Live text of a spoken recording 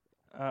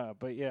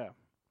But yeah.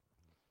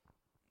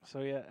 So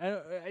yeah,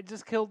 I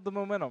just killed the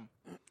momentum.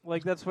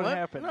 Like that's what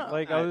happened. No.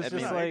 Like I was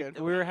just like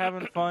we were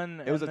having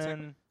fun. It was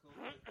and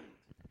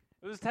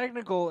it was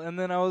technical, and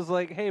then I was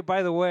like, "Hey,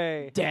 by the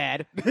way,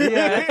 Dad.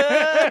 yeah."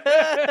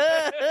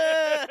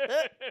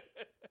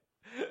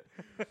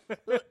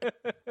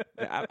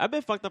 I've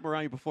been fucked up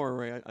around you before,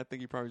 Ray. I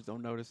think you probably just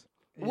don't notice.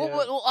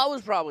 Well, I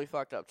was probably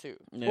fucked up too.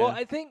 Yeah. Well,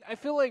 I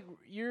feel like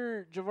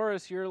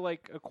Javaris, you're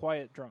like a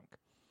quiet drunk.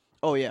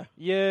 Oh yeah.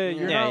 Yeah,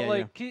 you're Yeah, not yeah,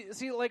 like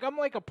see, like I'm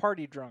like a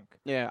party drunk.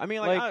 Yeah, I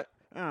mean, Like-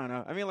 I don't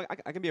know. I mean,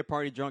 like, I can be a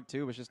party drunk,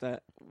 too. It's just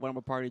that when I'm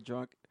a party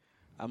drunk,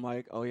 I'm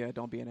like, oh, yeah,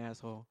 don't be an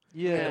asshole.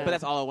 Yeah, But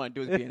that's all I want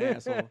to do is be an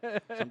asshole. So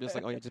I'm just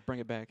like, oh, yeah, just bring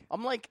it back.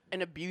 I'm like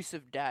an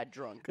abusive dad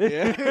drunk.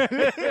 Yeah.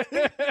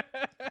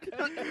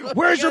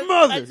 Where's your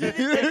mother?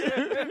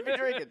 Be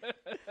drinking.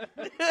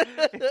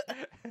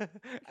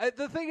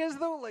 The thing is,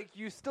 though, like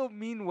you still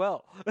mean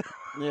well.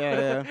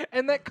 Yeah.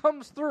 And that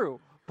comes through.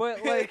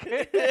 But like,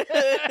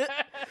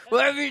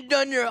 Well, have you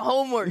done your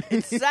homework?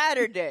 It's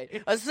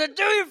Saturday. I said,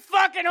 do your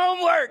fucking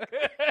homework.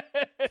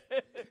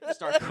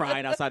 Start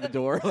crying outside the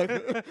door. Like,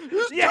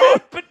 you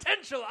have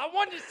potential. I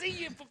want to see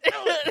you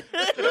fulfill it.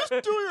 just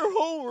do your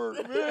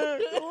homework,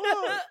 man. Come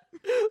on.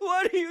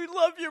 Why do you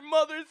love your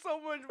mother so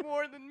much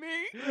more than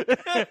me?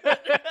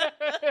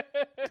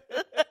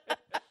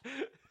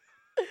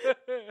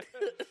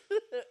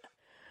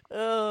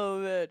 Oh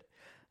man.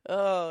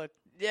 Oh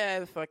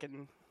yeah,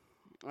 fucking.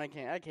 I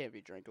can't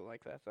be drinking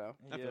like that though.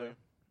 I feel you.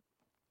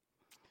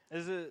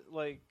 Is it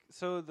like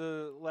so?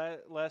 The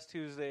last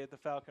Tuesday at the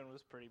Falcon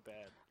was pretty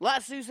bad.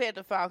 Last Tuesday at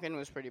the Falcon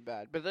was pretty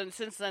bad, but then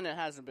since then it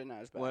hasn't been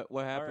as bad.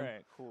 What happened? All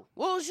right, cool.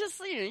 Well, it's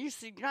just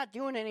you're not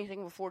doing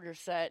anything before your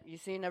set. You're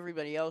seeing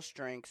everybody else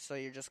drink, so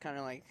you're just kind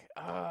of like.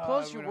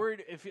 Plus, you're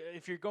worried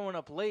if you're going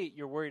up late.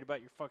 You're worried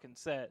about your fucking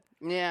set.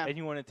 Yeah. And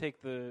you want to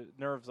take the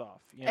nerves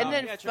off. You And know?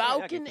 then Yeah, true. I get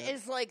Falcon that.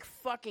 is like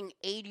fucking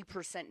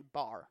 80%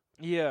 bar.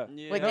 yeah.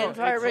 Like No, the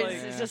entire it's race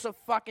like- is just a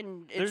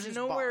fucking. It's There's just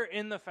nowhere bar.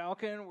 in the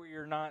Falcon where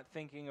you're not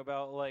thinking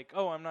about like,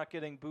 oh, I'm not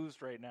getting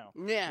boozed right now.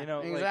 Yeah, you know,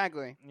 like-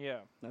 exactly.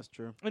 Yeah. That's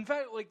true. In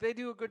fact, like they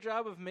do a good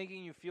job of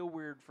making you feel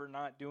weird for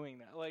not doing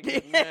that. Like,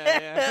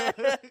 Yeah.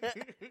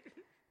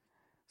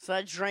 So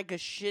I drank a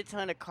shit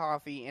ton of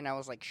coffee and I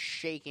was like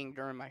shaking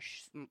during my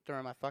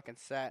fucking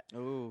set.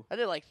 Ooh. I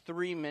did like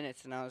 3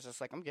 minutes and I was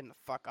just like, I'm getting the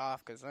fuck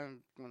off because I'm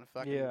gonna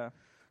fucking yeah,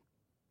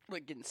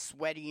 like getting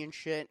sweaty and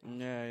shit.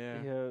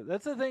 Yeah. yeah.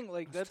 That's the thing.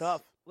 Like It's that's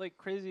tough. like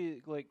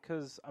crazy. Like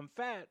because I'm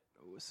fat,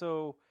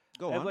 so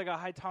Go I have on. like a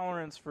high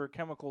tolerance for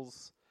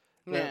chemicals,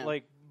 that, Yeah.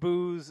 like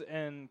booze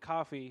and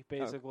coffee,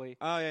 basically.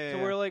 Oh yeah.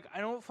 So where like I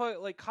don't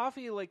like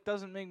coffee like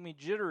doesn't make me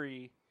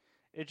jittery.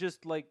 It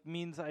just like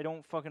means I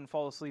don't fucking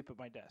fall asleep at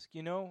my desk.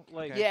 You know,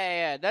 like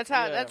Yeah. That's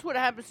Yeah. that's what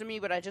happens to me.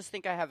 But I just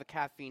think I have a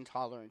caffeine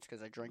tolerance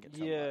because I drink it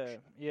so much.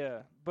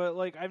 Yeah. But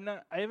like I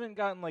haven't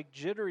gotten like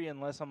jittery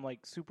unless I'm like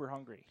super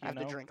hungry. I have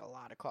you know? to drink a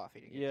lot of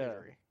coffee to get Yeah.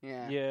 jittery.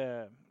 Yeah.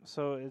 Yeah.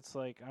 So it's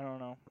like I don't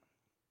know.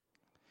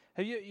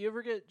 Have you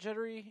ever get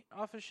jittery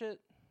off of shit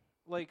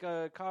like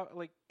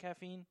like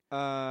caffeine?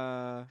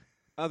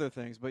 Other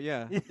things, but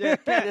yeah. Yeah.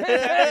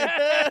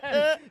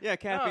 Yeah,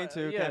 caffeine Oh,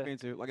 too. yeah. Caffeine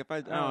too. Like if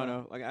I don't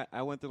know. Like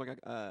I went through like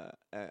a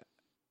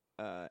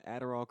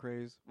Adderall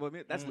craze. Well, I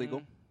mean, that's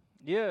legal.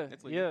 Yeah.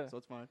 It's legal, Yeah. so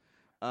it's fine.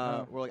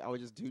 Oh. Where like I would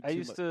just do. I too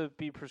used much. to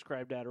be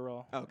prescribed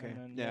Adderall. Okay.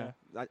 and then,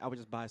 Yeah. I would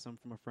just buy some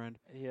from a friend,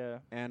 Yeah.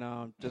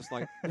 and just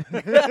like.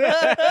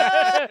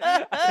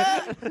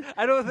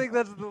 I don't think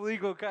that's the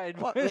legal kind.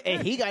 Well,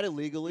 and he got it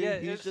legally. Yeah,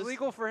 He's it's just,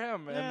 legal for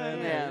him. Yeah, and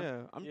then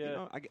yeah. I'm, Yeah. You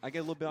know, I get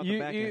a little bit on the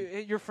back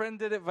end. your friend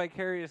did it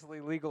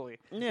vicariously legally.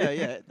 Yeah,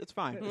 it's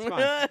fine. It's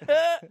fine.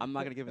 I'm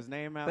not gonna give his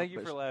name out. Thank you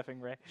but for laughing,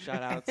 Ray.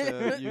 Shout out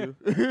to you.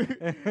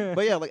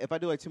 But yeah, like if I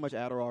do like too much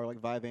Adderall or like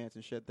Vyvanse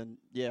and shit, then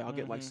yeah, I'll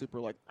get like super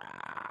like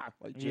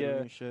jittery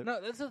Yeah. and shit. No,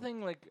 that's the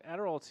thing. Like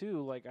Adderall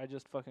too. Like I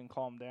just fucking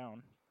calm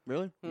down.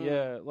 Really?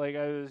 Yeah. Like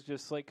I was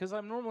just like, cause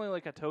I'm normally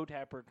like a toe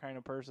tapper kind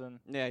of person.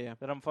 Yeah.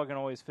 That I'm fucking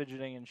always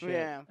fidgeting and shit.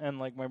 Yeah. And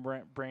like my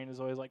brain is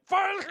always like,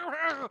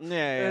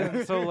 Yeah.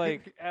 And so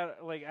like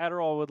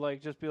Adderall would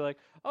like just be like,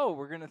 oh,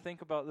 we're gonna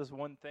think about this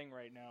one thing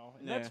right now,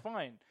 and that's Yeah.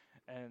 fine.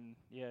 And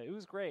yeah, it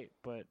was great,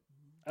 but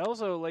I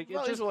also like I've it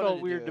always just wanted felt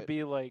to weird do to it.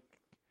 be like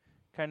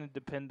kind of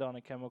depend on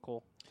a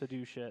chemical to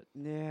do shit.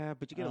 Yeah,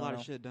 but you get a I lot don't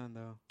of know. shit done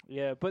though.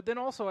 Yeah, but then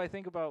also I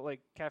think about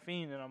like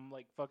caffeine, and I'm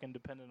like fucking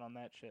dependent on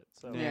that shit.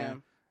 So Yeah.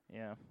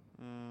 yeah.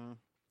 Mm.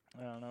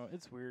 I don't know.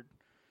 It's weird.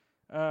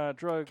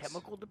 Drugs.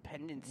 Chemical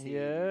dependencies.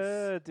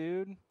 Yeah,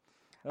 dude.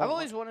 I've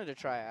always wanted to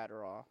try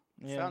Adderall.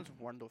 Yeah. Sounds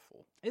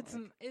wonderful. It's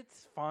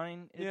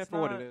fine. It's Yeah, for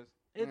not, what it is.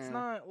 It's Yeah.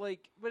 not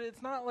like, but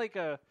it's not like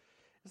a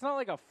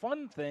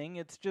fun thing.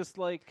 It's just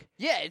like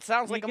Yeah, it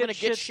sounds you like I'm gonna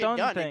get shit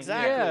done. thing.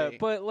 Exactly. Yeah,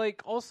 but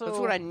like also that's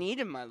what I need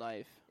in my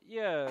life.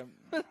 Yeah,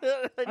 I need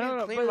don't to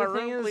know, clean but my the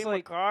thing room, is, clean my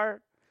like,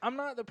 car. I'm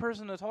not the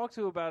person to talk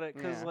to about it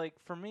because Yeah. like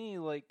for me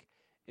like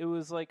it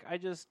was like I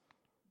just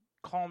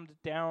calmed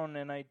down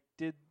and I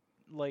did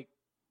like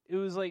it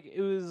was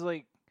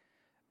like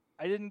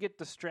I didn't get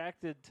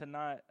distracted to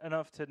not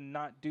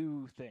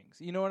do things.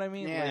 You know what I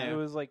mean? Yeah. Like, it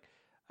was like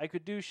I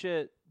could do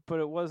shit, but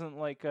it wasn't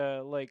like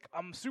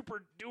I'm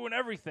super doing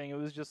everything. It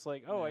was just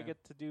like, I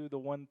get to do the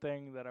one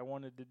thing that I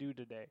wanted to do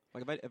today.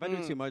 Like if I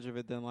do too much of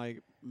it, then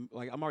like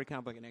I'm already kind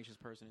of like an anxious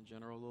person in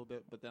general a little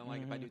bit. But then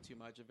like if I do too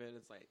much of it,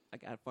 it's like I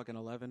got fucking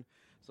 11.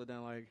 So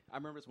then like I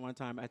remember this one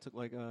time I took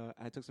like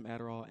I took some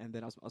Adderall, and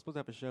then I was supposed to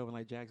have a show in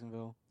like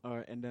Jacksonville,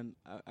 and then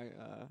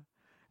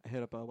I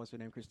hit up what's her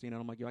name, Christina,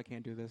 and I'm like, yo, I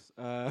can't do this.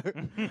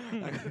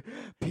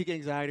 Peak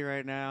anxiety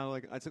right now.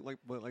 Like I took like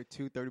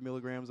 230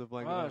 milligrams of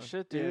like. Oh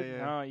shit, dude!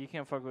 Yeah. No, you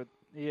can't fuck with.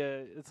 Yeah,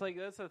 it's like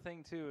that's the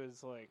thing too.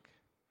 Is like.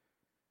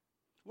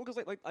 Well,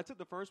 because like I took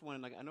the first one,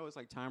 and like I know it's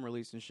like time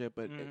release and shit,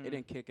 but it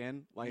didn't kick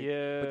in like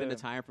yeah. within the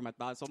time for my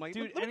thoughts. So I'm like,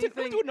 dude, let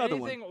me do another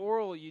anything one.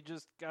 oral, you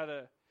just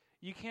gotta.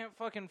 You can't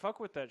fucking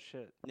fuck with that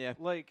shit. Yeah.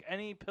 Like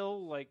any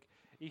pill, like.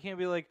 You can't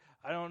be like,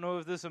 I don't know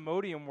if this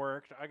Imodium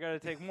worked. I gotta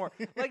take more.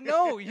 Like,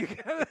 no, you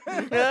gotta.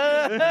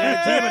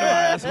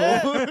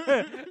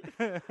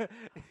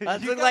 I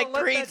took like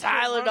 3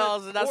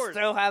 Tylenols and I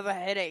still have a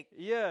headache.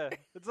 Yeah,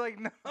 it's like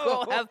no.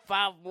 Go have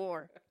 5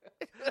 more.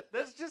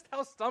 That's just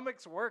how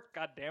stomachs work.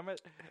 God damn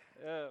it.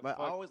 But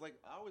I always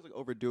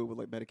overdo it with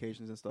like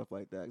medications and stuff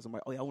like that because I'm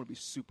like, oh yeah, I want to be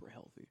super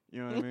healthy.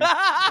 You know what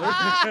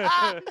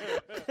I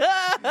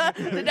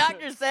mean? The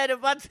doctor said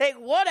if I take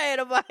 1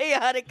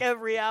 antibiotic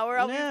every hour,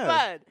 I'll be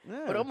fine.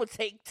 Yeah. But I'm gonna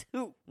take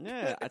 2.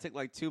 Yeah, I take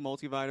like 2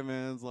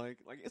 multivitamins. Like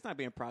it's not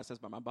being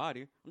processed by my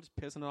body. I'm just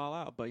pissing it all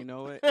out. But you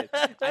know what?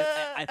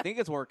 I think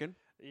it's working.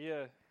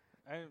 Yeah.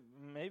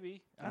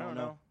 Maybe. I don't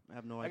know. I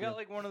have no idea. I got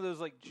like one of those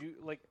like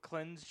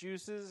cleanse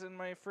juices in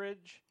my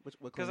fridge.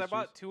 Because I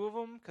bought 2 of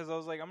them because I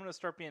was like, I'm gonna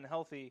start being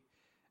healthy.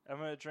 I'm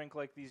gonna drink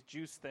like these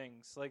juice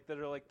things, like that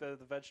are like the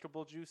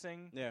vegetable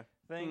juicing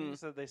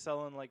things that they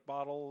sell in like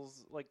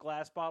bottles, like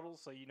glass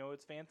bottles, so you know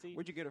it's fancy.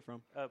 Where'd you get it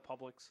from?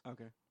 Publix.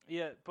 Okay.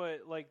 Yeah,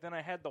 but like then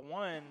I had the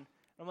one.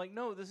 I'm like,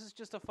 no, this is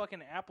just a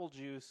fucking apple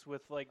juice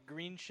with like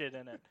green shit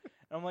in it.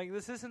 I'm like,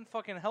 this isn't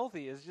fucking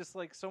healthy. It's just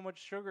like so much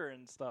sugar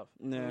and stuff.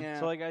 Yeah.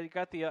 So like I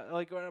got the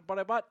but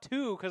I bought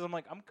 2 because I'm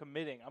like, I'm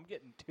committing. I'm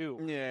getting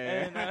 2.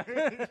 Yeah.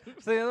 And,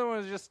 so the other one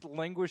was just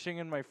languishing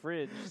in my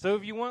fridge. So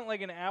if you want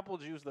like an apple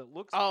juice that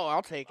looks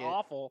I'll take it.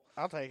 Awful.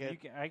 I'll take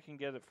it. I can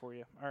get it for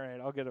you. All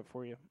right, I'll get it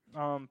for you.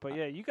 But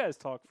yeah, you guys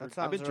talk for.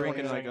 I've been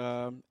drinking like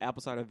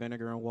apple cider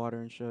vinegar and water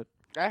and shit.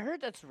 I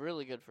heard that's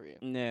really good for you.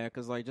 Yeah,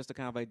 because like just to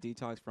kind of like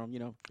detox from, you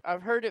know.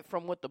 I've heard it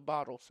from what the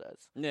bottle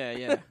says.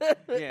 Yeah.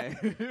 Yeah.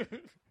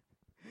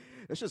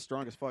 That shit's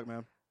strong as fuck,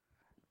 man.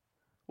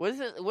 What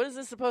is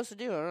this supposed to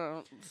do? I don't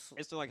know.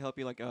 It's to like help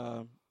you like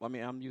I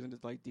mean I'm using it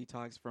to like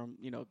detox from,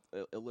 you know,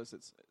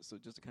 illicits, so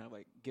just to kind of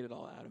like get it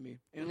all out of me.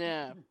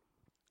 Yeah.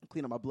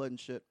 Clean up my blood and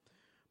shit.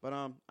 But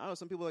I don't know,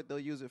 some people like they'll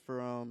use it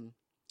for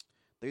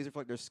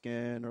like their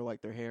skin or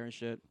like their hair and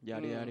shit.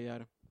 Yada yada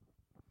yada.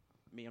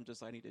 Me,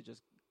 I need to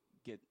just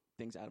get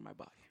things out of my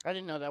body. I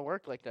didn't know that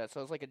worked like that.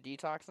 So it's like a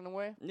detox in a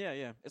way?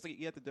 Yeah. It's like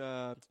you have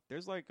to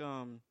there's like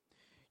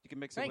you can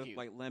mix it with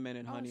like lemon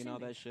and honey and all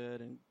that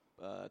shit and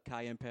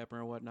cayenne pepper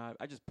and whatnot.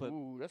 I just put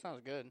Ooh, that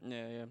sounds good.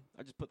 Yeah.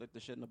 I just put like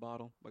the shit in the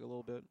bottle, like a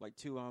little bit, like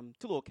 2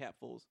 little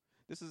capfuls.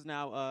 This is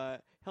now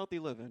healthy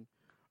living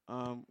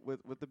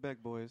with the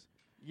Beck boys.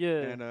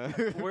 Yeah. And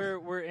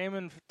we're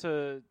aiming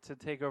to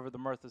take over the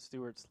Martha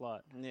Stewart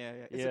slot. Yeah.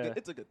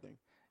 It's a good thing.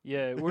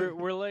 Yeah,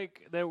 we're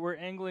like that. We're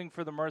angling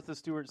for the Martha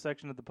Stewart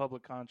section of the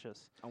public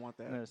conscious. I want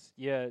that.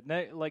 Yeah,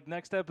 like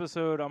next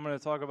episode, I'm going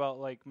to talk about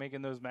like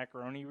making those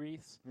macaroni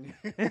wreaths.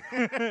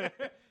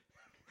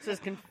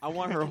 I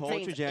want her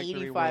whole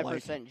trajectory.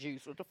 85%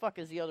 juice. What the fuck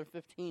is the other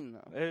 15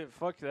 though? Hey,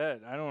 fuck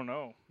that. I don't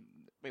know.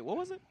 Wait, what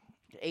was it?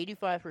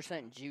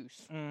 85%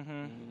 juice.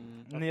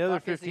 Mm-hmm. And the other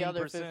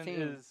 15%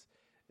 is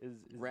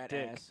rat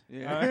dick. ass.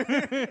 Yeah.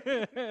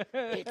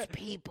 It's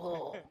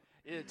people.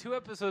 Yeah, 2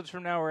 episodes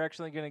from now, we're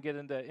actually going to get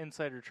into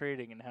insider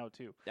trading and how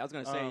to. I was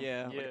going to say,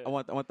 yeah.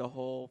 Like, I want the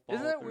whole.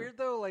 Isn't that weird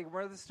though? Like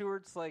Martha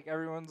Stewart's, like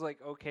everyone's like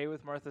okay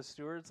with Martha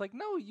Stewart. It's like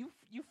no, you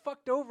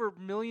fucked over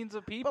millions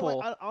of people. But,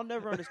 like, I'll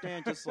never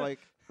understand just like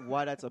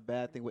why that's a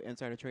bad thing with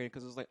insider trading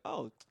because it's like,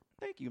 oh,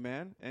 thank you,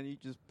 man, and you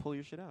just pull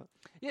your shit out.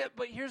 Yeah,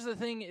 but here's the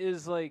thing: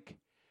 is like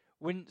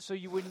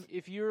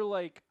if you're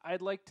like,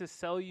 I'd like to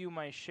sell you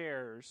my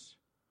shares,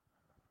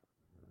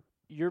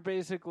 you're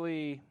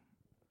basically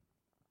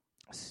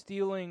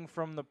stealing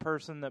from the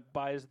person that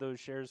buys those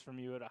shares from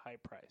you at a high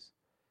price.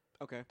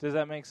 Okay. Does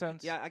that make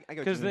sense? Yeah, I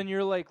get because then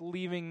you're like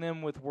leaving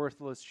them with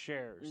worthless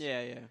shares.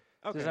 Yeah.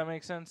 Okay. Does that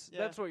make sense? Yeah.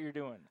 That's what you're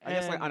doing. I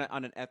guess like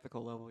on an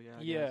ethical level, yeah.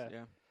 I guess,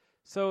 yeah.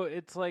 So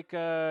it's like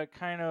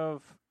kind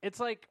of it's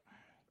like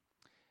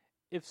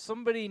if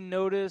somebody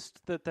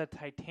noticed that the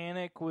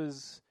Titanic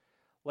was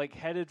like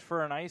headed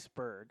for an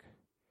iceberg.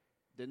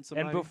 Didn't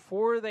somebody? And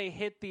before they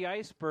hit the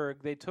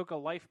iceberg, they took a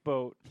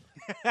lifeboat.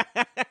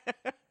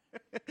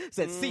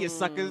 Said, see you,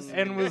 suckers.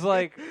 And was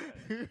like,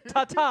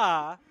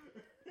 ta-ta.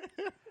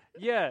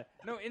 Yeah.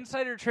 No,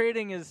 insider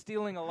trading is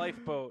stealing a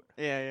lifeboat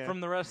from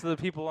the rest of the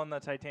people on the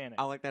Titanic.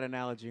 I like that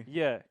analogy.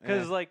 Yeah,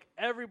 because, like,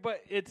 everybody,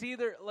 it's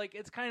either, like,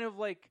 it's kind of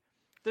like,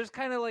 there's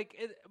kind of, like,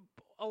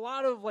 a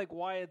lot of, like,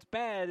 why it's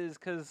bad is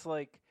because,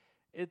 like,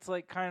 it's,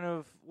 like, kind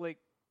of, like,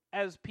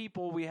 as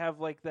people, we have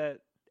like that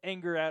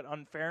anger at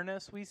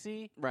unfairness we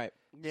see. Right.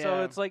 Yeah.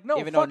 So it's like, no,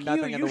 Even fuck though you.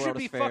 nothing in You the should world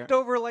be is fair. fucked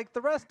over like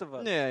the rest of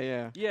us.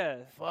 Yeah. Yeah.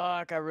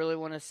 Fuck, I really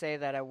want to say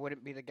that I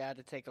wouldn't be the guy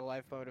to take a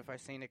lifeboat if I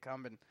seen it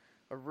coming.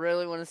 I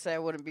really want to say I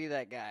wouldn't be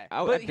that guy.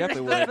 I definitely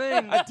the would.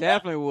 thing. I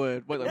definitely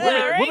would. But like,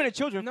 Yeah, right? women and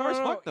children No, first.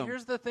 no, Fuck them.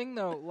 Here's the thing,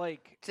 though.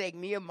 Like, Take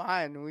me and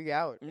mine, and we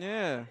out.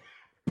 Yeah.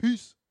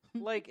 Peace.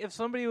 like if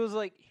somebody was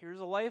like, "Here's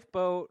a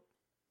lifeboat,"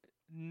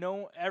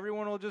 no,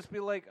 everyone will just be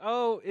like,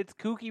 "Oh, it's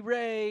Kooky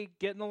Ray,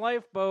 get in the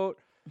lifeboat."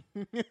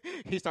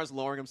 He starts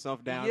lowering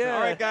himself down. Yeah. So, all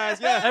right, guys.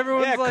 Yeah.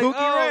 Everyone's yeah, like, Kooky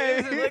 "Oh, Ray.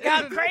 is it Look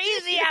how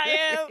crazy I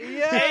am.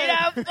 Yeah. Ain't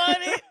that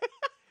funny?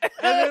 And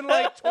then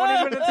like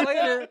 20 minutes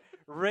later,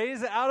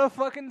 Ray's out of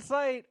fucking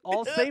sight,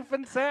 all safe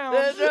and sound.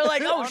 They're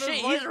like, oh on his shit,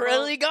 he's lifeboat.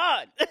 really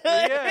gone.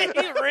 Yeah.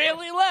 He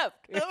really left.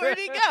 Where'd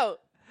he go?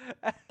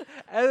 And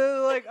then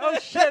they're like, oh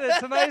shit,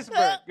 it's an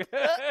iceberg.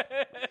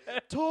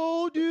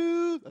 Told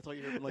you. That's all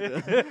you hear from like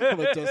from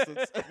a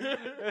distance.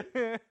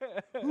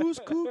 Who's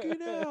Kooky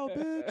now,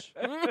 bitch?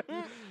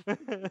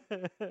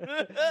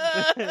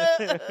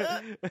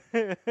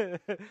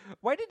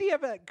 Why did he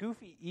have that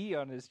goofy E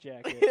on his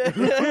jacket?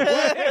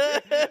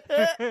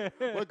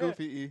 What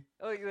goofy E?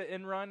 Like the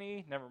Enron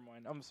E? Never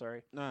mind. I'm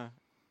sorry. Nah.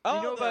 You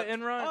know about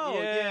Enron? Oh,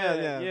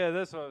 yeah. Yeah,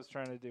 that's what I was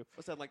trying to do.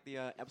 What's that, like the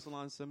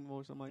epsilon symbol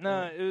or something like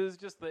No, that? it was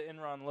just the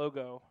Enron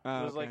logo.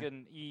 Oh, It was like okay.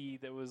 an E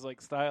that was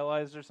like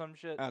stylized or some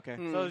shit. Okay.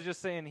 So I was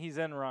just saying he's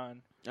Enron.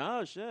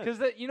 Oh, shit.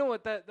 Because you know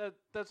what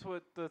that's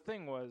what the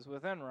thing was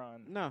with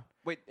Enron. No.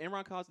 Wait,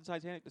 Enron caused the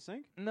Titanic to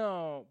sink?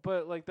 No,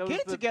 but like that was Get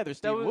it the, together,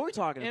 Steve. What are we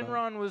talking about?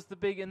 Enron was the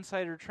big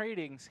insider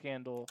trading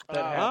scandal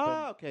that happened.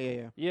 Oh, okay,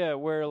 yeah. Yeah,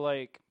 where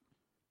like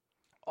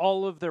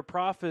all of their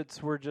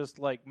profits were just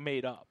like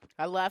made up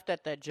I laughed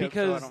at that joke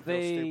because so I don't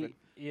feel stupid.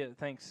 Yeah,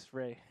 thanks,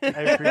 Ray. I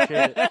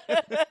appreciate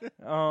it.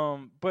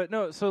 But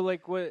no, so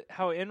like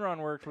how Enron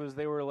worked was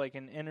they were like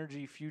an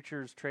energy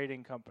futures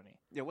trading company.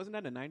 Yeah, wasn't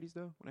that in the 90s,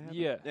 though? When it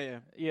Yeah.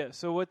 happened? Yeah,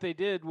 so what they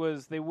did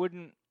was they were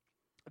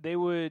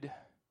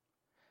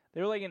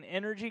like an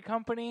energy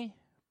company,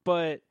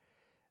 but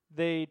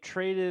they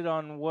traded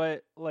on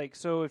what, like,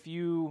 so if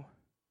you...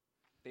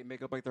 They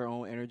make up like their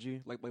own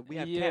energy. Like we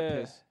have cat Yeah.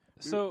 piss.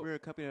 So we're a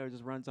company that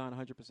just runs on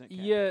 100% cat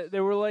yeah, piss. they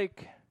were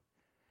like,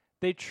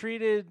 they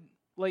treated,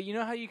 like, you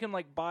know how you can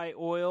like buy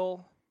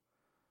oil,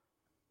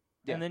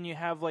 Yeah. and then you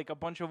have like a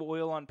bunch of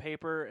oil on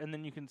paper, and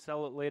then you can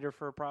sell it later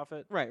for a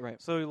profit. Right, right.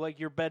 So like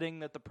you're betting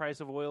that the price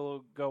of oil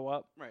will go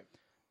up, Right.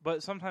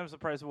 but sometimes the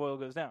price of oil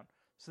goes down.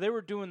 So they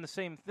were doing the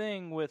same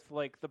thing with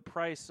like the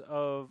price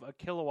of a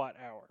kilowatt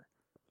hour.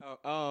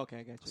 Oh, okay,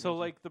 I got you. So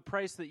like the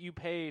price that you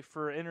pay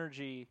for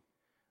energy,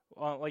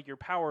 like your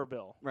power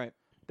bill. Right.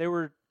 They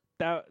would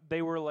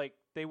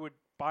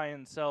buy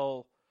and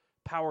sell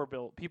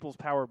people's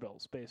power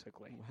bills,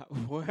 basically.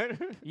 What?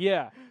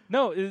 Yeah.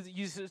 No,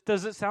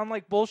 does it sound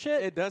like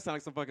bullshit? It does sound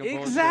like some fucking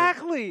bullshit.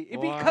 Exactly.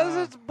 Because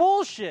Wow. it's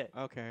bullshit.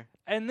 Okay.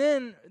 And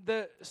then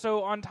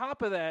so on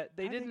top of that,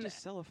 they Why didn't They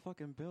just sell a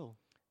fucking bill.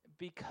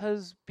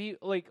 because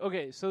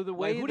okay, so the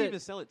way Like, who do you even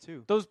sell it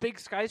to? those big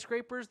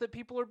skyscrapers that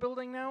people are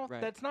building now,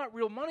 Right. that's not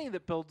real money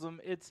that builds them.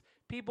 It's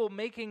people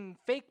making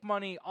fake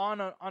money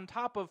on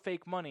top of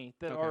fake money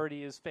that Okay.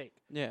 already is fake.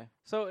 Yeah.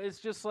 So it's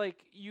just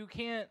like you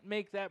can't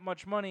make that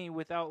much money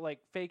without like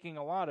faking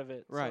a lot of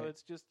it. Right. So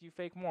it's just you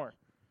fake more.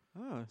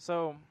 Oh.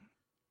 So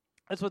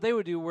that's what they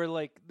would do. Where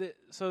like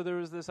so there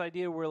was this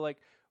idea where like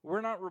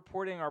we're not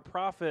reporting our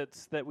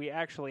profits that we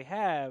actually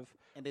have.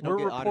 And they don't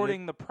We're get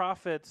reporting the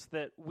profits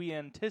that we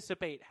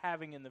anticipate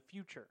having in the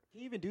future. Can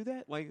you even do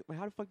that? Like,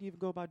 how the fuck do you even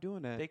go about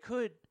doing that? They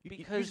could You're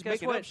because just guess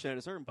making what? up shit at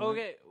a certain point.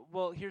 Okay,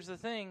 well here's the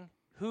thing: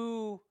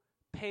 who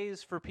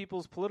pays for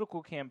people's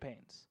political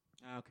campaigns?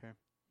 Okay.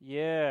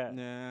 Yeah.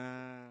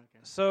 Nah. Okay.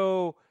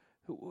 So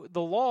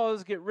the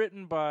laws get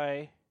written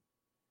by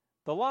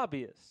the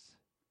lobbyists.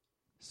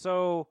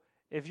 So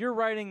if you're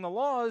writing the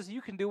laws,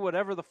 you can do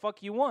whatever the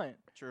fuck you want.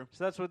 True.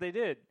 So that's what they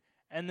did.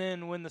 And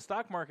then when the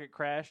stock market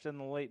crashed in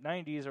the late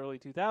 90s, early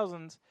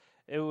 2000s,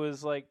 it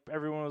was like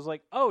everyone was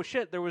like, "Oh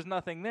shit, there was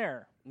nothing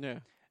there." Yeah.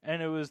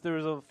 And there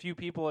was a few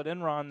people at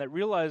Enron that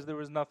realized there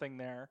was nothing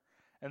there.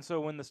 And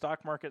so when the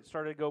stock market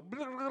started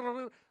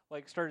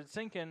started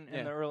sinking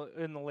in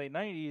the late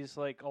 90s,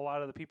 like a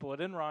lot of the people at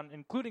Enron,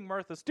 including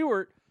Martha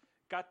Stewart,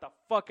 got the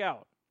fuck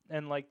out.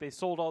 And like they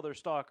sold all their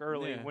stock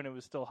early when it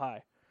was still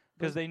high.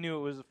 Because they knew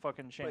it was a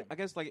fucking shame. But I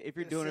guess like if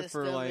you're The doing it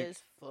for system like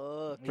is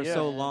fucked. for Yeah.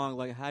 so long,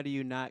 like how do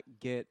you not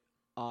get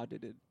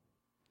audited?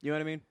 You know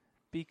what I mean?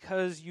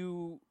 Because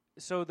there's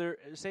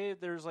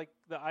like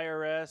the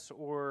IRS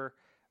or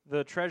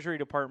the Treasury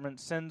Department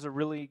sends a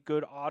really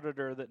good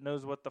auditor that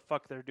knows what the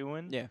fuck they're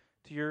doing Yeah.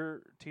 to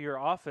your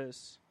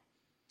office,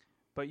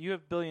 but you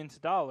have billions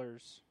of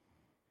dollars,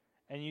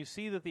 and you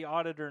see that the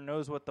auditor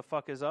knows what the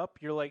fuck is up.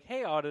 You're like,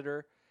 "Hey,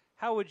 auditor,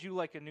 how would you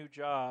like a new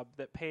job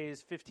that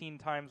pays 15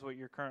 times what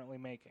you're currently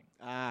making?"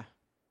 Ah.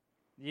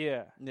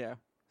 Yeah. Yeah.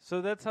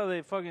 So that's how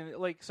they fucking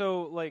like.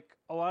 So like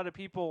a lot of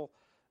people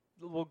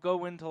will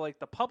go into like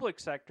the public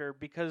sector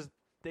because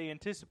they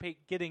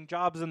anticipate getting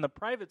jobs in the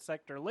private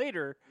sector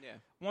later. Yeah.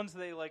 Once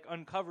they like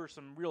uncover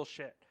some real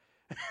shit.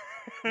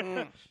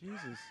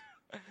 Jesus.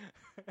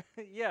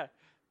 Yeah.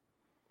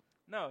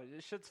 No,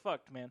 this shit's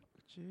fucked, man.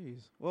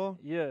 Jeez. Well.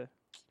 Yeah.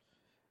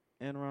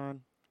 Enron.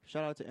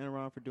 Shout out to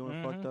Enron for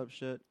doing fucked up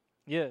shit.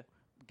 Yeah.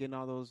 Getting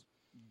all those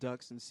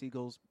ducks and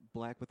seagulls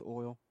black with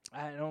oil.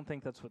 I don't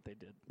think that's what they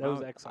did. That was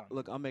Exxon.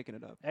 Look, I'm making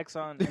it up.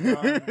 Exxon,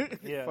 Enron.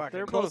 Yeah,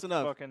 they're close both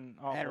enough. fucking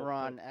awful.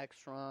 Enron,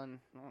 Exron.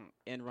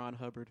 Enron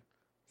Hubbard.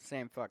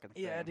 Same fucking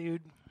thing. Yeah,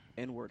 dude.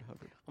 N-word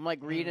Hubbard. I'm like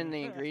reading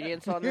the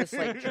ingredients on this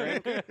like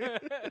drink.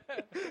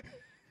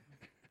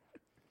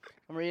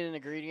 I'm reading the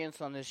ingredients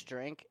on this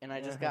drink, and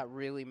I just got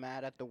really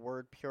mad at the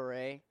word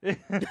puree. Wait,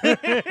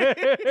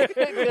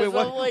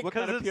 what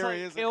kind of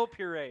puree is it? Kale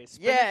puree.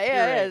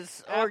 Yeah,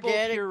 it's apple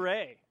organic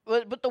puree.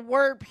 But the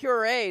word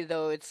puree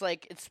though, it's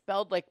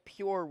spelled like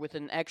pure with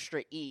an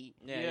extra e.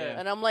 Yeah.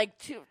 And I'm like,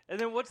 and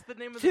then what's the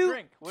name of the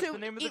drink? What's the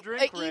name of the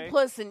drink, Ray? E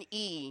plus an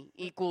E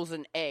equals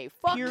an A.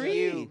 Fuck Puree.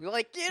 you.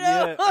 Like,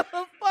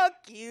 fuck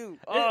you.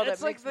 Oh, it's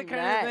that like makes the me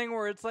kind mad. of thing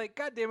where it's like,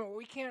 God damn it,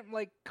 we can't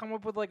like come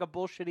up with like a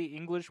bullshitty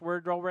English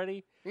word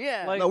already.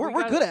 Yeah. Like, no, we're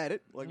good at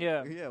it. Like,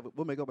 yeah, but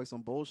we'll make up like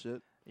some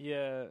bullshit.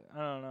 Yeah, I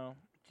don't know.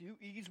 2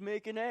 E's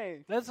make an A.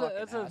 That's Fucking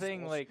the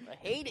thing. assholes. Like, I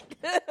hate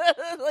it.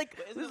 Like,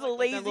 this is a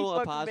lazy that little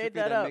fucking apostrophe made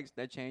that up.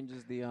 that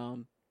changes the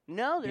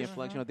No, the there's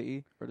inflection of the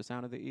E or the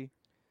sound of the E.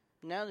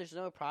 no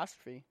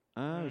apostrophe.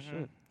 Oh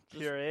shit.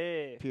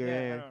 puree. Puree.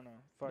 Yeah, I don't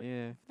know. Fuck.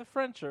 Yeah. The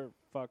French are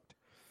fucked.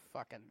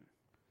 Fucking.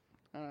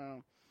 I don't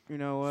know. You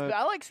know what?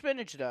 I like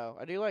spinach though.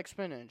 I do like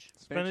spinach.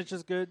 Spinach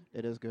is good.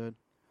 It is good.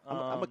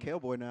 I'm a kale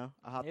boy now.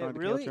 I hopped yeah, on the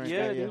really? kale train.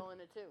 Yeah, Yeah, dude.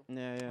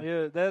 yeah.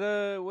 Yeah,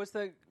 that what's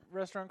that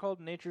restaurant called?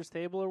 Nature's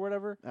Table or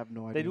whatever. I have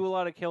no idea. They do a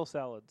lot of kale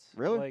salads.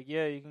 Really? Like,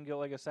 yeah, you can get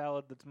like a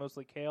salad that's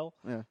mostly kale.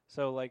 Yeah.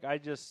 So like, I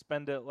just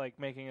spend it like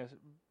making a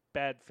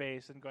bad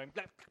face and going.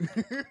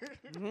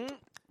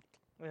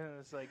 And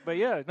it's like, but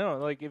yeah, no,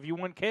 like if you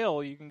want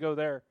kale, you can go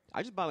there.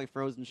 I just buy like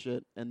frozen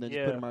shit and then just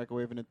put it in the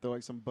microwave and then throw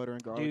like some butter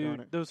and garlic on Dude,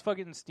 it. those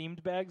fucking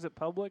steamed bags at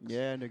Publix.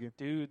 Yeah, nigga.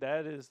 Dude,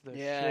 that is the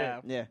Yeah.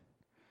 shit. Yeah.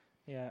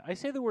 Yeah, I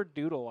say the word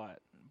dude a lot,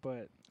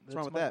 but what's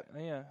wrong with that?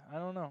 Yeah, I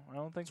don't know. I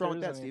don't think What's wrong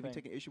with there that, is Steve? You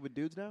anything. taking issue with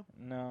dudes now?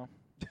 No,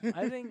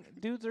 I think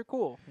dudes are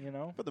cool. You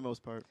know. For the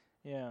most part.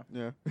 Yeah.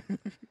 Yeah.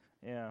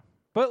 Yeah.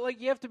 But like,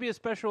 you have to be a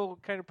special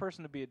kind of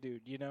person to be a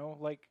dude. You know,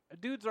 like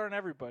dudes aren't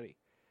everybody,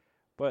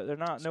 but they're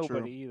not It's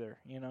nobody true. either.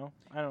 You know.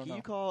 I don't know. Can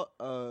you call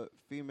a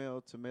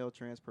female to male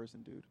trans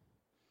person dude?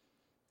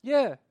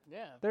 Yeah,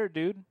 Yeah. they're a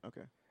dude.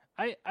 Okay.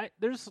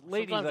 There's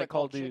ladies Sometimes I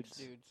call chicks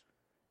dudes.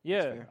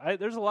 Yeah,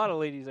 there's a lot of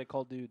ladies I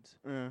call dudes.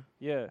 Yeah.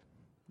 Yeah.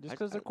 Just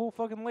because they're cool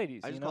fucking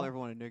ladies. I just you know? call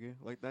everyone a nigga.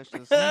 Like that's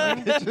just.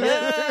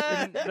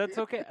 And that's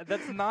okay.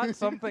 That's not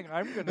something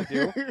I'm gonna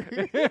do.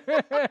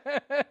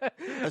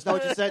 That's not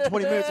what you said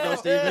 20 minutes ago,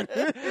 Steven.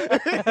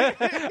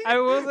 I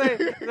will say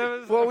that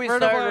was Before a we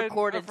friend of started mine-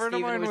 recording, a friend of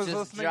Steven mine was was just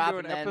listening to an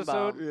dropping the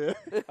episode.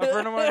 Yeah. A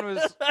friend of mine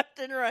was left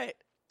and right.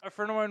 a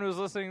friend of mine was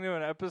listening to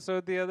an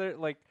episode the other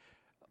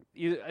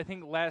I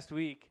think last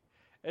week,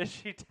 and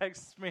she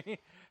texts me.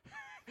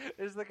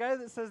 Is the guy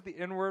that says the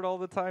N-word all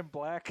the time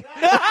black?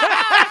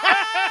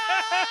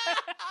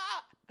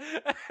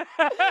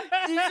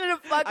 You should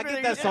have fucked I with get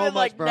her. that You so should have much,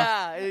 like, bro.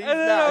 nah, he's And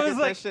then not. I get was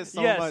that like, shit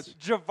so yes, much.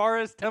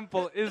 Javaris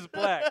Temple is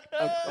black.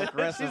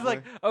 Aggressively. She's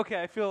like,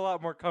 okay, I feel a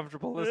lot more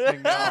comfortable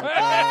listening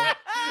now.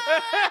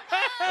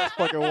 That's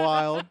fucking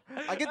wild.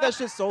 I get that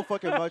shit so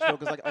fucking much though,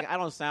 because like I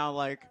don't sound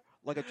like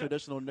a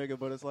traditional nigga,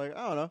 but it's like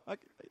I don't know.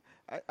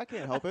 I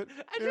can't help it.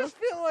 I just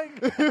feel like,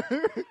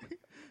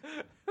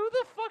 who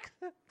the fuck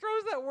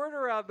throws that word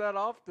around that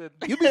often?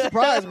 You'd be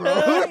surprised, bro.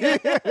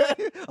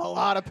 A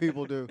lot of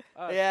people do.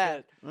 Oh, Yeah.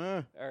 shit.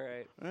 Yeah. All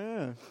right.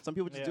 Yeah. Some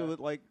people just Yeah. do it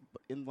like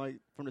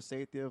from the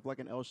safety of like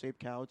an L-shaped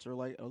couch or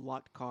like a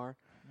locked car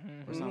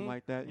or something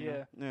like that. you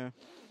know? Yeah.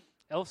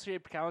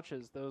 L-shaped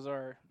couches. Those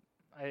are,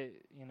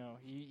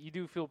 you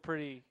do feel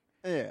pretty.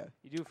 Yeah.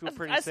 You do feel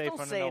pretty I safe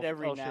still on say an it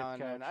every L-shaped now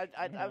and then. couch.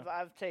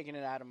 I've taken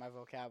it out of my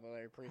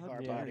vocabulary pretty How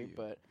hard dare body, you.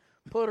 but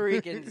Puerto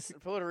Ricans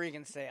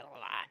say it a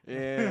lot.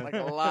 Yeah. Like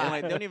a And, lot.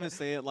 like, they don't even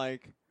say it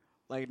like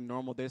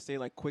normal. They say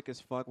like quick as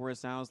fuck, where it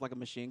sounds like a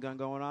machine gun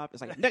going off.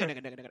 It's like nigga,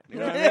 nigga, nigga, nigga. You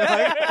know what I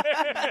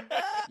mean?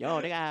 Like,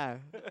 yo, nigga.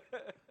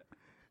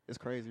 It's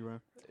crazy, bro.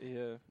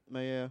 Yeah.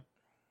 Man,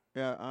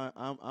 yeah.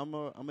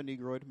 I'm a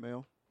Negroid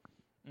male.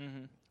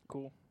 Mm-hmm.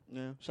 Cool.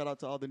 Yeah. Shout out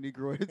to all the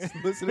Negroids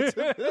listening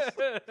to this.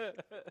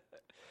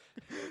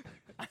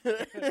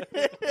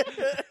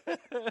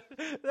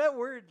 That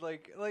word,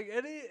 like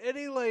any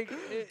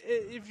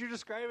if you're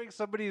describing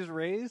somebody's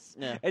race,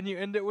 Yeah. and you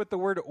end it with the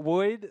word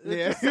 "woid," it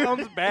Yeah. just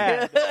sounds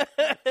bad.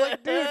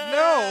 Like, dude,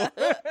 no.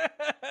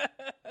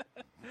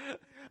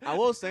 I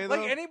will say though,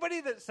 Like,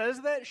 anybody that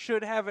says that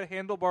should have a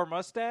handlebar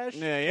mustache.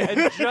 Yeah, yeah.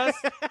 And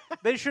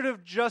they should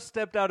have just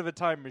stepped out of a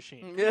time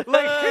machine. yeah,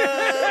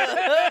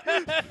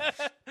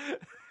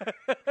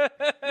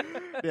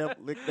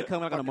 they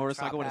come like on a Fucking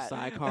motorcycle with a top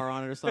hat. sidecar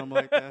on it or something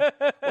like that.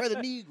 Where are the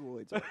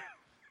Negroids?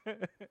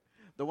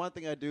 The one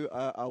thing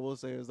I will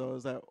say is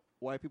that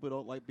white people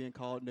don't like being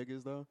called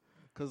niggas though.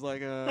 Cause like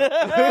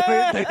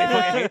they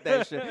fucking hate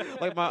that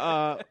shit. Like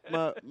my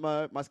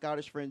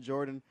Scottish friend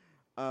Jordan,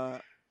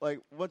 like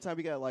one time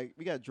we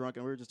got drunk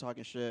and we were just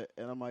talking shit,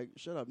 and I'm like,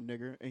 "Shut up,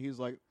 nigger," and he's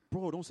like,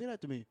 "Bro, don't say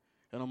that to me,"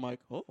 and I'm like,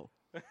 "Oh."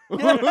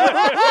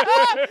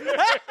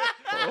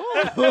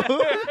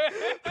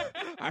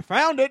 I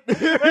found it.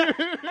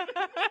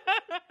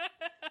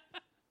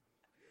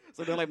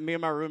 So then, like, me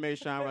and my roommate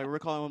Sean, like, we're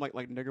calling him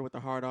like nigger with the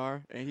hard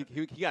R, and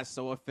he got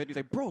so offended. He's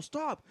like, "Bro,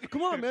 stop!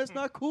 Come on, man, it's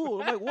not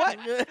cool." I'm like, "What?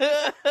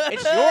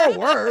 It's your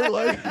word."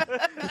 Like,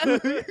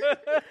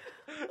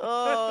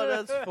 oh,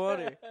 that's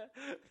funny.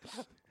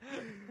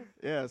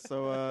 Yeah.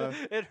 So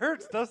it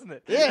hurts, doesn't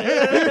it?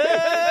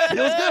 Yeah.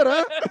 Feels good,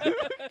 huh?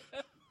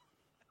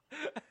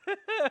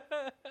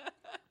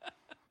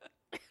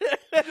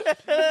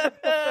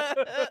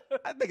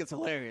 I think it's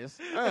hilarious.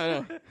 I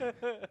don't know.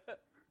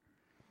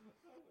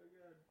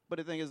 But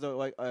the thing is, though,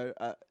 like,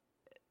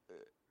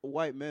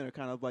 white men are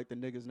kind of like the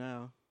niggas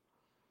now.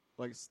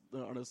 Like,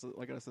 on a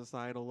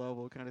societal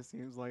level, it kind of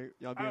seems like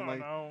y'all being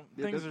like, I don't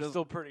know. Things are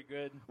still pretty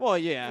good. Well,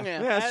 yeah,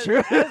 that's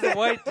true. As a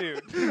white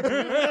dude,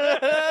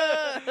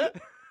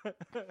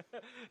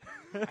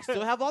 I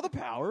still have all the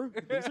power.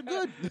 Things are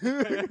good.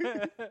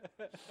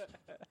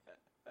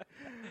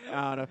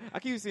 I don't know. I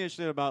keep seeing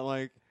shit about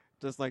like.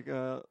 Just like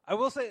I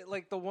will say,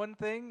 like, the one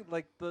thing,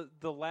 like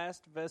the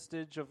last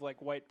vestige of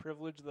like white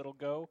privilege that'll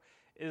go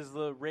is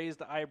the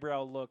raised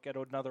eyebrow look at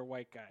another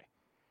white guy.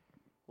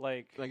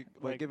 Like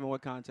given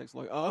what context?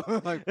 Like,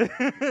 oh, like this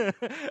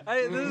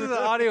is an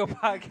audio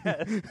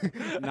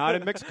podcast. Not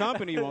in mixed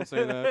company, you won't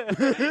say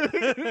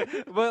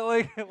that. But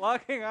like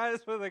locking eyes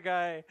with a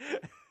guy,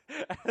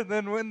 and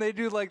then when they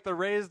do like the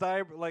raised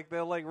like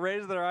they'll like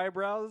raise their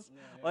eyebrows,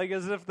 like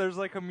as if there's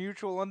like a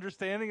mutual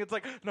understanding. It's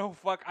like, no,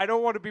 fuck, I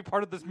don't want to be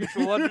part of this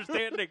mutual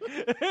understanding.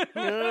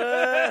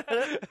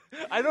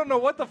 I don't know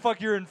what the fuck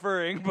you're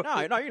inferring, but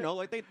no, you know,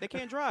 like they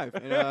can't drive.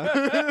 And,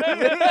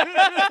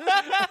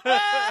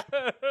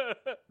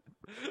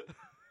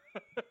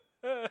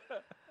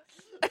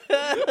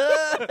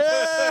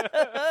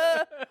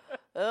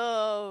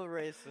 oh,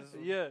 racism.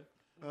 Yeah.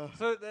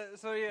 So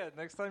yeah,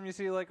 next time you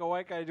see like a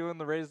white guy doing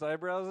the raised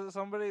eyebrows at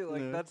somebody,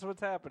 like that's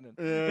what's happening.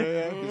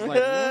 Yeah. He's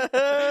like,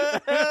 like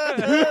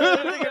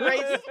a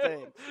racist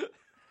thing.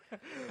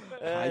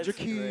 Hide your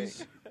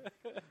keys.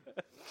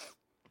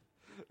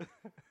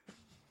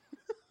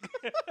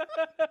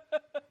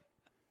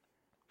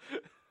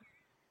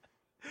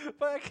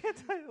 But I can't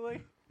tell you,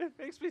 like, it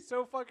makes me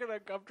so fucking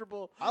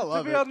uncomfortable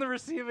to be on the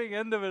receiving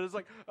end of it. It's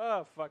like,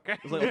 oh, fuck.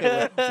 It's like,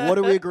 okay, what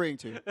are we agreeing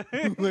to?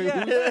 Like,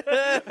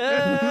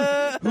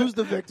 who's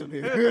the victim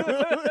here?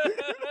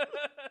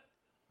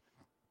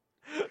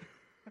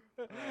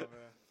 Oh, man.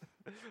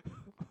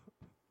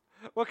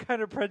 What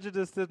kind of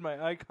prejudice did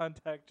my eye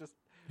contact just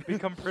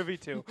become privy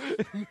to?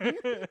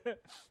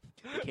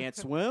 Can't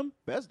swim?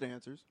 Best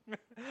dancers.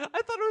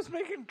 I thought it was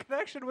making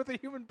connection with a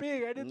human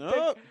being. I didn't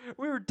think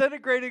we were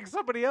denigrating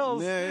somebody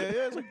else. Yeah.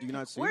 It's like, do you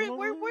not see where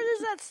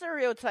does that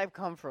stereotype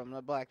come from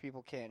that black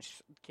people can't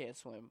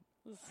swim?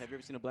 Have you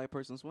ever seen a black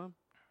person swim?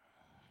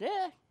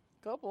 Yeah,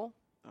 couple.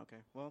 Okay,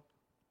 well,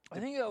 I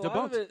think a lot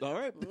of it. All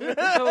right.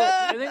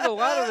 I think a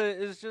lot of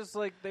it is just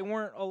like they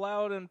weren't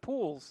allowed in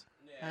pools.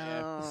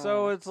 Yeah.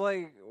 So it's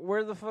like,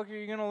 where the fuck are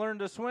you gonna learn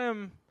to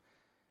swim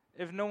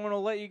if no one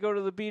will let you go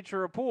to the beach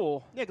or a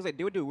pool? Yeah, because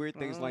they would do weird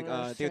things like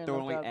they would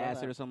throw like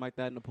acid or something like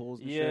that in the pools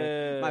and Yeah.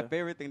 shit. My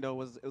favorite thing though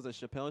was it was a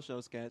Chappelle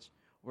Show sketch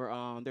where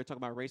they're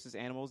talking about racist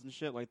animals and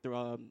shit like that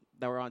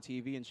were on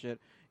TV and shit,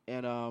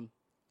 and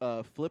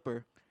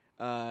Flipper.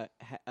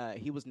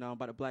 He was known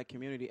by the black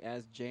community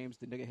as James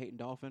the nigga hating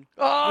dolphin.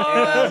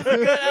 Oh,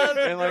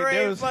 and like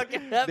great.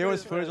 there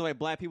was footage of like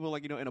black people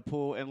like in a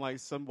pool, and like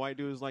some white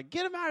dude was like,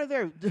 "Get him out of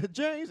there,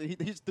 James!" And he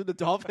just threw the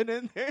dolphin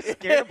in there,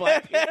 scared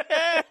black people.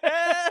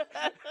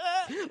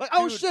 Like,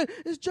 oh shit,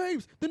 it's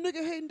James the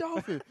nigga hating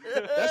dolphin.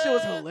 That shit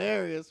was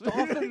hilarious.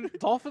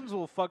 Dolphins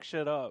will fuck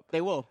shit up.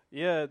 They will.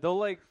 Yeah, they'll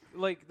like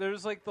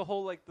there's like the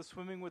whole like the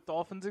swimming with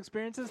dolphins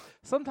experiences.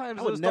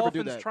 Sometimes those never do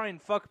dolphins that. try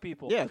and fuck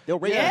people. Yeah, they'll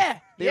rape.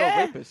 They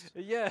are rapists.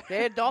 Yeah.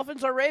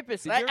 Dolphins are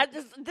rapists.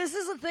 This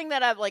is the thing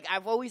that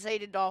I've always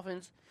hated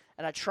dolphins,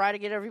 and I try to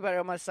get everybody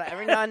on my side.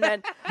 Every now and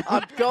then,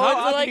 I'll go.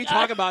 How often do you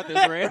talk about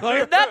this, Ray?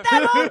 Not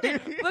that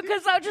often,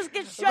 because I'll just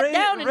get shut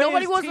down, and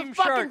nobody wants to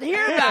fucking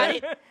hear about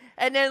it.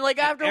 And then, like,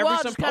 after a while,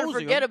 I'll just kind of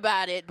forget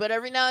about it. But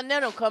every now and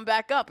then, it'll come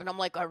back up. And I'm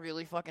like, I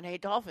really fucking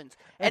hate dolphins.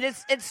 And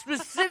it's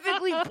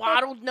specifically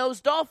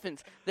bottle-nosed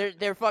dolphins. They're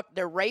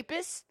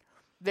rapists.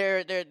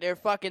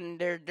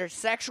 They're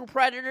sexual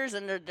predators,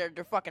 and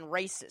they're fucking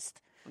racist.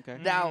 Okay.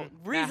 Now,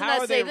 reason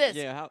I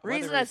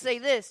say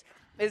this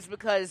is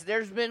because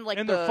there's been like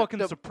and they're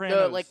fucking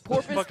Sopranos. like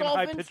porpoise fucking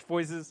dolphins, high-pitched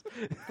voices.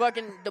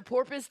 Fucking the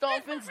porpoise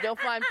dolphins. They'll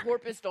find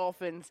porpoise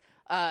dolphins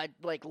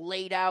like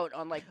laid out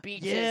on like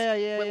beaches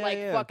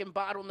with fucking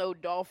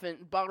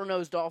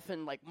bottlenose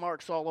dolphin like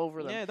marks all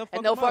over them. Yeah, they'll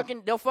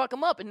fuck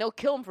them up and they'll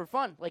kill them for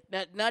fun. Like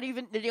not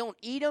even they don't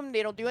eat them.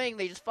 They don't do anything.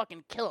 They just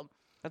fucking kill them.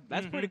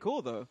 That's pretty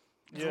cool though.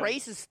 It's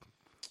racist.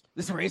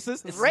 It's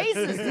racist. It's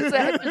racist.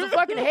 It's a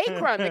fucking hate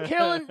crime. They're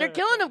killing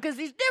him because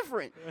he's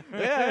different.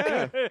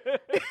 Yeah.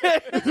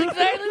 That's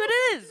exactly what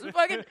it is. The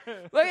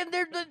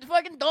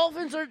fucking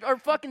dolphins are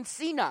fucking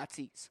sea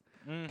Nazis.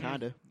 Mm-hmm.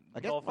 Kinda.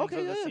 Dolphins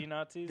are the sea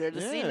Nazis. They're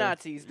the sea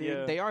Nazis, dude.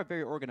 Yeah. They are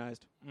very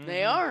organized. Mm-hmm.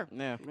 They are.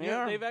 Yeah.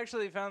 They've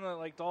actually found that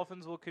like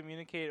dolphins will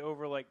communicate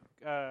over like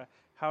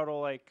how to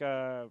like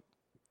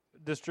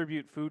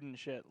distribute food and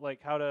shit.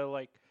 Like how to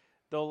like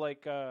they'll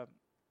like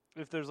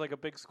if there's like a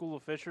big school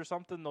of fish or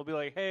something, they'll be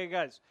like, "Hey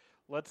guys,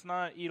 let's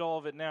not eat all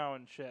of it now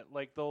and shit."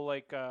 Like they'll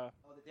like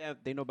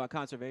they know about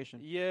conservation.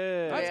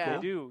 Yeah, that's cool.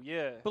 They do.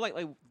 Yeah, but like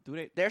do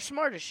they? They're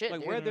smart as shit.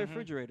 Like where are their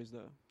refrigerators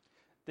though?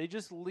 They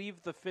just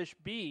leave the fish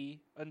be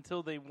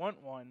until they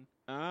want one.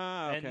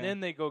 Okay. And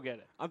then they go get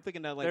it. I'm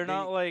thinking that like they're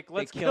not like,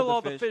 let's kill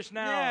all the fish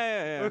now.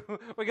 Yeah.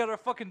 We got our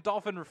fucking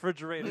dolphin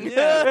refrigerator.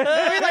 Yeah. I mean,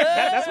 like,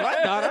 that's what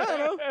I thought. I don't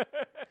know.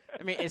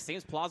 I mean, it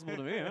seems plausible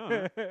to me. I don't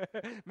know.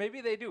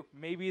 Maybe they do.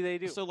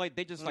 So like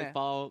they just like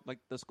follow like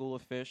the school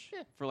of fish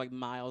for like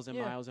miles and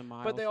miles and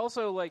miles. But they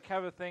also like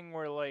have a thing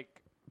where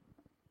like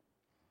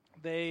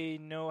they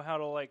know how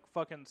to like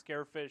fucking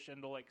scare fish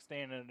into like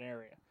staying in an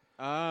area.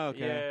 Oh,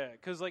 okay. Yeah,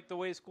 because like the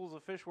way schools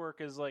of fish work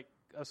is like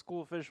a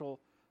school of fish will,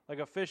 like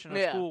a fish in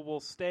a school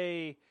will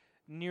stay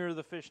near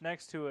the fish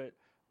next to it,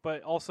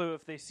 but also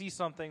if they see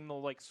something,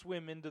 they'll like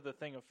swim into the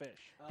thing of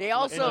fish. They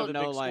also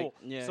know like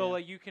so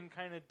like you can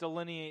kind of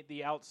delineate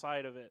the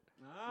outside of it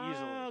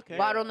easily. Okay.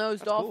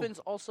 Bottlenose dolphins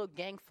also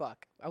gang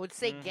fuck. I would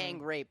say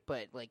gang rape,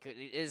 but like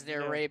is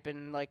there rape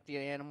in like the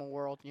animal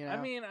world? You know.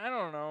 I mean, I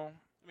don't know.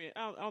 I mean,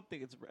 I don't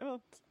think it's.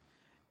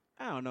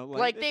 I don't know.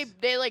 Like they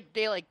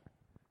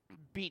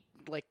beat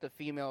like the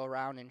female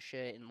around and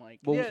shit and like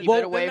keep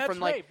it away from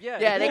like rape.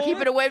 they keep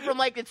it away from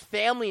like its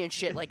family and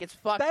shit. Like it's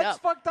fucked up. That's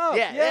fucked up.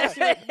 Yeah.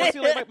 See,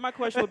 like, my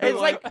question would be it's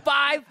like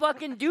 5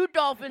 fucking dude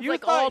dolphins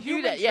like all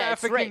do that. Yeah,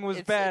 it's trafficking was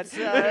bad.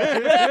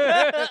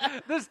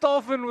 This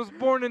dolphin was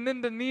born in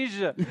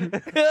Indonesia.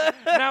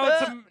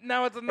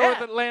 now it's a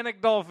North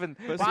Atlantic dolphin.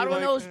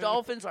 Bottlenose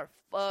dolphins are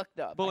fucked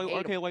up. But like,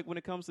 okay, like when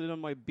it comes to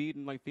them like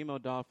beating like female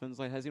dolphins,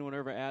 like has anyone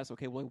ever asked,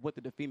 okay, well, what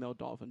did the female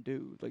dolphin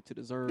do like to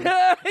deserve?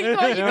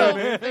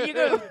 you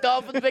go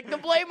dolphin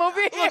victim blame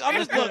over here. Look,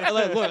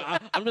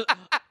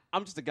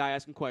 I'm just a guy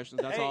asking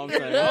questions. That's all I'm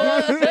saying.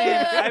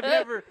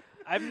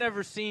 I've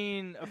never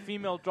seen a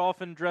female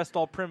dolphin dressed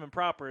all prim and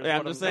proper.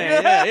 I'm just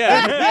saying.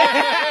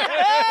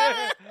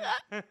 Yeah.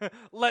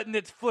 Letting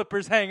its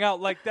flippers hang out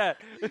like that.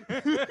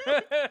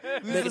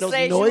 Making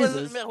those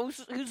noises.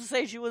 Who's to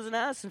say she wasn't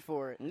asking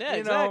for it? Yeah,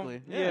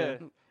 exactly. Yeah.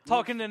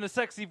 Talking in a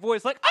sexy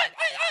voice like,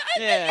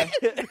 yeah.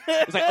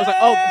 It's like,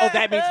 oh,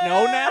 that means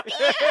no now?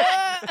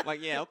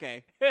 Like, yeah,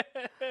 okay.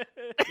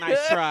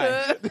 Nice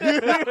try.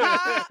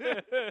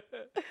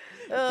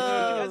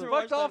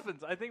 Fuck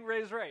dolphins. I think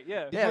Ray's right.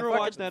 Yeah. Did you ever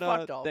watch that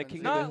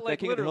King of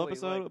the Hill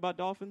episode about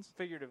dolphins?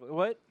 Figuratively.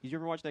 What? Did you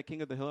ever watch that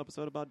King of the Hill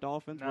episode about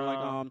dolphins? No. Where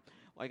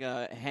like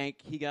Hank,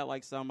 he got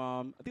like some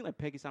I think like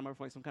Peggy signed up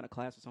for like some kind of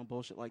class or some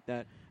bullshit like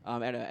that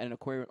at an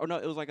aquarium. Or no,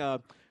 it was like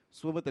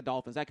swim with the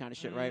dolphins, that kind of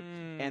shit, right?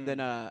 And then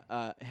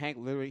Hank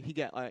literally he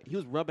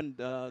was rubbing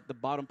the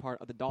bottom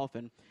part of the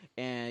dolphin,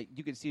 and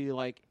you could see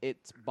like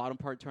its bottom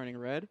part turning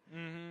red.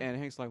 And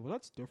Hank's like, well,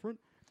 that's different.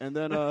 And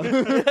then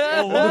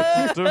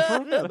that's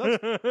different. Yeah,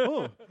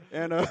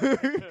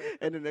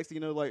 and the next thing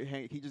you know, like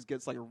Hank, he just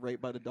gets like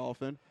raped by the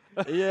dolphin.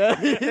 Yeah,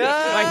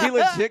 like he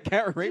legit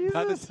got raped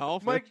by the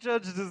dolphin. Mike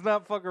Judge does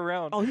not fuck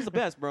around. Oh, he's the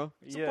best, bro.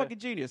 He's a fucking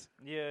genius.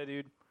 Yeah,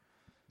 dude.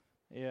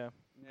 Yeah.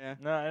 Yeah.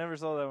 No, I never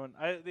saw that one.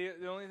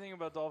 The only thing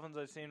about dolphins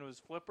I've seen was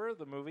Flipper,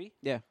 the movie.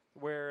 Yeah.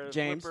 Where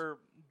James. Flipper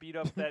beat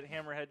up that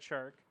hammerhead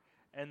shark,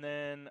 and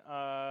then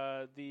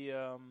maybe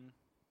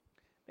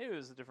it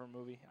was a different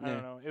movie. I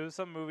don't know. It was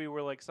some movie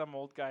where like some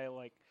old guy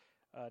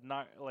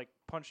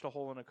punched a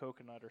hole in a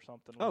coconut or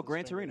something. Oh,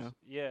 Gran Torino.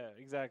 Yeah,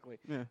 exactly.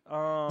 Yeah.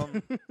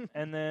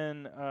 And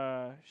then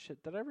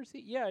did I ever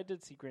see? Yeah, I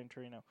did see Gran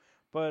Torino.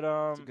 But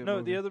no,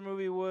 movie.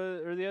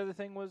 the other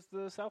thing was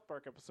the South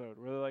Park episode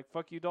where they're like,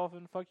 "Fuck you,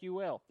 dolphin. Fuck you,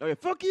 whale." Oh yeah,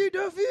 fuck you,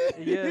 Duffy.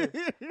 Yeah,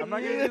 I'm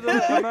not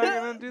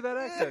gonna do that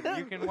accent.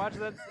 You can watch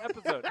that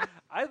episode.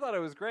 I thought it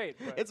was great.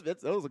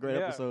 That was a great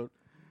episode.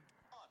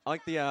 I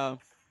like the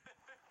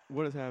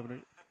what is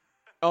happening?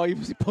 Oh, you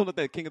pulled up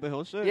that King of the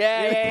Hill shit?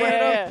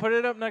 Yeah. Put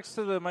it up next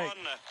to the mic.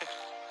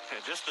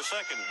 Just a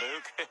second,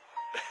 Duke.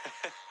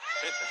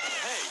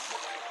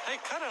 Hey,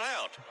 cut it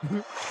out.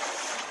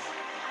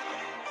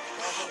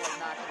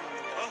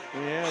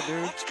 Yeah,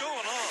 dude. What's going on?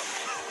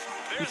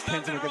 There's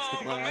nothing wrong, against the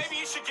but glass. maybe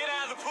you should get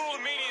out of the pool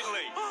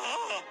immediately.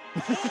 What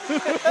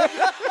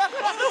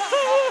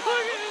do I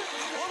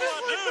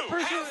do?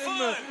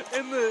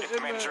 In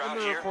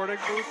the reporting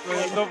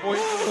booth, the voice.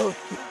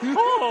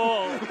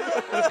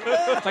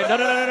 It's like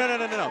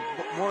no.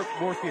 More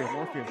fear.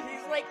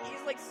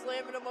 He's like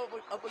slamming him up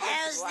against the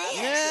glass.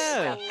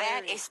 Yeah.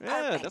 That is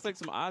perfect. Yeah, that's like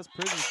some Oz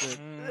prison shit.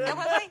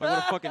 Like what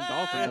a fucking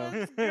dolphin,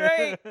 though.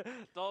 Great.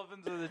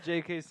 Dolphins are the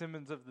J.K.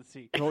 Simmons of the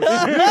sea.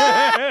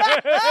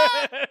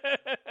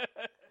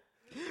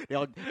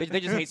 They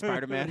just hate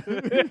Spider-Man.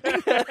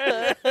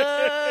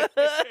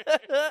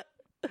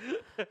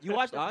 You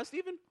watched Oz,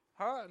 Steven?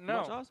 Huh? You No.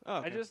 watched Oz? Oh,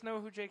 okay. I just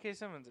know who J.K.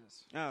 Simmons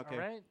is. Oh, okay.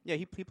 All right? Yeah,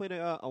 he played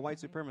a white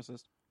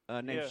supremacist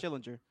named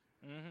Schillinger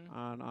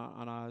on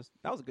Oz.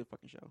 That was a good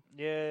fucking show.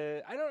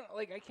 Yeah, I don't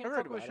I can't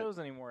fuck with shows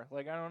anymore.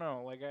 I don't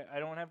know. I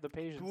don't have the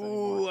patience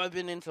anymore. I've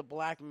been into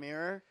Black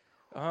Mirror.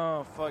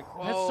 Oh fuck!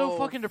 That's so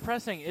fucking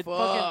depressing. It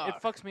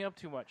fucks me up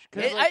too much.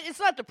 It's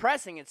not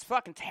depressing. It's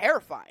fucking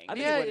terrifying.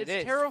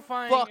 It's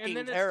terrifying, fucking and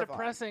then terrifying. It's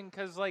depressing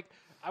because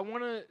I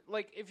want to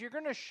if you're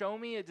gonna show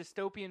me a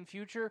dystopian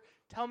future,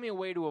 tell me a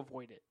way to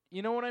avoid it.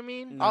 You know what I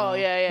mean? No. Oh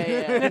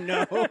yeah.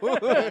 No.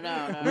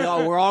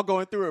 No. We're all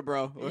going through it,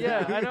 bro.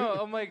 Yeah, I know.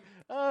 I'm like,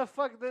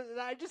 fuck.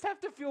 I just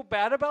have to feel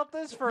bad about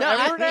this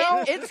forever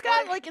now. It's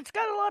got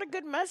a lot of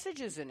good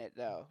messages in it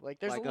though.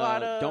 There's a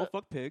lot of don't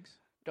fuck pigs.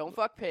 Don't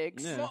fuck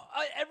pigs. Yeah. Well,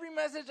 every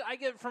message I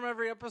get from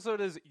every episode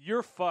is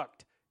 "You're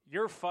fucked.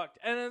 You're fucked,"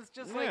 and it's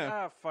just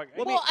fuck.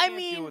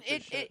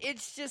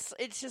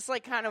 It's just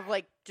kind of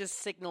just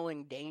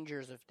signaling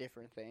dangers of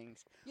different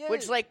things, yeah.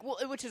 which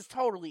is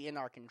totally in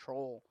our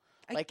control.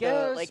 I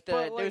guess,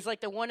 there's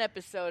the one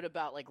episode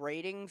about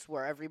ratings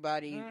where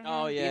everybody,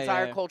 the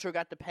entire culture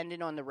got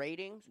dependent on the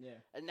ratings,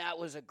 and that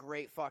was a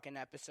great fucking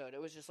episode.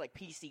 It was just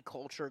PC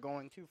culture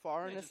going too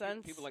far in a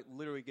sense. People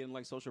literally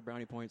getting social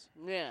brownie points.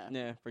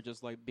 Yeah, for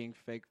just being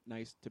fake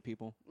nice to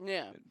people.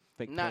 Yeah,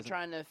 fake not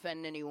trying to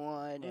offend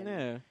anyone.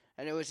 And,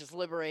 and it was just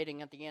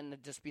liberating at the end to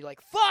just be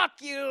like,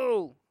 "Fuck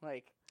you!"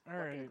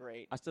 Fucking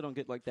great. I still don't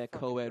get that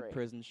co-ed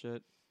prison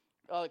shit.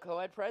 Oh, the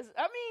co-ed prison.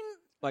 I mean.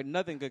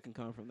 Nothing good can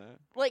come from that.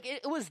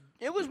 It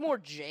was more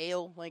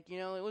jail.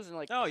 It wasn't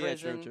oh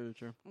prison. Yeah,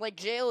 true.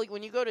 Jail.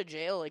 When you go to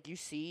jail, you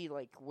see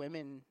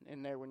women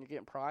in there when you're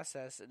getting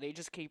processed. They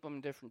just keep them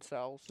in different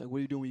cells. What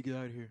are you doing when you get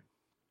out of here?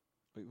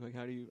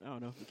 How do you? I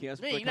don't know. You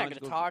can't. You're not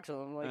gonna talk to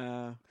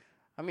them.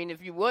 I mean,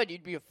 if you would,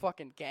 you'd be a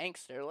fucking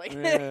gangster.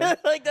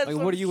 That's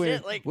what are you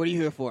shit. Here? What are you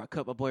here for? I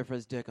cut my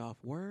boyfriend's dick off.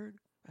 Word?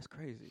 That's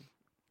crazy.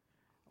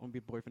 I want to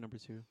be boyfriend number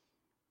 2.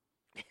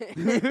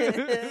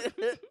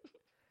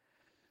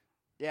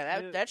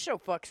 Yeah, that show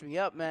fucks me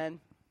up, man.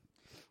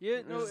 Yeah,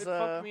 it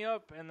fucked me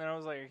up, and then I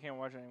was like, I can't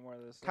watch any more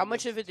of this. How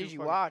much of it did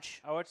you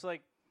watch? I watched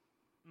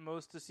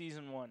most of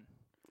season 1.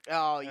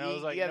 Oh, you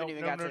haven't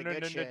even got to the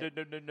good shit.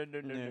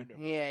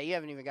 Yeah, you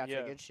haven't even got to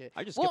the good shit.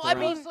 I just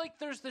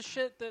there's the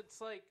shit that's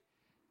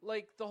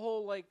the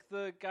whole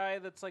the guy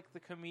that's the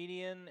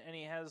comedian, and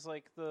he has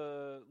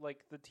the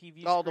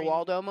TV. Oh, screen. the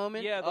Waldo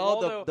moment. Yeah,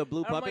 the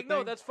blue puppet. I'm like, thing?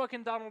 no, that's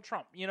fucking Donald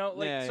Trump. A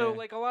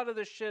lot of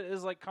this shit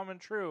is coming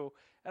true,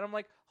 and I'm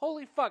like,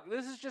 holy fuck,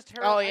 this is just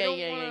terrible. Oh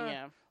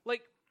yeah.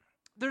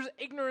 There's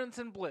ignorance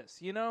and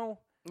bliss,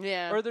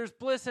 Yeah. Or there's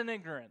bliss and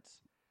ignorance,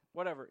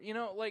 whatever. I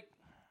don't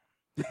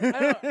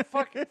know,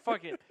 fuck it.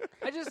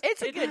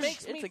 It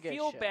makes me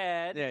feel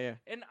bad. Yeah.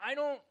 And I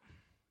don't.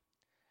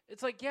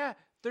 It's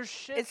there's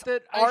shit it's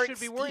that art, I should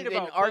be worried Steven.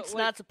 about. Art's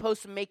not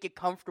supposed to make you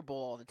comfortable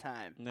all the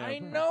time. No. I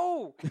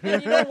know.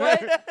 And you know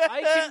what?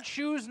 I can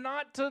choose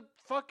not to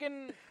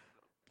fucking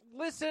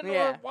listen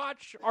or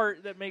watch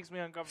art that makes me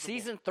uncomfortable.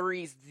 Season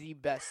 3 is the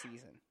best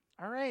season.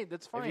 All right,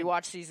 that's fine. If you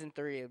watch season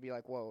 3, it'll be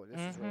like, whoa, this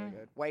is really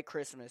good. White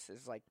Christmas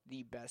is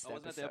the best episode.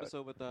 Wasn't that the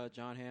episode with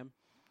John Hamm?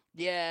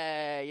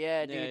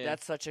 Yeah, dude,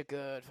 that's such a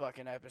good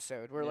fucking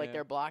episode. Where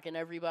they're blocking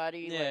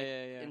everybody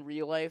in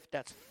real life.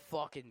 That's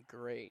fucking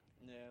great.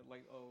 Yeah,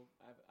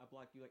 I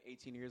blocked you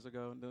 18 years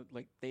ago. And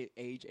they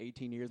age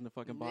 18 years in the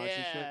fucking box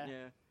and shit.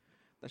 Yeah.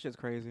 That shit's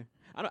crazy.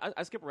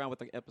 I skip around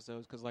with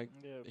episode because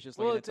it's just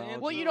it's an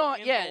anthology. Well, you don't.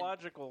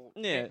 Anthological.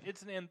 Yeah,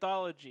 it's an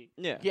anthology.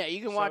 Yeah,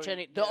 you can watch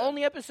any. The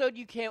only episode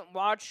you can't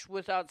watch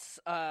without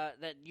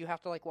that you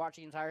have to watch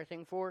the entire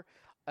thing for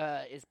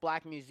is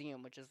Black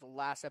Museum, which is the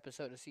last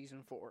episode of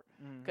season 4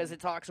 because it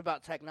talks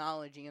about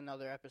technology in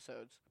other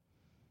episodes.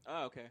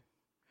 Oh, okay.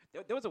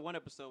 There was one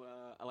episode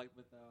I liked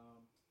with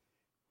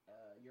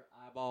your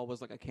eyeball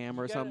was a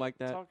camera or something like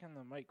that. Talk in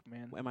the mic,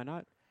 man. Am I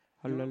not?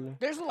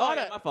 There's a lot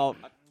of my fault.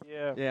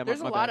 Yeah.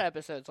 There's a lot of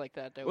episodes like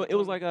that. Well, it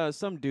was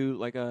some dude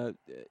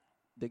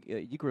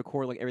you could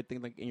record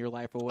everything in your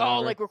life or whatever.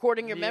 Oh,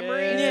 recording your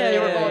memories. Yeah, they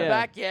were going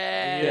back.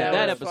 Yeah,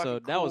 that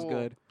episode that was cool.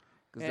 good.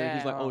 Because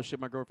he's like, oh shit,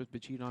 my girlfriend's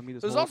been cheating on me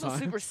this whole time. It was also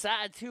super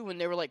sad too when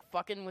they were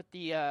fucking with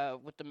the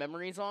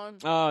memories on.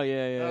 Oh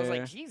yeah. I was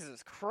like,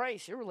 Jesus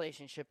Christ, your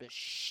relationship is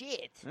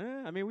shit.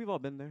 I mean, we've all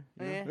been there.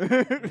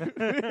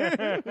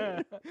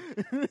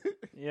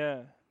 Yeah,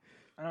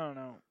 I don't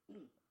know.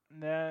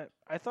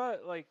 I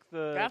thought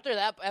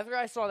after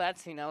I saw that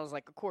scene, I was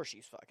like, of course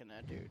she's fucking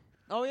that dude.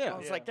 Oh yeah, I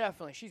was like,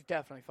 definitely, she's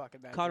definitely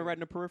fucking that. Caught her dude. right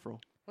in the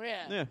peripheral.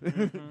 Yeah.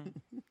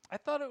 I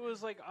thought it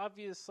was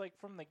obvious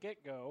from the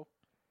get go.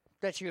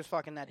 That she was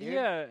fucking that dude?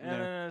 Yeah,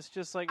 and then it's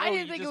just I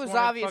didn't think it was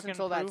obvious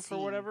until that scene.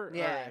 Or whatever?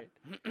 Yeah. Right.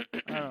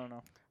 I don't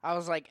know. I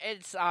was like,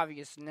 it's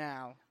obvious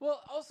now. Well,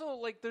 also,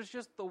 there's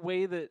just the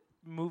way that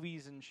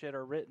movies and shit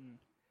are written.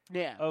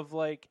 Yeah. Of,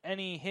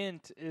 any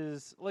hint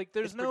is,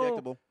 there's it's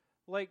predictable.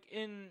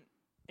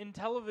 In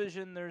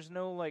television, there's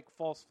no,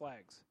 false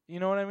flags. You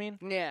know what I mean?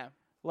 Yeah.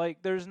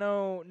 There's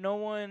no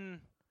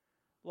one,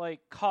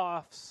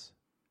 coughs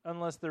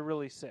unless they're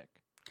really sick.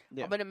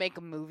 I'm gonna make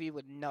a movie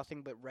with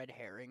nothing but red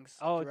herrings.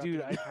 Oh,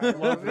 dude, I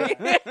love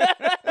it.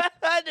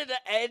 And at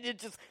the end,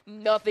 it's just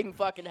nothing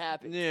fucking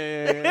happens.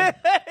 Yeah.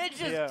 It's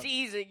just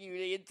teasing you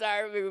the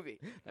entire movie.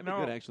 That'd be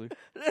good, actually.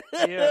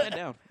 Yeah.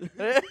 Down.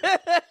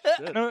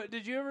 No,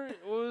 did you ever?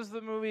 What was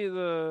the movie,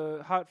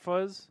 The Hot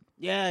Fuzz?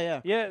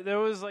 Yeah. Yeah, there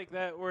was like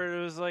that where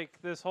it was like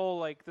this whole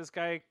like this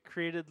guy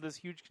created this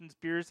huge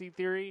conspiracy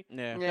theory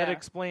that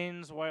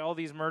explains why all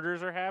these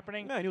murders are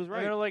happening. Yeah, he was right.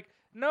 And they're like,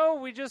 no,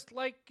 we just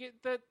like it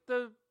that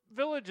the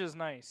village is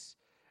nice.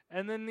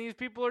 And then these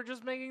people are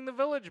just making the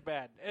village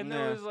bad. And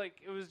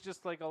it was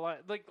just like a lot,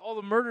 like all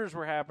the murders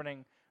were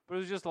happening, but it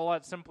was just a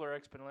lot simpler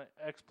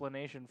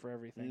explanation for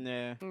everything.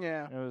 Yeah.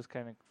 It was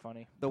kind of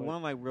funny. The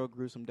one like real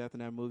gruesome death in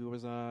that movie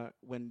was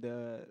when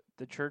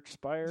the church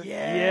spire.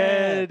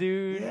 Yeah,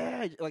 dude.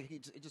 Yeah, like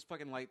it just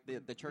fucking like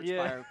the church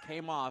spire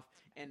came off,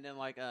 and then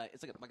like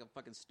it's like a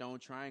fucking stone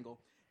triangle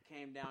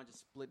came down, just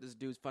split this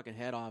dude's fucking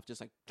head off,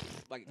 just like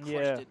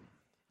crushed it.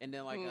 And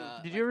then,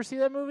 did you ever see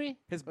that movie?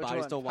 His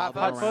body's still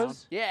wobbling Hot around.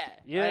 Fuzz? Yeah.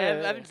 I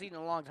haven't seen it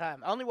in a long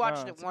time. I only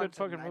watched it once. It's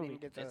a good fucking movie.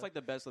 It's like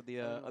the best of the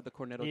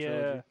Cornetto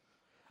trilogy.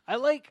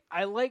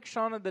 I like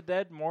Shaun of the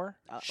Dead more.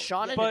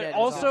 Shaun of the Dead but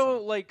also,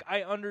 awesome. like,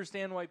 I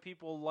understand why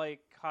people like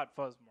Hot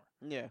Fuzz more.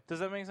 Yeah. Does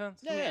that make sense?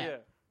 Yeah,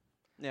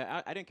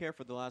 I didn't care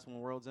for the last one,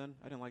 World's End.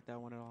 I didn't like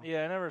that one at all.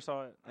 Yeah, I never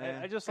saw it.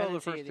 I just saw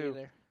the first two.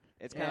 Either.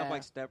 It's kind of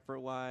like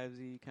Stepford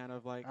Wives-y, kind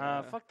of like...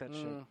 fuck that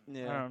shit.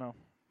 Yeah. I don't know.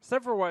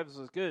 Stepford Wives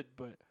was good,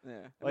 but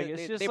like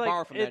it's just they like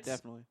borrow from that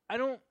definitely.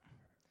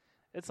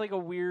 It's like a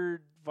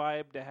weird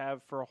vibe to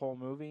have for a whole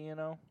movie, you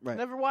know. Right.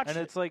 Never watched it.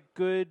 And it's like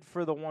good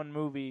for the one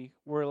movie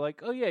where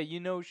like, oh yeah, you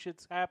know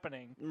shit's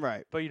happening,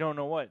 right? But you don't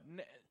know what.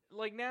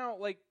 Like now,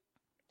 like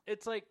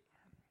it's like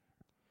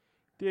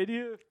the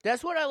idea.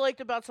 That's what I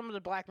liked about some of the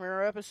Black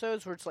Mirror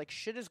episodes, where it's like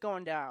shit is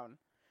going down,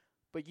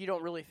 but you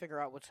don't really figure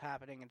out what's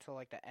happening until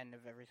like the end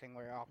of everything,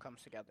 where it all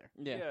comes together.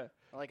 Yeah.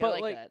 I like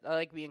that. I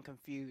like being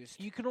confused.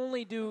 You can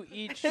only do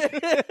each.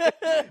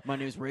 My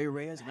name is Ray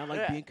Reyes, and I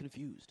like being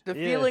confused. The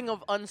feeling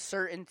of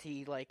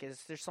uncertainty, like,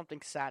 there's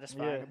something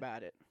satisfying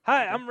about it.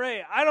 Hi, I'm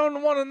Ray. I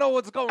don't want to know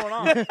what's going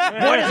on. What is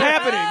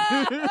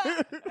happening?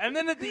 And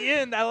then at the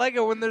end, I like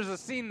it when there's a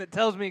scene that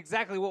tells me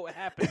exactly what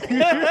happened.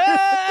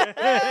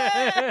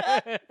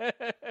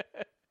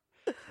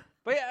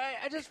 But yeah,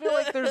 I just feel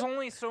like there's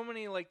only so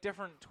many like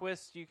different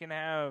twists you can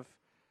have.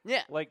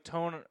 Yeah. Like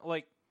tone,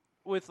 like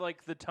with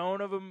like the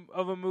tone of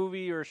a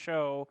movie or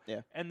show.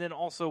 Yeah. And then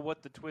also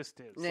what the twist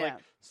is. Yeah. Like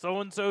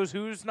so and so's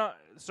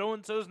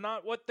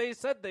not what they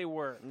said they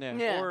were.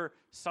 Yeah. Or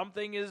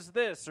something is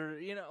this, or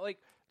you know, like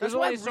that's there's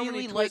why only I so many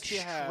really like twists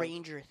you have.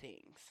 Stranger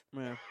Things.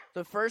 Yeah.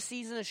 The first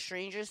season of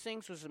Stranger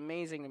Things was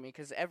amazing to me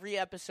because every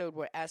episode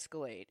would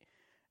escalate,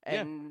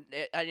 and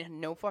I had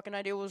no fucking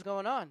idea what was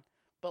going on.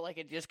 But, like,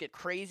 it just get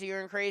crazier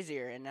and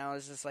crazier, and now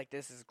it's just like,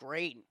 this is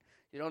great.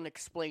 You don't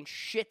explain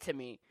shit to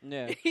me.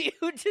 Yeah.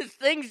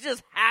 Things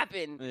just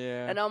happen.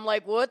 Yeah. And I'm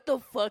like, what the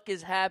fuck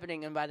is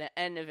happening? And by the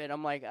end of it,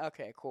 I'm like,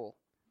 okay, cool.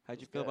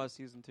 How'd you feel about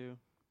season 2?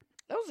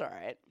 That was all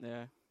right.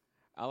 Yeah.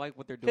 I like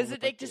what they're doing. Because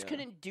they just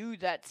couldn't do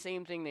that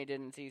same thing they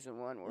did in season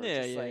 1. Where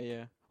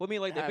yeah. Well, I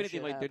mean, like, if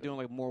anything, like, they're doing,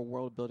 like, more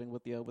world building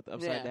with the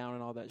upside down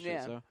and all that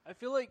shit, so. I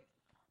feel like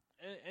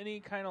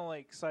any kind of,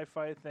 like,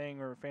 sci-fi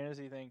thing or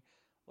fantasy thing,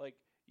 like,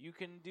 you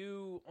can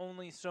do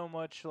only so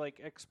much, like,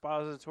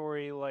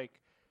 expository, like,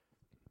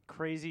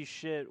 crazy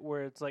shit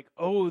where it's like,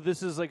 oh,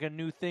 this is, like, a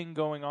new thing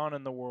going on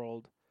in the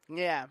world.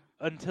 Yeah.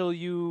 Until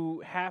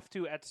you have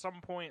to, at some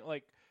point,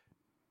 like,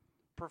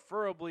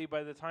 preferably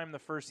by the time the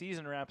first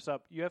season wraps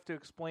up, you have to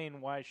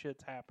explain why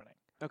shit's happening.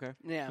 Okay.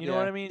 Yeah. You know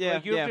what I mean? Yeah.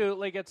 Like, you have to,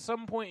 like, at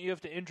some point, you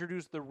have to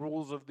introduce the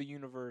rules of the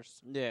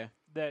universe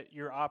that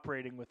you're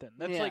operating within.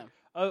 That's, like,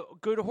 a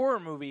good horror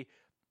movie,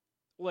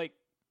 like,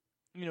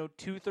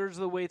 2/3 of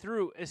the way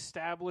through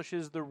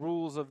establishes the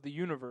rules of the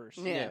universe.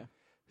 Yeah.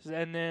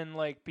 And then,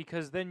 like,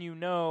 because then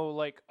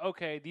like,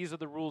 okay, these are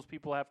the rules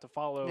people have to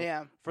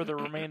follow for the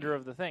remainder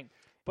of the thing.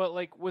 But,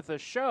 like, with a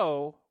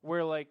show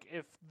where, like,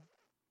 if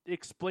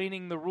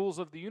explaining the rules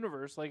of the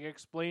universe, like,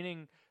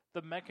 explaining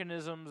the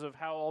mechanisms of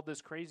how all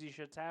this crazy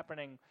shit's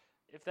happening,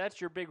 if that's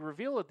your big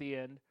reveal at the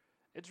end,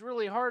 it's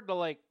really hard to,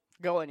 like,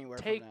 go anywhere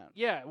from that.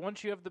 Yeah,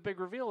 once you have the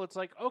big reveal, it's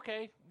like,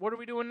 okay, what are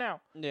we doing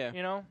now? Yeah.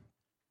 You know?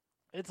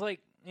 It's like,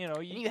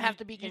 you have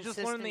to be consistent.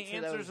 You just learn the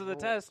answers to the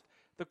test.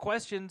 The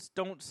questions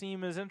don't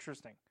seem as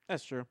interesting.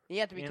 That's true. You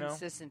have to be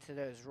consistent to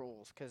those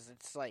rules because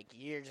it's like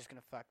you're just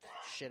gonna fuck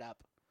shit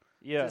up.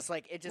 Yeah, it's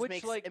like it just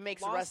makes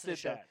the rest of the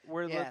show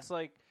where it's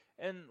like,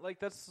 and like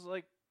that's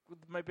like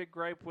my big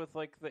gripe with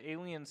like the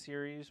Alien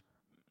series.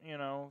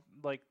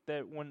 Like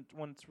that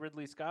once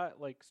Ridley Scott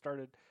like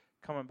started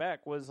coming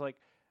back was like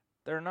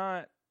they're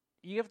not.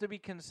 You have to be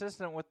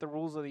consistent with the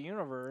rules of the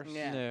universe.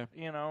 Yeah.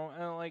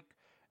 And like.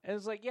 And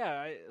it's like,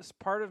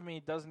 part of me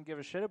doesn't give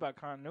a shit about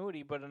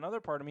continuity, but another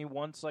part of me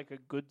wants, like, a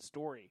good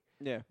story.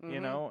 Yeah. You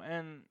know?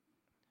 And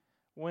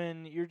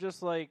when you're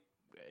just, like,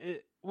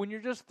 when you're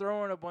just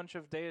throwing a bunch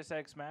of Deus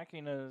Ex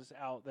Machinas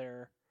out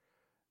there,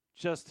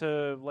 just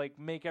to like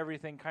make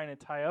everything kind of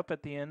tie up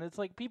at the end. It's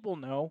like people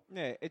know.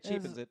 Yeah, it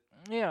cheapens it.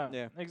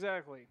 Yeah,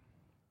 exactly.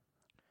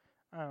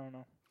 I don't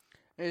know.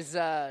 There's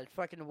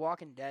fucking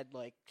Walking Dead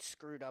like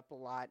screwed up a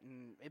lot,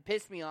 and it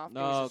pissed me off.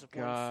 There was just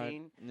one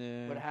scene.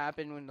 Yeah. What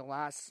happened when the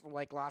last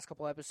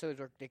couple episodes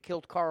where they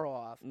killed Carl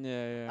off.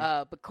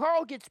 Yeah. But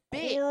Carl gets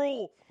bit,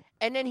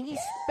 and then he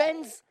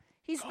spends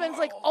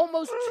like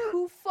almost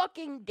 2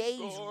 fucking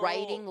days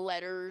writing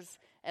letters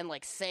and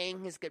like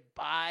saying his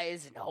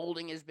goodbyes and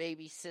holding his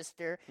baby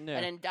sister, and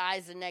then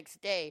dies the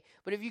next day.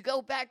 But if you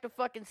go back to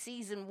fucking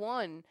season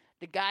 1.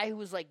 The guy who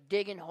was, like,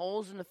 digging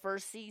holes in the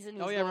first season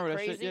who was going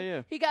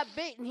crazy, he got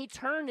bit and he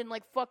turned in,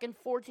 like, fucking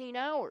 14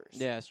 hours.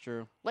 Yeah, it's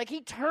true. Like,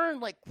 he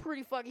turned, like,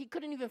 pretty fucking... He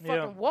couldn't even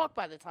fucking walk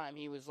by the time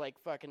he was, like,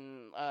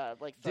 fucking,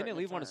 like... Didn't he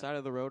leave on the side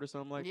of the road or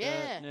something like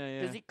that? Yeah,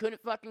 because he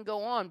couldn't fucking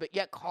go on. But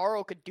yet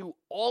Carl could do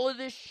all of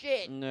this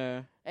shit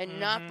and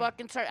not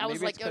fucking turn. I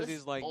was like, because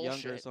he's, like,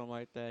 younger or something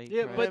like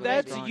that. But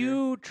that's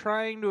you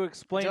trying to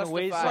explain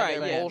away something.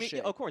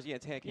 Bullshit. Of course,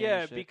 it's hacking.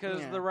 Yeah,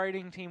 because the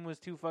writing team was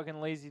too fucking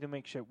lazy to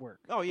make shit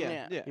work. Oh, yeah.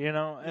 You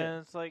know?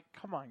 And it's like,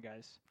 come on,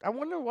 guys. I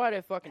wonder why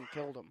they fucking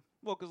killed him.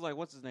 Well, because, like,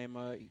 what's his name?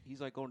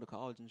 He's, like, going to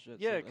college and shit.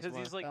 Yeah, because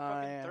he's, like,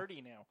 fucking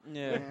 30 now.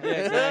 Yeah,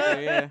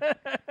 exactly,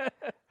 yeah.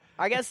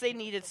 I guess they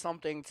needed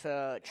something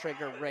to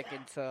trigger Rick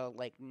into,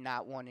 like,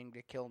 not wanting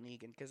to kill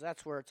Negan, because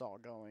that's where it's all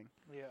going.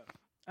 Yeah.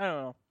 I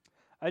don't know.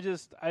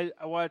 I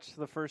watched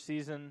the first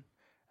season,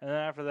 and then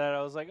after that,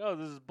 I was like, oh,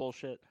 this is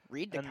bullshit.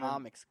 Read the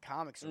comics.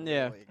 Comics are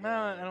really good. No,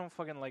 I don't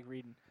fucking like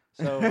reading.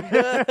 So...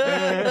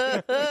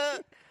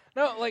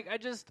 No, like, I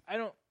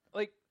don't,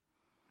 like,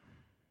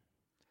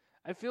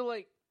 I feel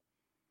like,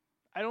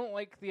 I don't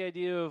like the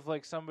idea of,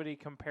 like, somebody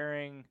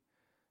comparing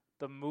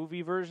the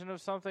movie version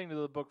of something to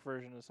the book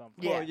version of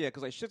something. Yeah,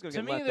 because, like, shit's going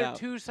to get left out. To me, they're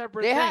two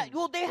separate things.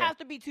 They have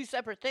to be two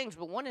separate things,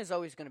 but one is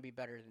always going to be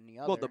better than the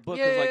other. Well, the book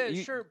is, like,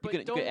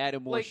 you could add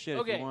in more shit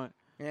if you want.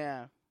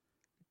 Yeah.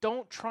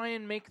 Don't try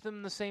and make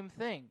them the same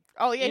thing.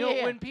 Oh, yeah, you know,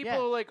 when people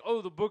are like,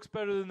 oh, the book's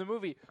better than the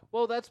movie,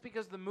 well, that's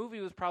because the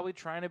movie was probably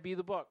trying to be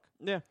the book.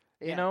 Yeah.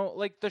 You know,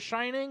 like The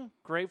Shining,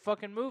 great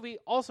fucking movie,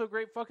 also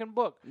great fucking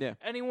book. Yeah.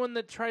 Anyone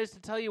that tries to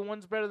tell you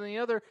one's better than the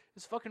other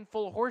is fucking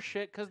full of horse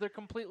shit because they're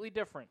completely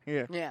different.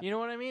 Yeah. You know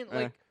what I mean?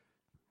 Like,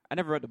 I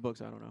never read the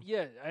books, I don't know.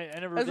 Yeah, I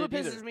never That's did what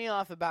pisses either. me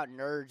off about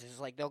nerds is,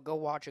 like, they'll go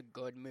watch a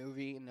good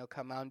movie and they'll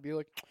come out and be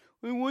like,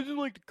 it wasn't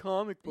like the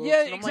comic books.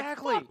 Yeah, and I'm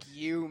exactly. Like, fuck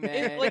you,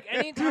 man. Like,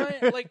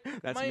 anytime, like,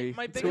 that's my me.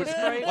 biggest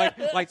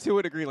gripe... like, to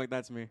a degree, like,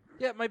 that's me.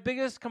 Yeah, my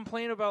biggest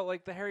complaint about,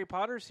 like, the Harry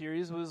Potter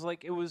series was,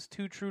 like, it was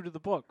too true to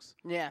the books.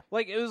 Yeah.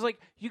 Like, it was like,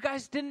 you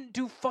guys didn't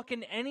do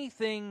fucking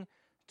anything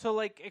to,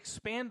 like,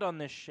 expand on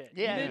this shit.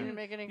 Yeah, you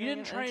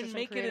didn't try and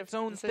make it its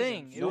own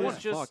thing. No it one was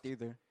just... fucked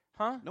either.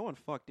 Huh? No one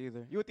fucked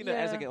either. You would think that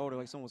as they get older,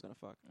 like, someone's gonna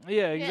fuck.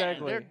 Yeah,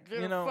 exactly.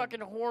 They're fucking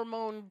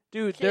hormone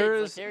dude,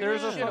 kids.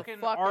 there's a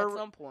fucking at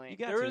some point.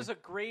 There is a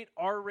great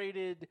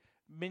R-rated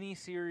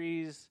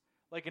miniseries,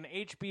 like an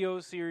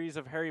HBO series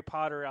of Harry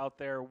Potter out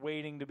there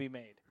waiting to be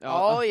made.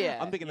 Oh yeah,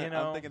 I'm thinking that.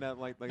 I'm thinking that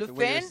like the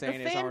way fan, you're saying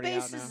the it's fan already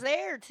base out now. is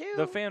there too.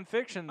 The fan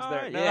fiction's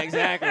there. Yeah,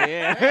 exactly.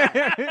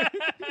 Yeah.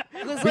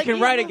 We can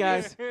write it,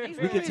 guys.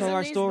 We can tell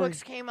our story. These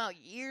books came out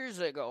years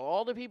ago.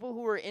 All the people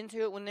who were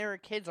into it when they were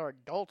kids are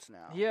adults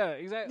now. Yeah,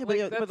 exactly.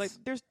 Yeah, but like,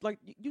 there's like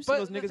you see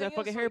those niggas at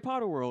fucking Harry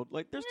Potter World.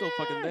 Like, they're still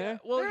fucking there.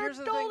 Well, They're here's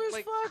the adult thing. as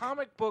Like, fuck.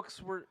 comic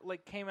books were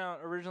like came out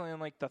originally in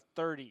like the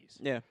 30s.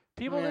 Yeah.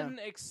 People didn't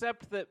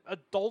accept that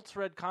adults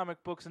read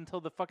comic books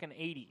until the fucking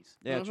 80s.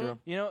 Yeah, true.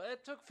 You know,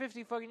 it took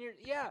 50 fucking years.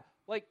 Yeah,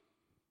 like,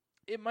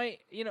 it might,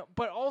 you know,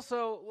 but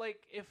also,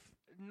 like, if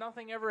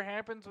nothing ever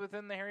happens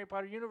within the Harry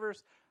Potter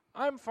universe,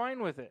 I'm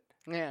fine with it.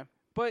 Yeah.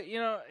 But, you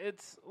know,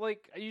 it's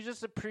like, you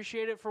just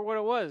appreciate it for what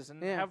it was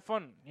and have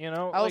fun, you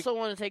know? I also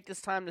want to take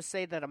this time to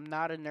say that I'm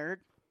not a nerd.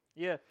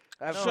 Yeah.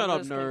 I've Shut come to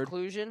up, this nerd.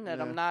 conclusion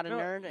that I'm not a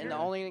nerd, and the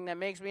yeah. only thing that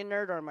makes me a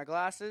nerd are my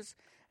glasses.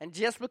 And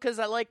just because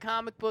I like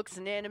comic books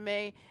and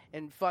anime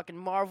and fucking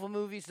Marvel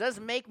movies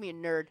doesn't make me a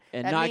nerd.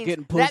 And that not means,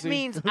 getting That pussy.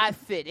 means I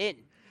fit in.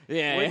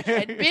 Yeah.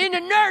 And being a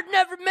nerd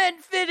never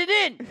meant fitted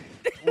in.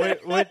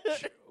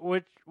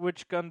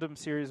 Which Gundam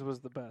series was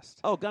the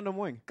best? Oh, Gundam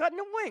Wing.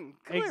 Gundam Wing.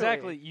 Clearly.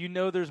 Exactly. You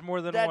know there's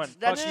more than one.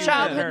 That's Fuck you,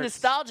 childhood nerds.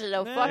 nostalgia,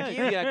 though. Fuck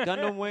you. Yeah,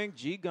 Gundam Wing,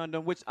 G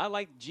Gundam, which I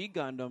like G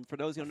Gundam. For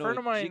those who A know, friend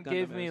of what mine G Gundam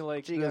gave is. me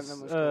like G this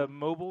Gundam was cool.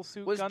 Mobile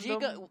Suit Was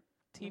Gundam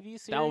TV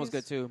series. That one was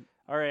good too.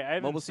 All right, I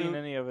haven't Mobile seen Suit?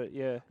 any of it.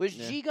 Yeah. Was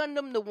G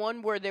Gundam the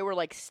one where they were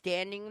like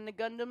standing in the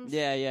Gundams?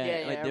 Yeah. I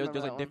Like remember there's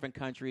that like different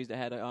countries that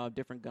had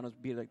different Gundams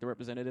be like the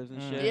representatives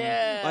and shit.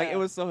 Yeah. Like it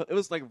was like it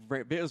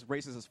was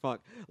racist as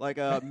fuck. Like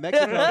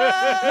Mexico.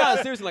 No,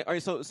 seriously. Like, all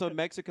right, so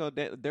Mexico,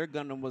 their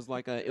Gundam was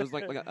like it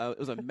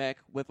was a mech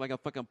with like a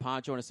fucking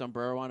poncho and a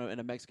sombrero on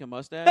and a Mexican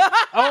mustache.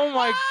 Oh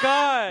my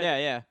god.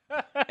 Yeah.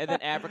 And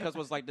then Africa's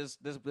was like this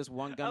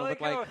one Gundam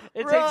with like.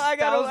 It Bro, takes I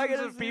thousands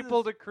gotta of see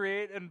people to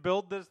create and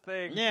build this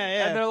thing.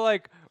 Yeah. And they're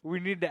like, we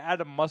need to add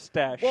a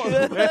mustache.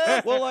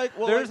 Well,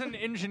 There's an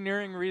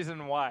engineering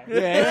reason why.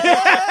 Yeah.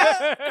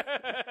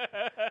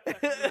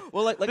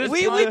 Well, like this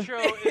poncho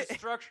is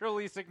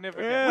structurally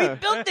significant. We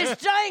built this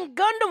giant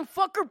Gundam.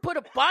 Fucker put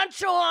a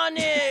poncho on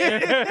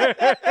it.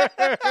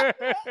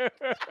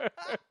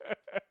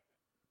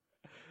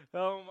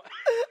 Oh my.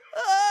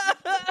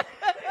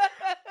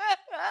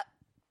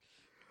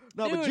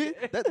 No, but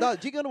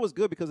G Gundam was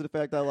good because of the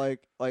fact that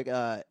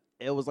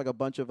it was like a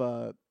bunch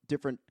of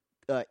different.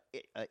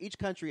 Each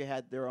country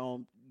had their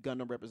own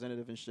Gundam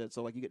representative and shit.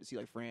 So like you get to see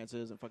like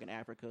France's and fucking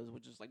Africa's,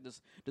 which is like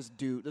this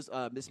dude, this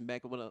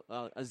mech with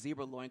a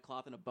zebra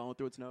loincloth and a bone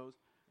through its nose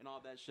and all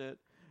that shit.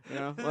 You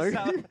know, like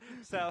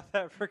South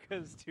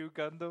Africa's 2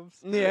 Gundams.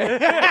 Yeah.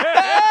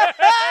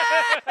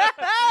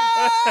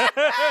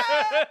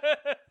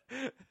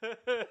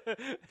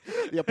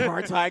 The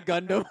apartheid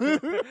Gundam.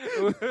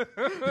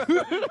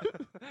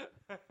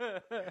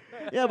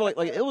 Yeah, but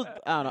like it was.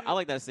 I don't know. I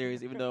like that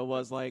series, even though it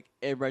was like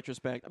in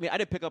retrospect. I mean, I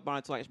didn't pick up on it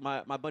until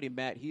like, my buddy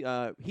Matt. He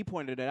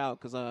pointed it out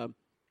because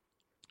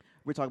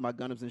we're talking about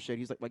Gundams and shit.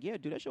 He's like, yeah,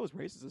 dude, that show was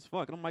racist as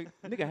fuck. And I'm like,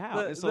 nigga, how?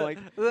 And so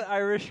the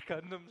Irish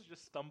Gundams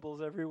just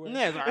stumbles everywhere.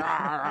 Yeah, it's like,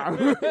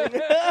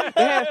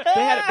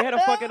 they had a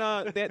fucking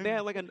they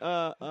had like an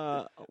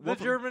the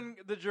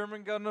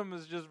German Gundam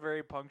is just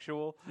very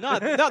punctual. No,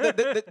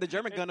 the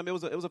German Gundam it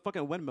was a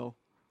fucking windmill.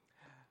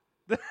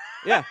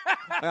 Yeah,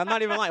 like, I'm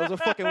not even lying. It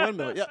was a fucking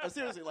windmill. Yeah,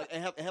 seriously. Like it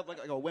had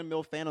like a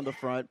windmill fan on the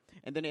front,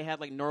 and then it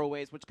had like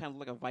Norway's, which kind of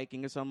looked like a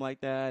Viking or something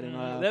like that.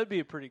 And that'd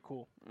be pretty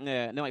cool.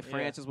 Yeah, and then like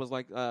France's was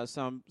like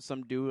some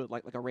dude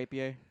like a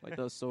rapier, like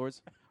those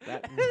swords.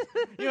 That,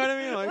 you know what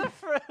I mean? Like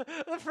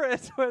the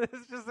France one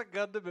is just a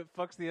Gundam. It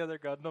fucks the other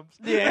Gundams.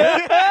 Yeah.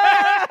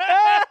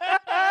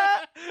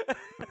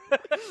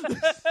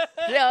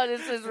 Yeah,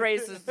 this is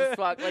racist as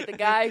fuck. Like the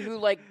guy who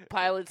like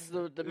pilots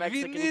the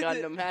Mexican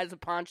Gundam has a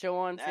poncho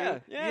on too. Yeah.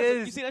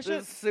 Yes, you see that This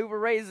shit? is super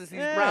racist.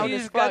 He's brown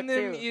His as fuck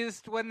Gundam too.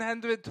 is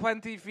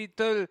 120 feet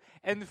tall,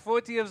 and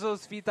 40 of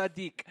those feet are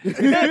dick.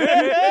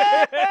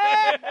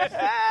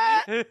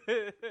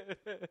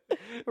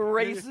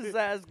 Racist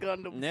ass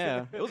Gundam.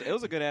 Yeah, it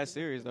was a good ass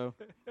series though.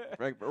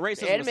 Like, racism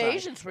The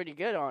animation's pretty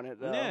good on it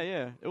though.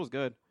 Yeah, it was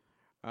good.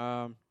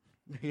 Yeah,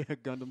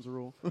 Gundam's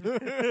rule.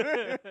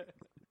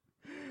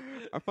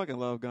 I fucking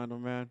love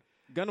Gundam, man.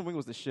 Gundam Wing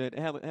was the shit. It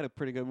had a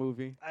pretty good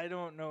movie. I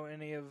don't know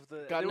any of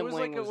the. Gundam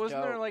Wing was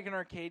wasn't there dope. like an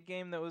arcade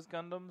game that was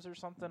Gundams or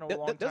something a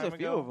long time There's a ago?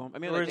 few of them. I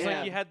mean, Or like, it's yeah.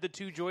 like you had the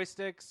 2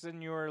 joysticks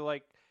and you were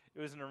like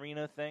it was an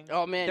arena thing.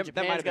 Oh man, That might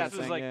Japan's have got been This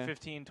was thing, like yeah.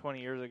 15,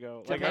 20 years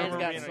ago. Like I Japan's remember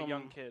got being a some-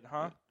 young kid,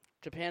 huh?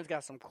 Japan's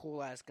got some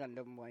cool ass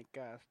Gundam like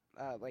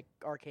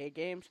arcade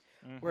games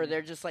where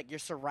they're just like you're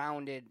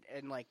surrounded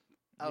and like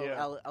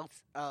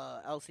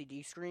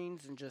LCD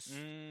screens and just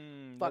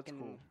fucking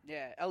cool.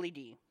 LED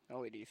screens.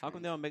 How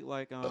come they don't make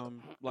like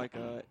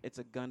it's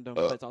a Gundam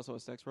but it's also a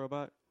sex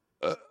robot,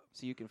 so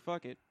you can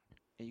fuck it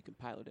and you can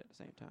pilot it at the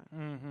same time?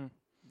 Mm-hmm.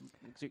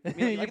 So, I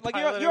mean, like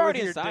pilot it you're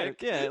already with your inside.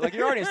 dick. Yeah, like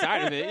you're already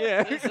inside of it.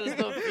 Yeah. This is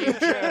the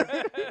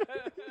future.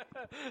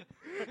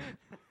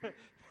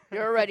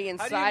 You're already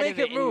inside make of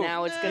it it, move? and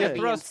now it's Yeah. gonna be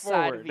Thrust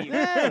inside forward. of you.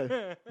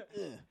 Yeah.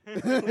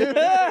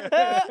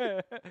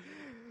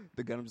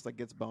 The Gundam just like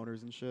gets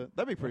boners and shit.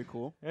 That'd be pretty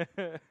cool.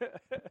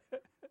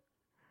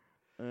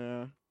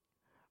 Yeah.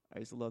 I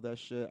used to love that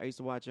shit. I used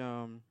to watch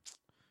fucking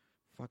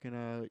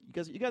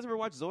you guys ever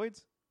watch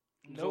Zoids?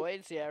 Nope.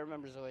 Zoids, yeah, I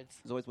remember Zoids.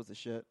 Zoids was the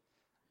shit.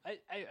 I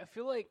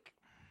feel like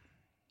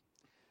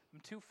I'm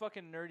too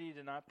fucking nerdy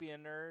to not be a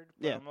nerd,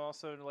 but Yeah. I'm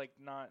also like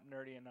not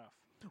nerdy enough.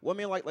 Well, I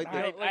mean, like I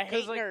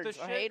hate nerds. The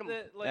shit I hate 'em.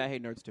 that, like, I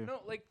hate nerds too. No,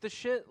 like the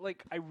shit.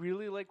 Like I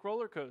really like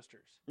roller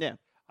coasters. Yeah.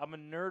 I'm a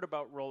nerd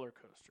about roller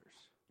coasters.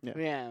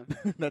 Yeah.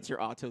 That's your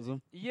autism.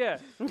 Yeah.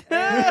 Fuck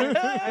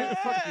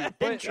you. And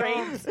But,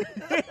 trains.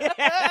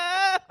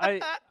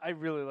 I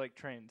really like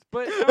trains,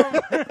 but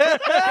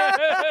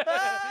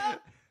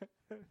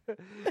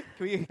Can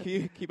you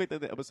make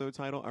that the episode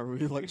title? I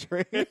really like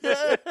trains.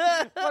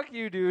 fuck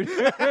you, dude.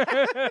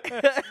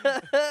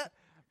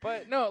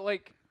 But no,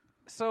 like.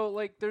 So,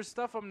 like, there's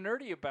stuff I'm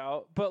nerdy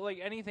about, but, like,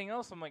 anything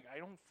else, I'm like, I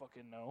don't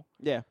fucking know.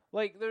 Yeah.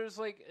 Like, there's,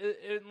 like,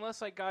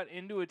 unless I got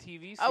into a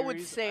TV series, I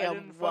would say I'm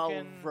didn't well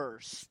fucking...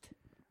 versed.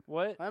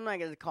 What? I'm not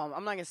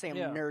gonna say I'm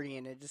nerdy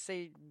in it. Just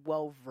say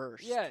well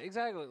versed. Yeah,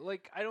 exactly.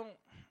 Like, I don't...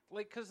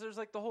 Like, because there's,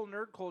 like, the whole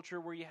nerd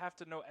culture where you have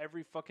to know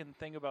every fucking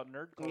thing about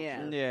nerd culture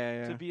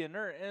Yeah. to be a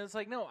nerd. And it's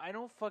like, no, I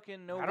don't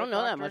fucking know I don't what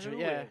know that Doctor much of Who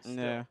it, yeah. is.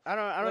 Yeah. I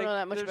don't Like, know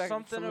that much there's about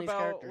something some of these about,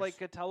 characters. like,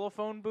 a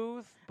telephone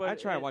booth, but... I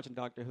tried watching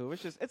Doctor Who.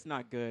 It's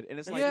not good, and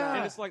it's like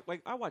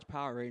I watch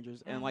Power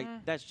Rangers, and like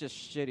that's just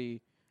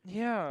shitty.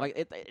 Yeah. Like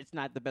it's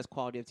not the best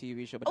quality of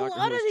TV show, but a Doctor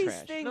lot Who of is these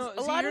trash. things, No,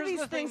 a see, lot of here's these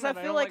the thing things, I that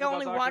I feel don't like I about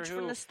only Doctor watch Who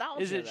for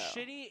nostalgia. Is it though.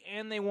 shitty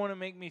and they want to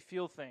make me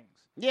feel things?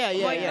 Yeah,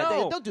 Like,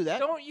 no, they'll do that.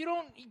 You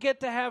don't get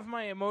to have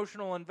my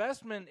emotional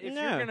investment if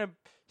No. you're gonna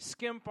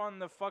skimp on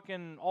the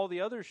fucking all the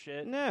other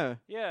shit. No,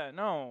 Yeah,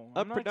 no.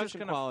 up I'm not just production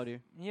gonna quality.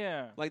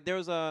 Yeah. Like there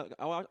was I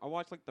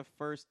watched like the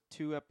first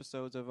 2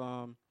 episodes of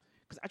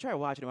because I tried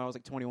watching it when I was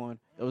like 21.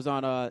 It was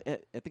on I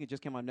think it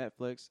just came on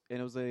Netflix, and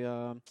it was it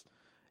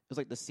was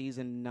like the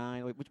season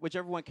 9, like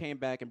whichever one came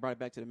back and brought it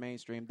back to the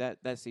mainstream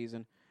that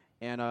season.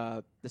 And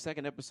the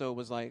second episode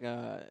was like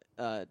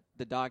the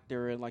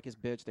doctor and like his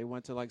bitch. They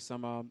went to like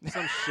some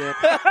ship.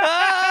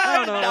 I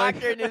don't know.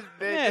 Doctor and his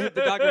bitch. Yeah,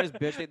 the doctor and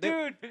his bitch.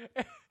 Dude,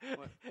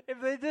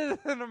 if they did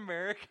an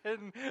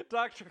American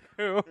Doctor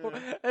Who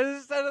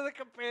instead of the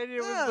companion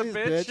was the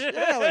bitch.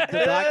 Yeah, like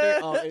the doctor.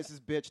 Oh, it's his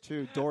bitch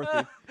too,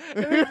 Dorothy.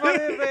 It'd be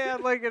funny if they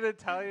had like an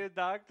Italian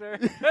doctor.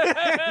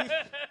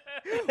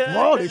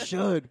 Whoa, they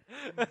should.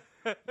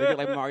 They get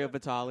like Mario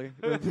Batali.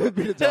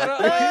 Be the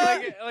doctor.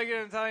 like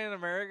an Italian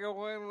American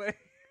one. Like.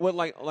 What,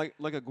 like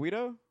a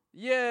Guido?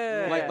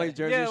 Yeah, like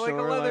Jersey Shore, like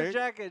a leather like,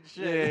 jacket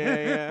shit.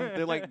 Yeah.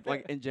 They're like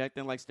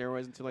injecting like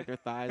steroids into like their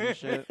thighs and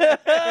shit. Get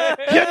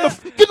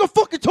the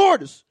fucking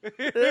TARDIS.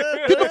 Get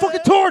the fucking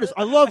TARDIS.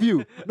 I love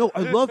you. No, I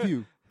love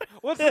you.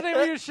 What's the name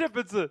of your ship?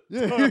 It's a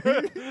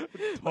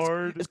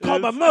Tard. It's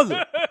called my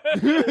mother.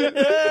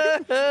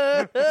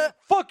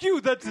 Fuck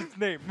you. That's its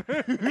name.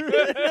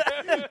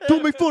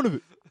 Don't make fun of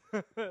it.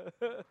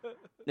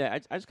 Yeah,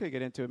 I just couldn't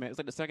get into it, man. It's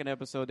like the second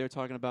episode. They were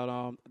talking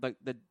about like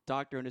the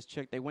doctor and his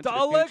chick. They went to the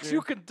Daleks, future.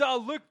 you can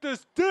lick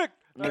this dick.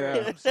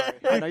 Yeah. I'm sorry.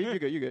 No, you're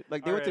good. You're good.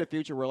 Like they All went to right. the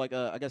future where like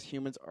I guess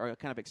humans are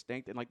kind of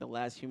extinct, and like the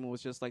last human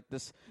was just like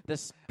this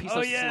piece Oh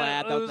of yeah,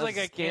 slab it that was like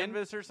a skin.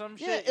 canvas or some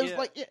shit. Yeah, it was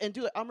like and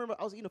dude, I remember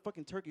I was eating a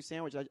fucking turkey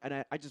sandwich,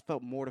 and I just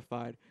felt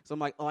mortified. So I'm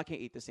like, oh, I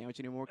can't eat this sandwich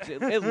anymore because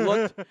it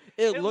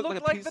looked like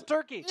a piece the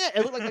turkey. Yeah,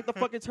 it looked like the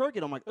fucking turkey.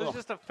 And I'm like, It was ugh.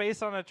 just a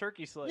face on a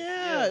turkey slice.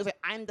 Yeah, it's like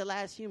I'm the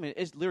last human.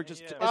 It's literally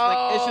just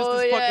Yeah. it's just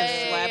this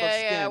fucking slab of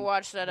skin. Yeah, I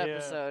watched that Yeah.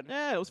 episode.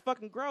 Yeah, it was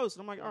fucking gross.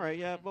 And I'm like, all right,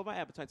 yeah, well, my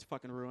appetite's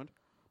fucking ruined.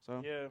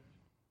 So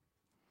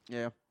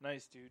yeah,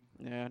 Nice, dude.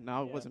 yeah.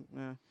 No, it Yeah. wasn't.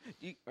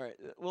 Yeah. All right.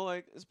 Well,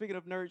 like speaking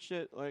of nerd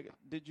shit, like,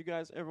 did you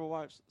guys ever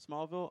watch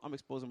Smallville? I'm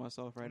exposing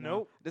myself right now.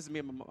 Nope. This is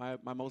me,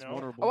 my most No.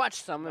 vulnerable. I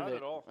watched some of Not it.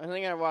 at all. I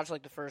think I watched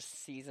like the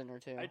first season or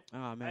two.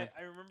 Oh man.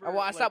 I remember.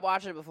 I stopped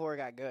watching it before it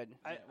got good.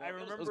 I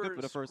remember It was good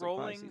for the first, like, 5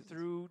 scrolling seasons.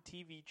 through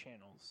TV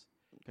channels,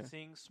 Okay.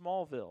 seeing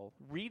Smallville,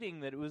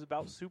 reading that it was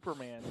about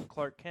Superman and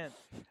Clark Kent,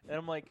 and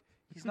I'm like,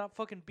 he's not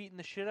fucking beating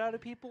the shit out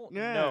of people.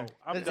 Yeah. No,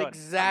 I'm That's done.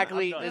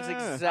 exactly I'm done. that's Yeah.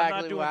 I'm not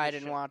exactly doing why I this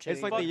didn't shit. watch it.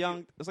 It's like Fuck the you.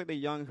 young. It's like the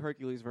young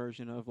Hercules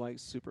version of like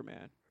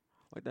Superman.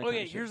 Like that. Okay, kind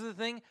of shit. here's the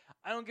thing.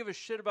 I don't give a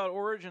shit about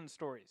origin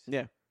stories.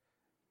 Yeah.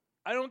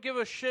 I don't give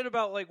a shit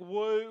about like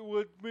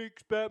what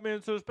makes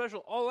Batman so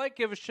special. All I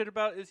give a shit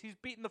about is he's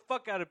beating the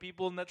fuck out of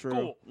people, and that's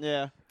cool.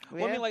 Yeah.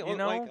 Well, I mean, like, you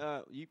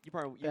know? you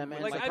probably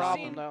Batman's like, the I've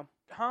problem seen- though.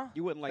 Huh?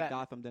 you wouldn't like Bat-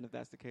 Gotham then if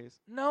that's the case.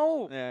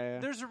 No. Yeah.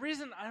 There's a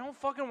reason I don't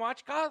fucking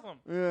watch Gotham.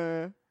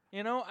 Yeah.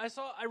 You know,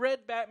 I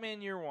read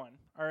Batman Year One,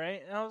 all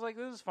right, and I was like,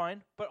 this is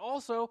fine. But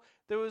also,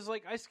 there was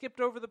like, I skipped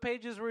over the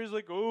pages where he's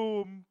like,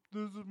 oh,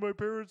 this is my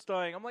parents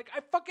dying. I'm like,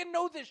 I fucking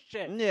know this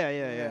shit.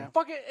 Yeah.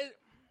 Fucking,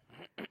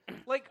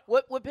 like,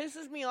 What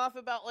pisses me off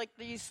about like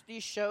these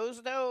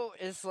shows though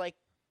is like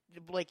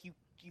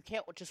you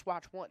can't just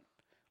watch one.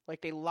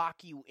 Like they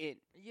lock you in.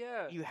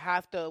 yeah. You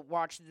have to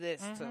watch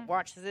this to Mhm.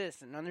 watch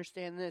this and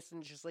understand this,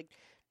 and it's just like,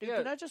 dude, Yeah.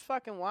 can I just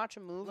fucking watch a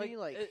movie?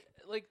 Like I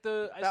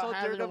without saw having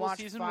to Daredevil watch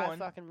season 5 1,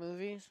 fucking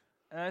movies.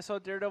 and I saw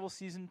Daredevil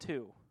season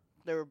 2.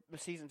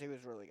 Season 2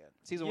 is really good.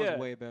 Season Yeah. one's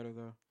way better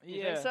though.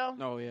 You think so?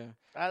 Oh yeah.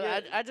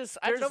 I just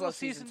Daredevil love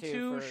season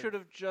 2 should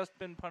have just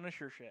been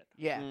Punisher shit.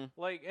 Yeah. Mm.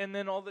 Like, and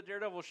then all the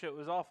Daredevil shit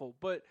was awful.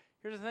 But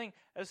here's the thing: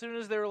 as soon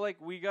as they were like,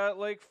 we got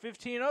like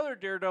 15 other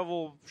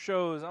Daredevil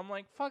shows, I'm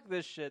like, fuck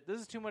this shit. This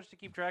is too much to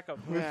keep track of.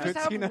 Yeah. Just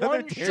have 15 other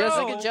one show.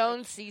 Jessica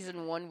Jones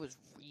season 1 was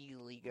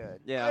really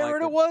good. Yeah. I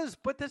heard it was,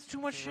 but that's too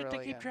much It's shit to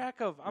really keep good.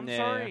 track of. I'm Yeah.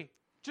 sorry.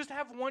 Just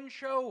have one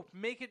show.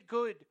 Make it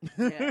good.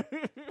 Yeah.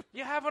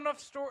 You have enough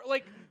story,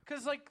 like,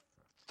 because like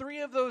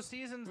 3 of those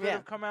seasons that Yeah.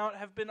 have come out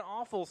have been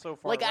awful so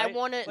far. Like, I right?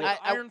 wanted- Like,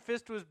 I- Iron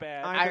Fist was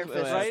bad. Iron Fist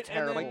was right?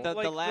 terrible. And Like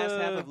then, the last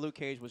half the- of Luke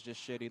Cage was just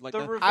shitty. Like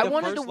the the, rev- I the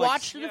wanted first, to like,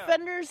 watch The yeah.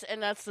 Defenders,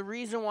 and that's the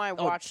reason why I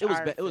watched it was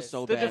Iron ba- it was Fist.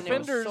 so The bad. And it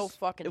was Defenders- so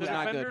fucking it was The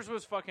not bad. good. Defenders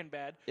was fucking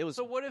bad. It was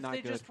so what if not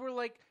they good. just were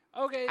like,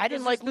 okay, I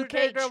didn't this like is Luke the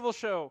Cage. Daredevil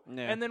show,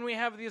 Yeah. and then we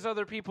have these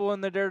other people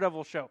in the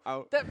Daredevil show.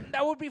 Oh.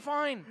 That would be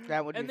fine.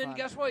 That would and be then fine.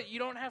 guess what? You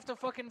don't have to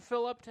fucking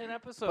fill up 10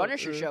 episodes.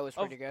 Punisher show was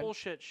of pretty good.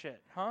 bullshit shit,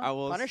 huh? I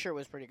was, Punisher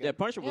was pretty good. Yeah,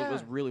 Punisher Yeah.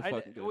 was really I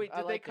fucking d- good. Wait, I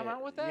did they liked come it.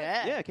 out with that?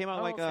 Yeah. Yeah, it came out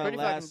Oh, like okay. Pretty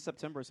last fucking-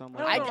 September or something.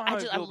 I Like don't that. know how I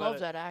I feel about love it.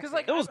 that actor. 'Cause,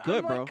 like, It was I'm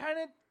good, like, bro. kind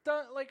of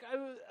done. Like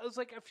I was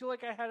like, I feel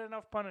like I had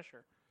enough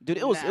Punisher. Dude,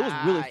 it was really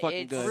Nah,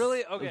 fucking it's- good. Really?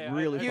 It was Okay,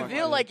 really I- You fucking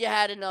feel good. like you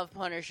had enough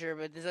Punisher,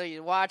 but so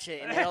you watch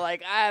it and you're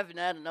like, I haven't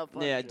had enough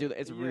Punisher. Yeah, dude,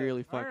 it's Yeah.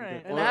 really fucking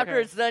Alright. good. And Well, after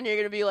okay. it's done, you're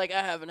gonna be like,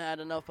 I haven't had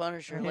enough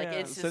Punisher. Like Yeah.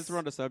 it's Since just we're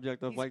on the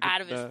subject of he's like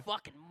out of the his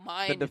fucking the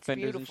mind. It's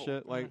Defenders and beautiful.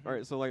 shit. Like, all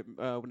right, so like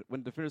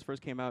when Defenders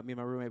first came out, me and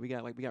my roommate we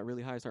got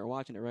really high, started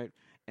watching it, right?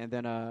 And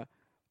then out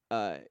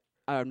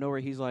of nowhere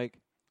he's like,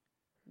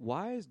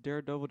 "Why is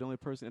Daredevil the only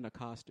person in a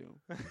costume?"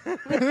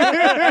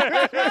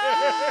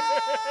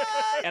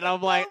 And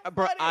I'm like,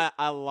 bro,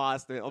 I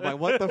lost it. I'm like,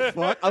 what the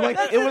fuck? I'm like,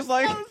 it was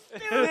like,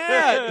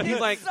 yeah. He's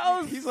like,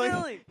 so he's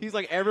silly.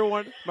 like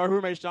everyone. My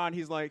roommate Sean,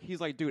 he's like,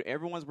 dude,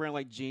 everyone's wearing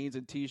like jeans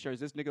and t-shirts.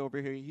 This nigga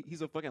over here,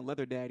 he's a fucking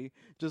leather daddy,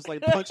 just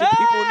like punching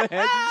people in the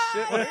head and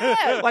shit. Like,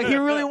 Yeah. like he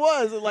really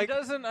was. Like, he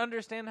doesn't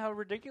understand how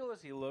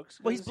ridiculous he looks.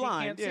 Well, he's 'cause he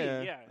blind, can't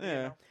yeah, see. yeah. You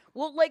know?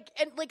 Well,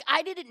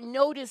 I didn't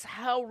notice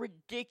how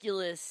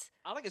ridiculous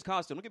I like his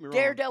costume. Don't get me wrong.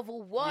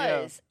 Daredevil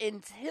was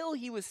until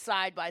he was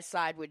side by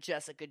side with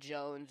Jessica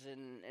Jones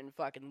and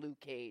fucking Luke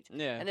Cage.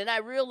 Yeah. And then I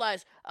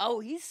realized, oh,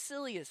 he's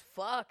silly as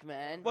fuck,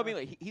 man. Well, I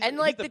mean, he's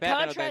the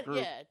contrast,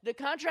 the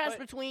contrast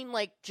between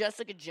like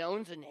Jessica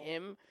Jones and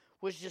him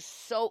was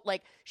just so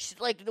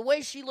the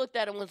way she looked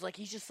at him was like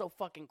he's just so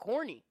fucking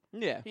corny.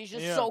 Yeah. He's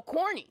just so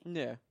corny.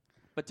 Yeah.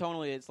 But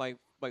tonally, it's like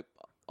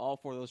all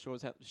four of those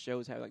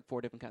shows have like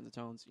 4 different kinds of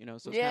tones, you know.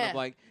 So it's kind of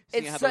like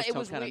seeing how those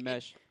tones kind of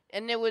mesh.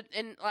 And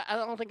I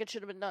don't think it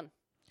should have been done.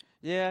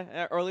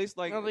 Yeah, or at least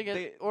like,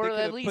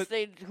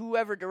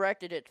 whoever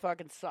directed it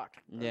fucking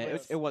sucked. Yeah,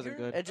 it wasn't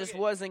good. It just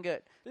wasn't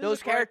good.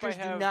 Those characters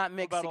do not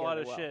mix about together a lot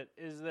of well. shit.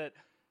 Is that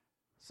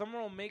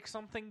someone will make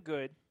something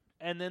good,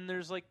 and then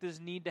there's like this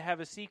need to have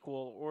a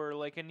sequel or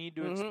like a need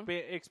to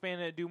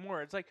expand it and do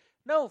more. It's like,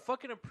 no,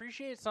 fucking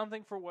appreciate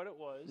something for what it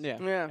was. Yeah.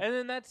 And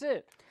then that's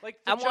it.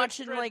 Like the Judge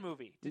Dredd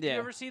movie. Did you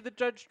ever see the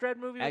Judge Dredd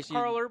movie with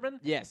Carl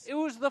Urban? Yes. It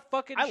was the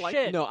fucking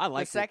shit. No, I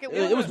liked the second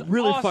it. one. It was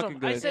really awesome. fucking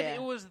good. I said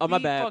it was my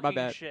fucking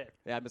bad. shit.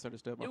 Yeah, I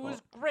misunderstood. It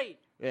was great.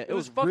 Yeah, it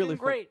was fucking really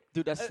great.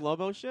 Dude, that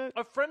slow-mo shit?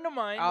 A friend of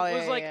mine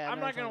was like, I'm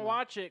not going to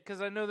watch it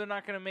because I know they're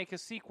not going to make a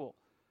sequel.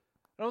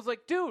 And I was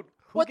like, dude,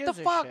 what the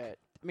fuck? Shit?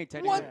 I mean,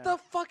 what the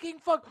fucking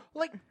fuck?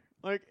 Like,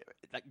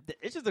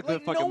 it's just a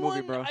good fucking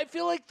movie, bro. I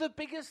feel like the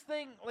biggest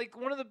thing, like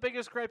one of the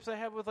biggest gripes I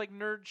have with like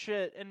nerd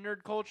shit and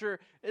nerd culture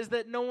is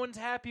that no one's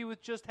happy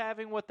with just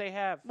having what they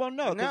have. Well,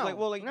 no, because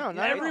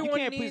everyone you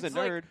can't needs, please a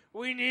nerd. Like,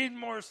 we need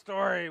more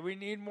story. We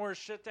need more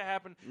shit to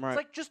happen. Right. It's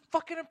like just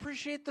fucking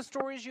appreciate the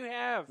stories you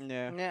have.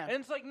 Yeah. And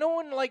it's like no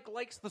one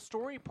likes the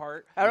story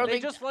part. They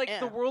just like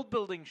the world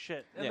building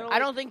shit. And I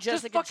don't think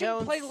Jessica just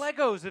Jones play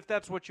Legos if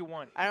that's what you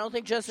want. I don't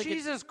think Jessica.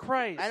 Jesus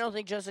Christ. I don't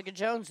think Jessica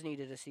Jones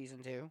needed a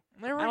season 2.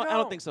 I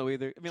don't think so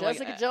either. I mean,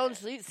 Jessica Jones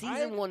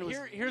season 1 was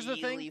here's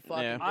really the thing.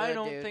 fucking good, I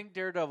don't think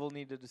Daredevil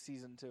needed a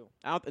season 2.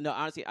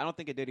 Honestly, I don't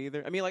think it did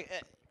either. I mean, like,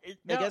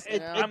 I guess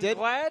it did.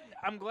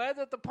 I'm glad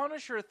that the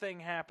Punisher thing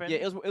happened. Yeah,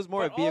 it was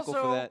more a vehicle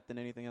for that than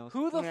anything else.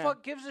 Who the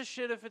fuck gives a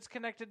shit if it's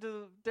connected to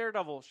the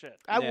Daredevil shit?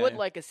 I would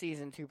like a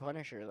season 2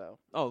 Punisher though.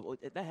 Oh,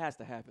 that has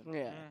to happen.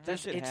 Yeah, that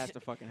shit has to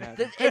fucking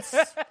happen.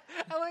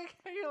 I like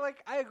you're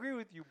like I agree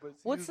with you, but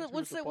what's the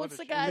guy's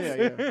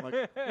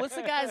what's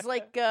the guy's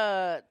like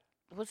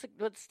what's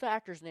the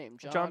actor's name?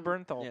 John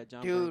Bernthal. Yeah,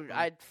 John Dude, Bernthal.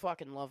 I'd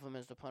fucking love him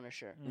as the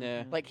Punisher.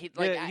 Yeah, when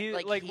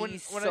I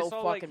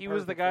saw like he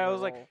was the guy, I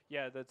was like,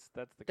 yeah, that's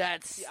the guy.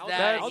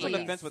 I was on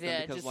the fence with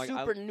him because just like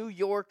super New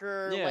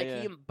Yorker,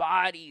 he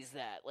embodies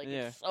that. Like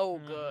it's so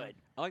good.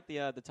 I like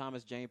the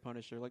Thomas Jane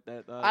Punisher, like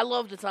that. I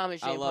love the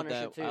Thomas Jane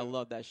Punisher too. I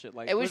love that shit.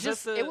 Like it was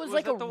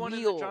like the one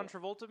in the John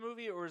Travolta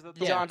movie, or is that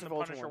the John one in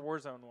Travolta the Punisher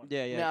Warzone one?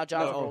 Yeah. No,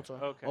 John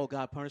Travolta. Okay. Oh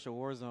god, Punisher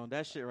Warzone,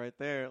 that shit right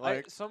there.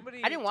 Like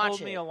somebody I didn't watch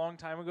told me a long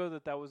time ago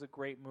that was a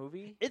great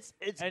movie. It's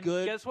and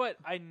good. Guess what?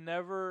 I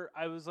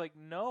was like,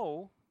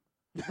 no.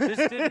 This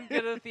didn't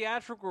get a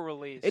theatrical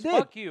release. It did.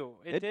 Fuck you.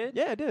 It did?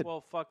 Yeah, it did.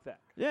 Well, fuck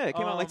that. Yeah, it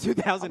came out like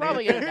 2008. I'm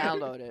probably gonna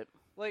download it.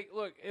 Like,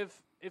 look, if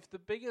the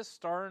biggest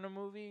star in a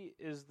movie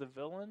is the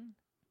villain,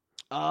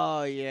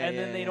 oh yeah, and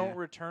then they don't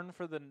return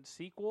for the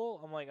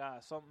sequel, I'm like,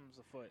 something's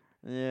afoot.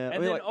 Yeah,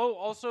 and then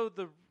also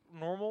the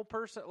normal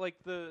person,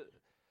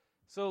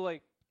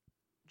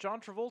 John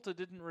Travolta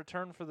didn't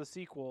return for the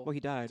sequel. Well, he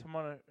died.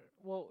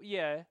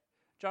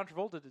 John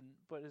Travolta didn't,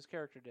 but his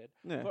character did.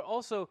 Yeah. But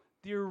also,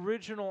 the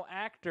original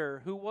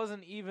actor, who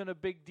wasn't even a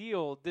big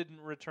deal,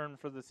 didn't return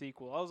for the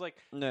sequel. I was like,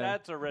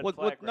 that's a red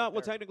flag.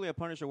 Well, technically, a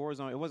Punisher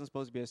Warzone, it wasn't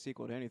supposed to be a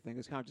sequel to anything.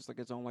 It's kind of just like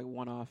its own like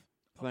one-off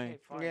thing. Okay,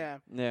 fine.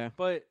 Yeah.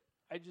 But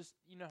I just,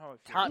 you know how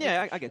I feel.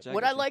 Yeah, I get you.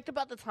 What I liked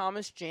about the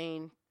Thomas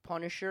Jane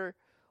Punisher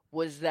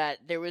was that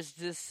there was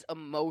this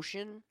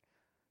emotion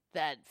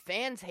that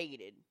fans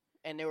hated.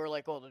 And they were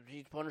like, "Oh,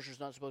 the Punisher's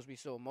not supposed to be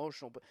so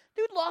emotional." But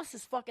dude lost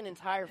his fucking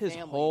entire family.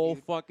 His whole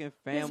fucking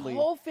family.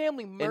 His whole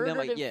family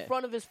murdered in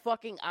front of his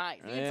fucking eyes.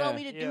 You tell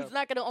me the dude's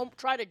not going to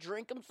try to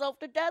drink himself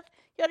to death?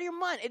 Get out of your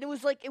mind. And it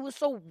was like, it was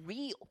so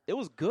real. It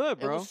was good,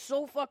 bro. It was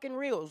so fucking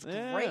real. It was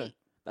great.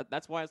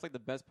 That's why it's like the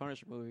best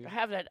Punisher movie. I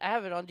have it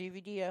on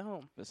DVD at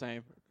home. The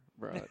same.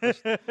 Bro,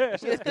 that's good.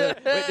 Wait,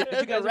 did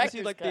you guys ever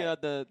see like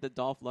the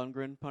Dolph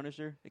Lundgren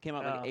Punisher? It came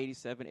out like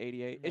 87,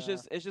 88. It's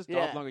just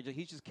Dolph Lundgren.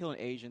 He's just killing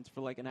Asians for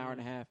like an hour and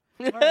a half.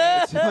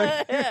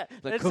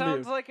 It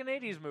sounds like an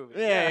 80s movie.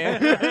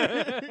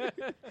 Yeah.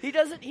 He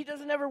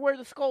doesn't ever wear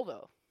the skull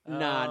though.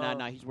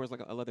 Nah. He wears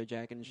like a leather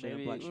jacket and shit,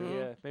 and black shirt.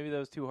 Yeah, maybe that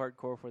was too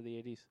hardcore for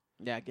the 80s.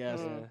 Yeah, I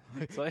guess.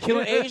 It's like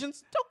killing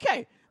Asians, it's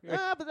okay.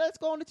 But let's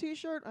go on the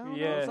T-shirt. I don't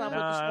know. It's not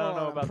I don't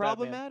know about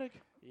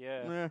problematic.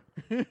 That, man.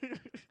 Yeah.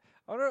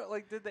 I don't know,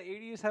 did the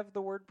 80s have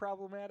the word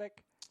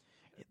problematic?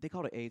 They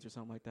called it AIDS or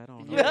something like that. I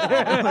don't know.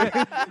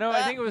 No,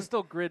 I think it was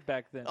still Grid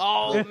back then.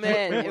 Oh,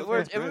 man. if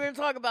we're going to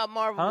talk about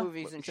Marvel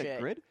movies and shit.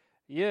 Grid?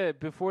 Yeah,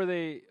 before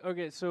they...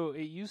 Okay, so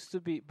it used to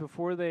be...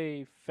 Before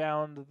they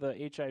found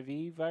the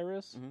HIV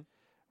virus,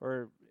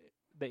 or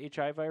the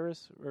HI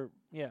virus, or,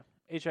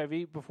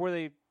 HIV, before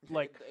they,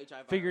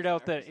 figured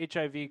out that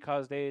HIV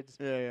caused AIDS,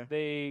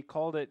 they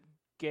called it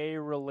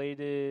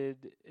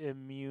gay-related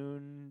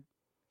immune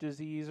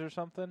disease or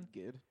something.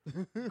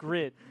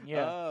 Grid.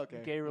 Yeah. Oh,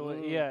 okay.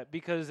 Gay-related. Yeah,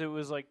 because it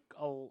was like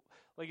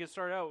it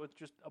started out with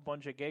just a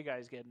bunch of gay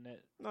guys getting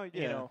it. Oh,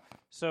 yeah. You know,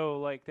 so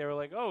like they were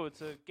like, oh,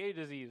 it's a gay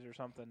disease or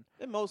something.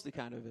 It mostly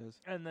kind of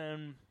is. And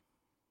then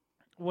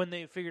when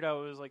they figured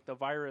out it was like the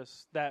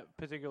virus, that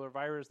particular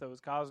virus that was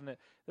causing it,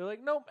 they're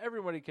like, nope,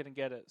 everybody can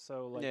get it.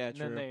 So like, and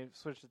then they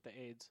switched it to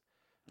AIDS.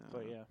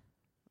 But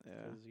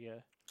yeah.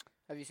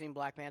 Have you seen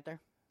Black Panther?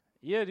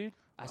 Yeah, dude.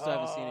 I still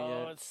haven't seen it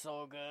yet. Oh, it's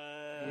so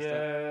good.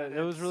 Yeah,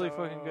 it was really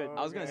fucking good.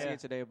 I was gonna see it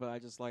today, but I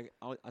just like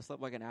I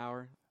slept like an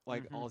hour,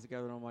 like all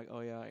together, and I'm like,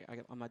 oh yeah,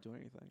 I'm not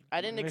doing anything.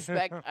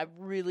 I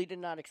really did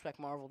not expect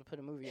Marvel to put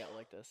a movie out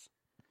like this.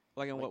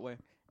 Like in what way?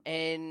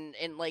 And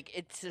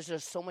like there's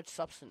just so much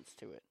substance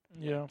to it.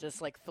 Yeah.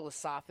 Just like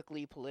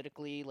philosophically,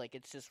 politically, like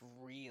it's just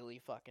really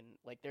fucking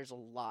like there's a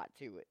lot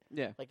to it.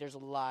 Yeah. Like there's a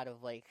lot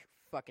of like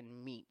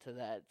fucking meat to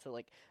that. So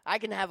like I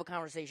can have a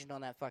conversation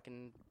on that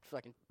fucking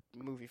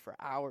movie for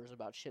hours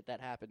about shit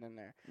that happened in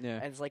there. Yeah.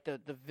 And it's like the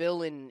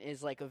villain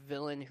is like a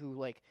villain who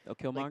like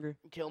Killmonger.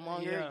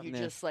 Killmonger.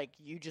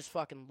 You just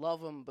fucking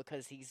love him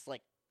because he's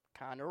like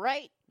kind of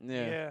right.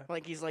 Yeah.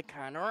 Like he's like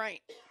kind of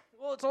right.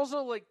 Well, it's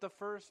also like the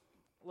first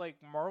like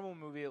Marvel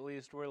movie at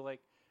least where like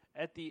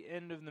at the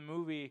end of the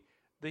movie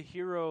the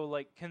hero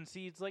like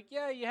concedes like,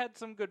 yeah, you had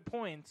some good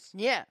points.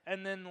 Yeah.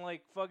 And then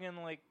like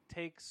fucking like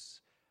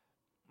takes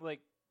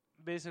like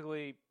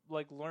basically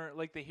like learn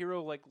like the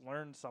hero like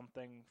learns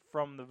something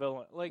from the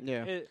villain. Like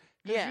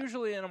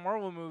usually in a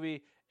Marvel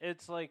movie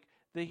it's like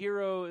the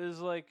hero is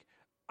like,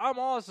 I'm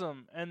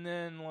awesome, and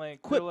then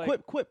like quip.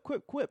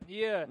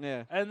 Yeah.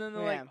 And then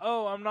they're like,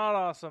 oh, I'm not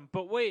awesome,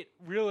 but wait,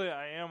 really,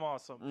 I am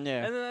awesome.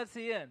 Yeah. And then that's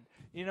the end.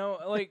 You know,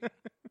 like,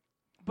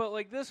 but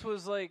like this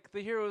was like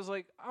the hero was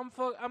like,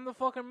 I'm the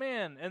fucking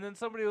man, and then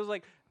somebody was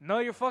like, no,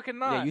 you're fucking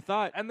not. Yeah, you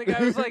thought. And the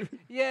guy was like,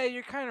 yeah,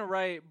 you're kind of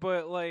right,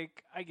 but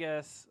like, I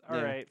guess, all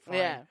right, fine.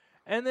 Yeah.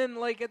 And then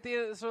like at the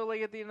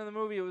end of the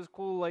movie, it was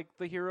cool. Like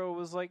the hero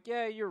was like,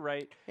 yeah, you're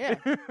right. Yeah.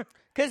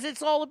 Because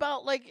it's all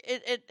about like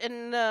it,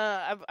 and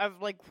I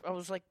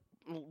was like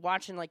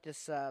watching like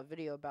this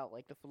video about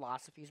like the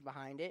philosophies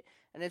behind it,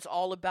 and it's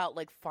all about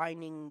like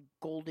finding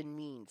golden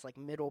means, like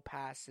middle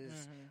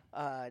passes.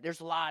 There's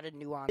a lot of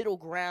nuance, middle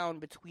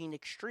ground between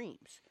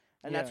extremes,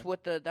 and that's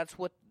what the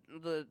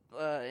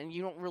and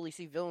you don't really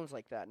see villains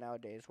like that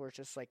nowadays, where it's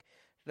just like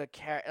the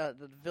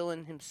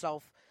villain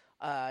himself.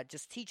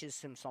 Just teaches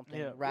him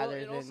something rather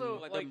than also,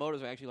 like the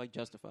motives are actually like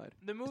justified.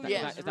 The movie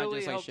is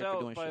really helped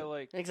out by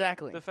like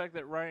exactly the fact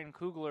that Ryan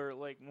Coogler,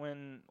 like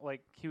when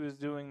like he was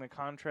doing the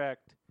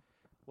contract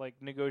like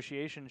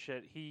negotiation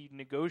shit, he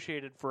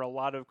negotiated for a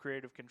lot of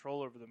creative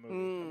control over the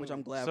movie, which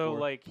I'm glad. So for.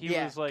 like he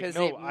was like,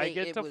 no, I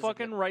get to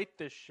fucking write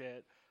this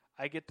shit.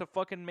 I get to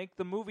fucking make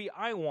the movie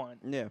I want.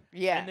 Yeah.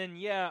 And then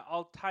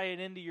I'll tie it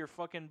into your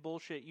fucking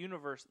bullshit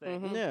universe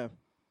thing. Yeah.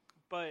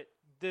 But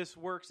this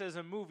works as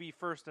a movie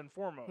first and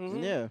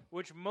foremost. Yeah.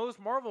 Which most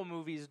Marvel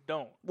movies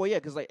don't. Well, yeah,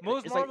 because like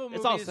most Marvel movies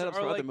it's all set up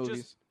are for like other movies.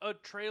 Just a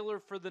trailer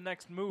for the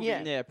next movie.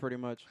 Yeah, pretty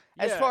much.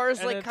 As far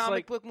as like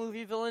comic book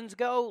movie villains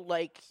go,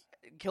 like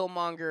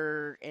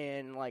Killmonger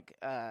and like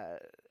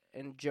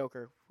and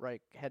Joker,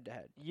 right, head to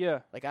head.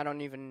 Yeah. Like I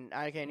can't even.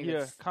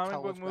 Yeah,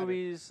 comic book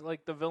movies,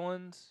 like the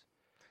villains.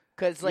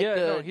 Because like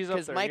he's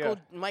up there,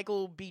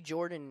 Michael B.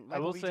 Jordan. I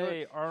will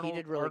say he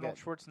did really Arnold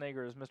good.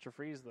 Schwarzenegger is Mr.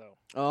 Freeze though.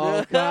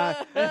 Oh God,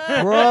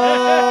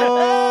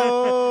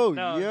 bro,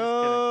 No,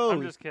 yo,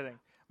 I'm just kidding.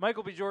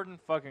 Michael B. Jordan,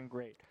 fucking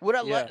great. What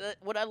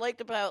I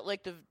liked about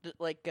like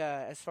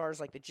as far as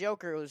like the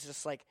Joker, it was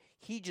just like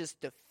he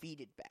just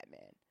defeated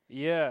Batman.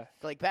 Yeah,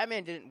 like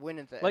Batman didn't win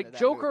at the like end of that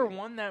Joker movie.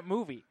 won that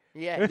movie.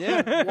 Yeah,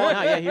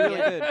 yeah, he really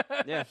did.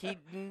 Yeah, he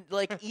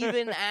like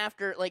even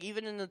after like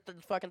even in the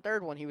fucking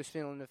third one, he was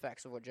feeling the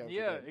effects of what Joker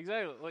did.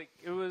 Exactly. Like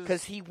it was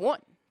because he won.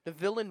 The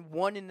villain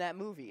won in that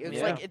movie. It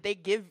was like they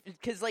give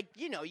because like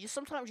you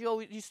sometimes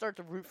you start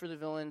to root for the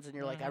villains and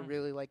you're like I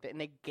really like that,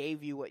 and they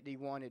gave you what they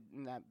wanted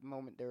in that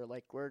moment. They were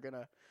like we're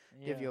gonna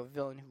give you a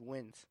villain who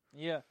wins.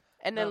 Yeah,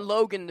 and then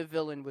Logan, the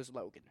villain, was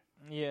Logan.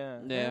 Yeah.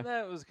 And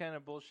that was kind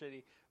of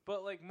bullshitty.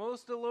 But like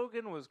most of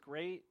Logan was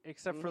great,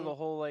 except for the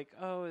whole like,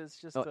 it's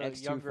just a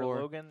younger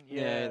Logan.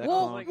 Yeah.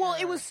 Well,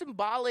 it was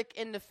symbolic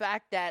in the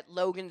fact that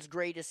Logan's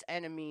greatest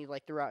enemy,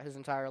 like throughout his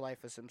entire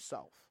life, is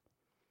himself.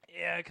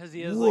 Yeah, because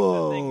he has like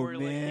the thing where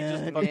like he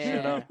just fucks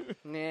shit up.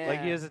 Yeah.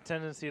 Like he has a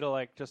tendency to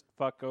like just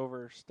fuck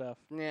over stuff.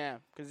 Yeah,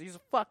 because he's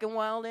a fucking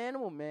wild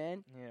animal,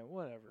 man. Yeah,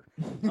 whatever.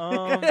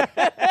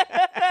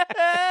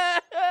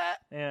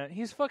 Yeah,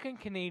 he's fucking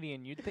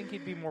Canadian. You'd think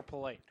he'd be more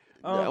polite.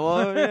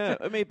 I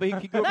mean,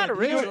 but he grew up. Not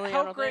originally.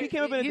 He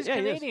came up in he's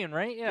Canadian,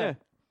 right? Yeah.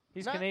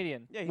 He's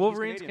Canadian. Yeah,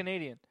 Wolverine's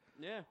Canadian.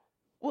 Yeah.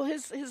 Well,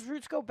 his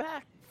roots go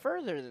back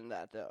further than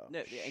that, though.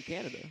 Yeah, in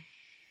Canada.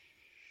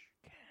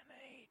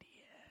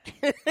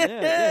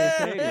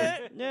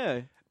 Canadian.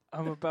 Yeah.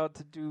 I'm about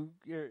to do.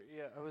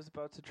 I was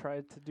about to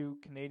try to do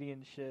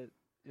Canadian shit.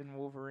 in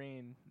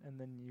Wolverine, and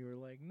then you were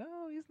like,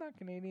 "No, he's not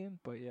Canadian."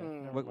 But yeah,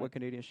 what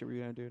Canadian shit were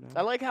you gonna do now?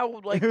 I like how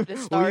like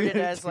this started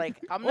as like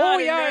I'm not. Oh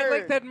a yeah, nerd. I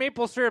like that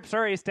maple syrup.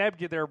 Sorry, I stabbed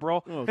you there,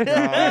 bro. Oh, God.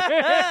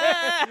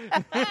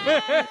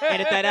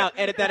 Edit that out.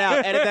 Edit that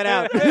out. Edit that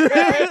out.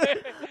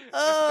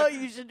 Oh,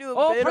 you should do a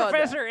Oh, bit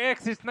Professor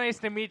X, it's nice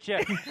to meet you.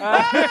 Okay,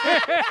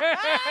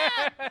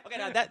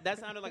 now that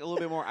sounded like a little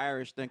bit more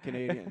Irish than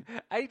Canadian.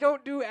 I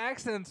don't do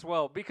accents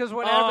well because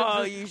what Oh,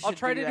 happens you is I'll should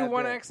try do to do that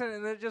one bit. accent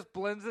and then it just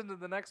blends into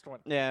the next one.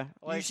 Yeah.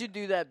 on that. You should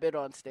do that bit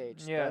on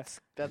stage. Yeah.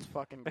 That's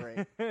fucking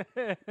great.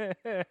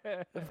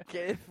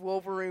 If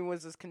Wolverine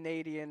was as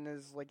Canadian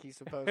as like he's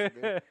supposed to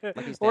be.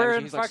 Like he's Or Irish,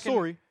 in he's like, fucking-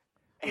 sorry.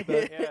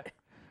 Yeah.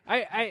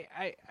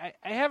 I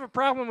have a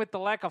problem with the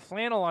lack of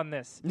flannel on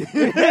this.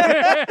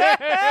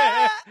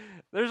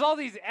 There's all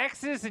these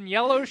X's and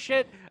yellow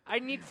shit. I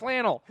need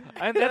flannel.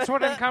 And that's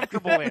what I'm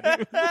comfortable in.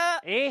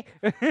 Eh?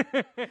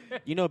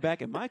 You know,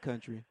 back in my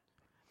country,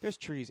 there's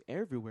trees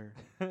everywhere.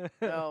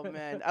 Oh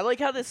man, I like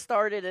how this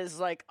started as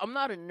like I'm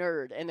not a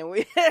nerd, and then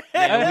we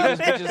Yeah, we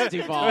just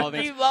devolved.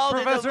 devolved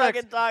into Professor X,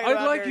 fucking talking I'd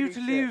about like you nerdy to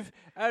shit. live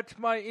at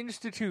my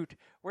institute.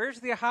 Where's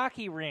the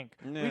hockey rink?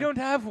 Yeah. We don't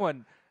have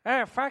one.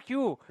 Ah, fuck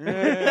you. This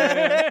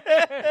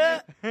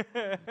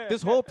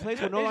whole place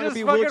will no He longer just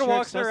be fucking wheelchair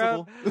walks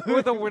accessible. around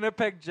with a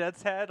Winnipeg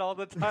Jets hat all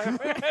the time.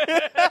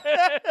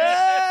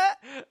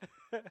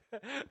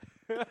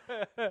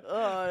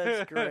 Oh,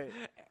 that's great.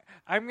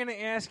 I'm going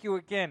to ask you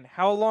again.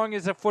 How long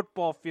is a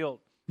football field?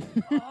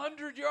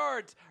 100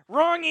 yards.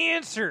 Wrong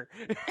answer.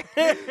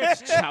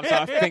 Chops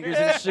off fingers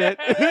and shit.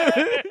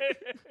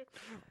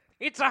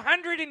 It's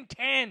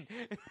 110.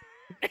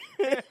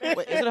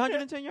 Wait, is it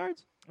 110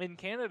 yards? In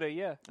Canada,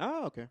 yeah.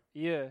 Oh, okay.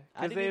 Yeah.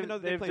 I Because didn't even know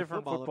they have played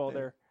different football up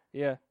there.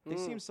 Yeah. They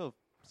seem so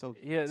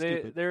Yeah,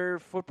 stupid. their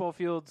football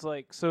fields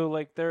like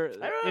they're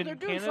I don't know. in They're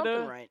doing Canada.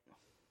 something right.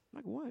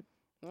 Like what?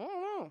 I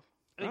don't know.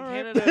 In All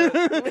right.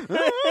 Canada,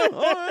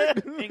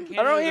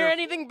 I don't hear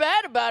anything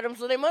bad about them,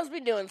 so they must be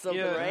doing something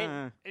Yeah.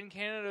 right. In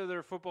Canada,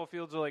 their football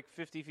fields are like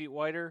 50 feet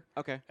wider,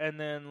 Okay. and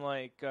then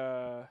like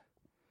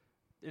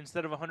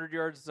instead of 100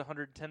 yards, it's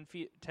 110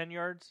 10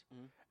 yards,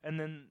 and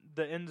then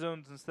the end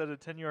zones instead of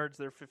 10 yards,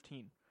 they're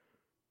 15.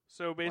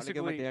 So Why they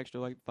give like basically, the extra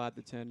like 5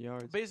 to 10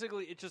 yards?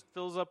 basically, it just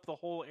fills up the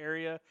whole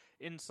area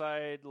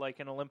inside like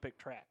an Olympic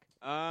track.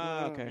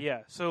 Ah, okay.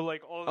 Yeah. So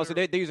like all. Oh, so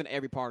their- they're using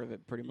every part of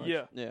it, pretty much.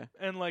 Yeah. Yeah.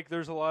 And like,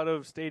 there's a lot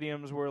of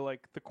stadiums where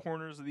like the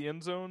corners of the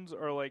end zones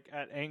are like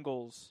at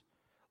angles,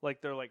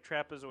 like they're like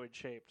trapezoid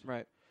shaped.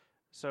 Right.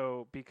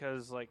 So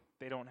because like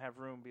they don't have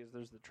room because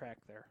there's the track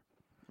there.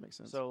 That makes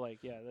sense. So like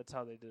yeah, that's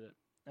how they did it.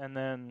 And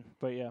then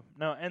but yeah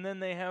no, and then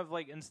they have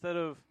like instead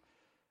of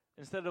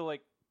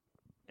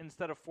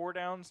 4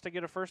 downs to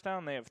get a first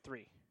down, they have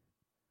 3.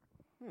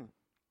 And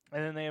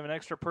then they have an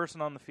extra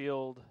person on the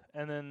field,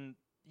 and then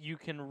you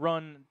can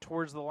run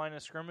towards the line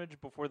of scrimmage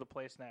before the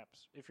play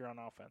snaps if you're on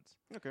offense.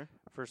 Okay.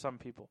 For some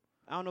people.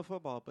 I don't know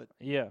football, but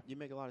Yeah. you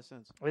make a lot of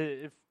sense.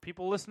 If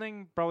people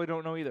listening probably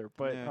don't know either,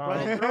 but Yeah.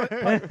 Run it, throw it,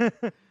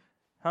 punt.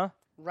 huh?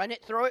 Run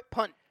it, throw it,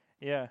 punt.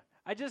 Yeah.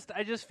 I just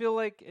feel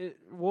like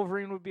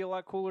Wolverine would be a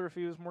lot cooler if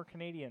he was more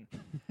Canadian.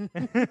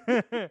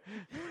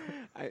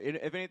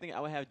 If anything, I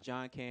would have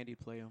John Candy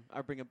play him.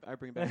 I bring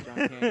back John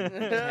Candy.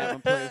 Just have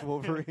him play as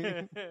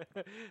Wolverine.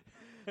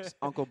 Just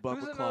Uncle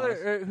Buck with claws.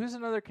 Who's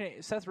another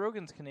Seth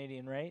Rogen's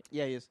Canadian, right?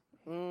 Yeah, he is.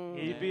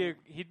 He'd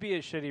be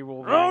a shitty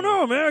Wolverine. I don't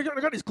know, man.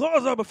 I got these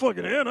claws out my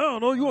fucking hand. I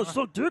don't know. You want to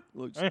suck dick?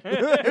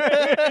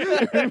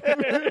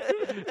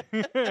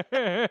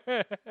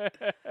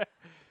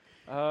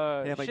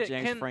 They have like shit,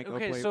 James Franco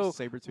okay, play so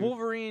Sabretooth.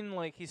 Wolverine,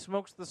 like, he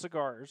smokes the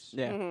cigars.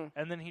 Yeah.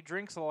 And then he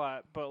drinks a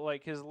lot, but,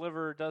 like, his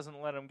liver doesn't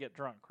let him get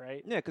drunk,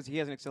 right? Yeah, because he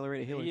has an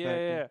accelerated healing yeah,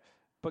 factor. yeah.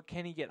 But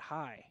can he get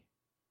high?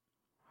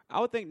 I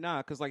would think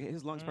not, because like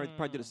his lungs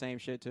probably do the same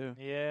shit too.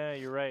 Yeah,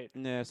 you're right.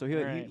 Yeah, so he'd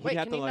Right. Wait,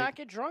 have can to he like. not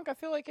get drunk? I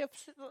feel like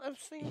I've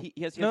seen.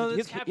 He has, No, he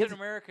this has, Captain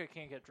America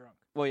can't get drunk.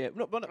 Well, yeah,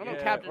 no, but I don't know,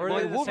 Yeah, Captain or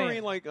like they're the Wolverine,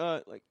 same.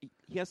 like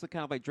he has to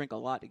kind of like drink a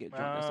lot to get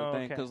drunk. That's the Oh,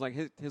 thing, okay. because like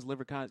his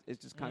liver is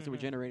just constantly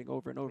regenerating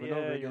over and over Yeah, and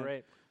over again. you're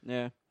right.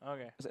 Yeah,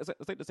 Okay. it's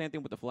like the same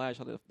thing with the Flash.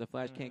 How the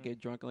Flash can't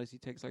get drunk unless he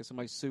takes like some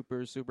like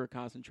super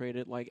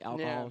concentrated like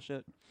alcohol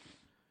shit,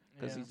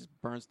 because he just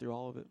burns through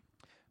all of it.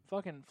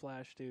 Fucking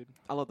Flash, dude.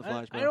 I love the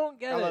Flash. I bro. don't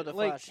get I it. love the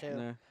like, Flash too.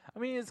 Yeah. I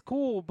mean, it's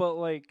cool, but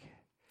like,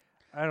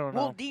 I don't know.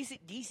 Well,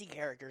 DC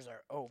characters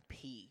are OP.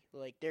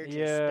 Like they're just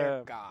Yeah.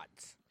 they're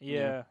gods.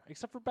 Yeah,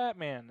 except for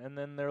Batman. And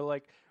then they're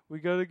like, we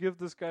got to give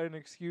this guy an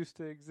excuse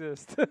to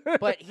exist.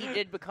 But he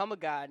did become a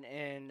god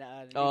in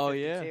the Oh, New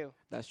yeah. 52.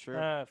 That's true.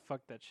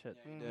 Fuck that shit.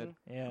 He did.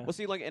 Yeah. Well,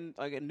 see, like in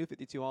New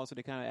 52, also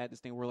they kind of add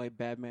this thing where like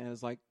Batman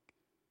is like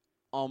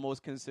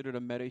almost considered a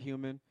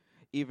metahuman,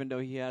 even though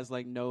he has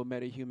like no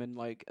metahuman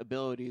like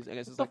abilities. I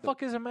guess it's What like the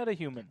fuck is a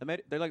metahuman?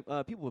 they're like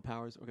people with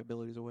powers or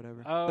abilities or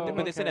whatever. Oh,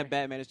 but they say okay. that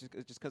Batman is just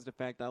because of the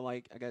fact that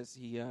like I guess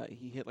he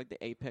hit like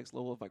the apex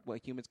level of like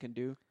what humans can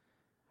do,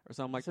 or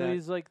something like So that.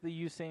 he's like the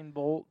Usain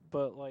Bolt,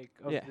 but like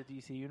of Yeah. the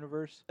DC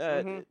universe.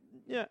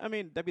 Yeah, I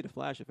mean that'd be the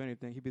Flash if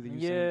anything. He'd be the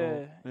Usain Yeah,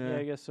 Bolt. yeah,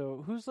 I guess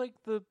so. Who's like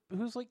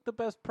the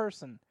best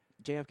person?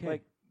 JFK.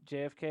 Like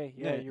JFK.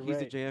 Yeah, you're he's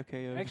right. the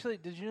JFK. Actually,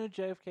 did you know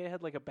JFK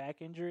had like a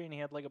back injury and he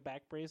had like a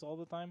back brace all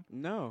the time?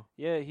 No.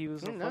 Yeah, he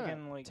was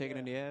fucking like taking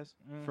in the ass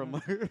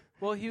from.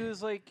 Well, he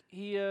was like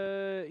he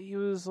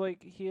was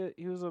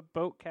a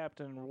boat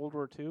captain in World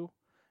War II,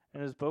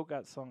 and his boat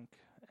got sunk,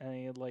 and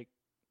he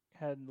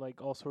had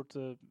all sorts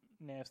of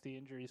nasty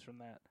injuries from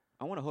that.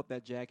 I want to hope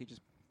that Jackie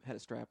just had a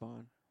strap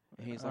on,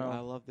 and he's like, I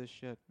love this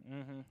shit.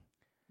 Mm-hmm.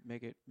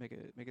 Make it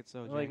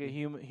so. Like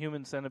Jackie. a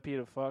human centipede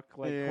of fuck,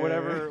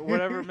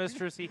 whatever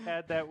mistress he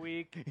had that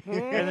week,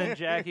 and then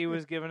Jackie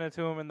was giving it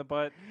to him in the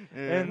butt,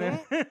 and then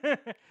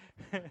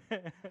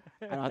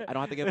I don't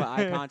have to give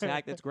eye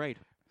contact. It's great.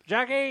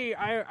 Jackie,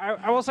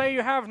 I will say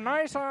you have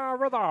nice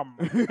rhythm.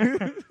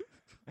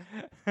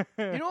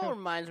 You know what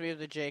reminds me of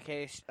the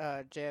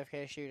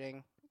JFK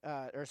shooting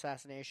or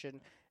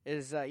assassination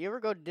is you ever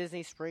go to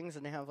Disney Springs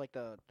and they have like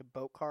the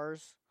boat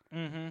cars?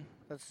 Mm-hmm.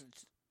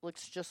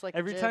 Looks just like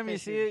every time you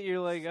see it, you're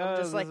like, oh,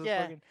 just like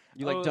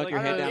You duck your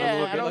head down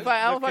a little bit.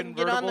 I don't know if I can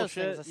get on those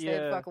things. I stay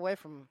the fuck away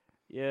from them.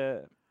 Yeah,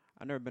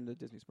 I've never been to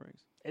Disney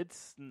Springs. I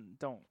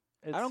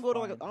don't go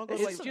to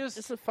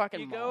it's a fucking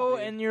you mall, go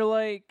and you're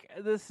like,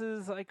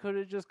 I could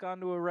have just gone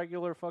to a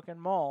regular fucking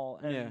mall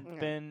and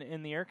been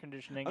in the air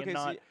conditioning and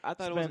not I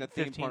thought it was like a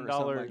theme park or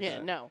something like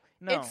that. No.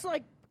 It's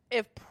like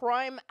if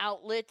Prime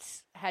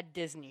Outlets had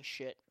Disney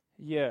shit.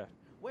 Yeah.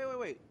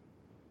 Wait.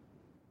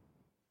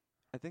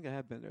 I think I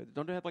have been there.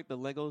 Don't they have like the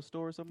Lego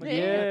store or something? Yeah.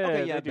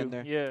 Okay, yeah, I've been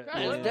there. Yeah.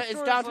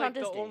 It's downtown like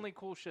Disney. The only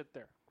cool shit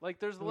there. Like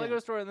there's the Lego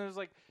store and there's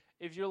like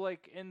if you're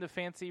like into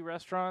fancy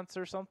restaurants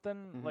or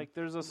something, like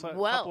there's a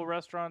couple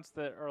restaurants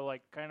that are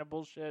like kind of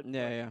bullshit.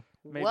 Yeah.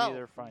 Maybe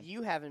they're fine.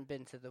 You haven't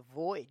been to the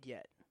Void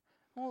yet.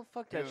 Well,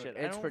 fuck that shit.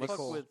 It's pretty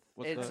cool.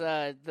 It's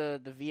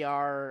the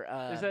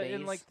VR. Is that base.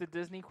 in like the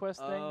Disney Quest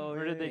thing,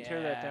 or did they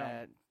tear that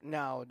down?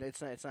 No,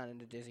 it's not in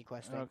the Disney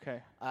Quest thing.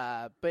 Okay.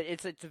 But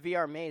it's a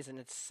VR maze and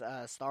it's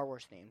Star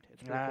Wars themed.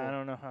 It's pretty cool. I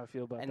don't know how I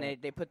feel about that.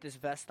 And they put this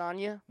vest on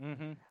you,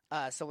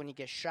 so when you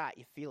get shot,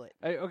 you feel it.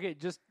 Okay,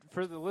 just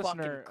for the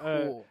listener,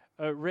 cool.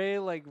 Ray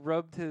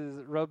rubbed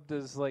his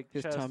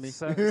chest, tummy,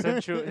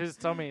 his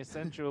tummy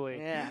sensually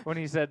when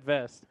he said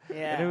vest.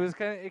 Yeah, and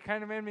it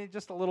kind of made me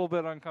just a little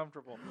bit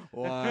uncomfortable.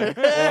 Why?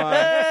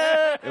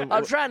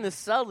 I'm trying to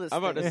sell this.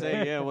 I'm about to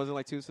say, was it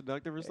like too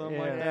seductive or something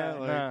like that?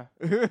 Nah.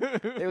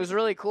 It was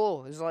really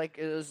cool. It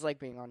was like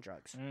being on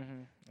drugs.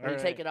 When you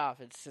take it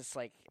off, it's just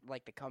like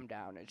the come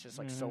down. It's just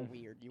so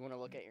weird. You want to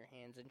look at your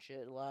hands and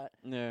shit a lot.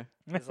 Yeah.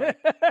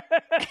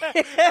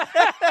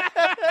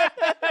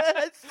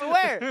 I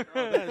swear.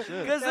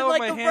 Because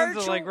my hands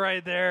are like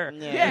right there.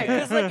 Yeah,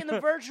 because like in the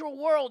virtual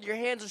world, your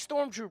hands are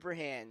stormtrooper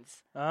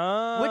hands.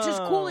 Oh. Which is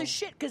cool as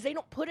shit because they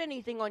don't put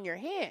anything on your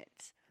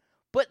hands.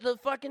 But the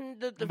fucking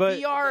the but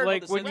VR,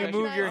 like when you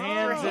move your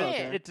hands,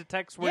 it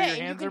detects where your hands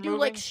are moving. Yeah, you can do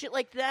like shit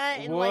like that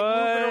and like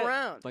move it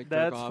around. Like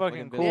that's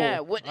fucking cool. Yeah,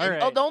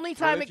 the only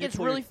time it gets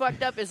really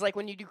fucked up is like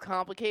when you do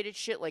complicated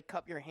shit, like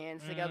cup your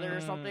hands together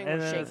or something,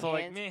 or shake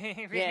hands.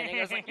 Yeah, and it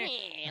goes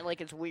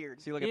like it's weird.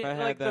 See, like if I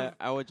had that,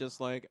 I would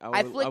just like I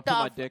would put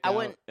my dick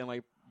out and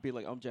like be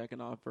like I'm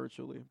jacking off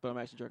virtually, but I'm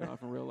actually jerking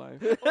off in real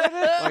life. Would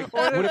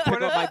it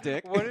pick up my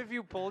dick? What if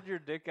you pulled your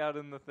dick out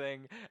in the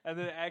thing and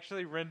then it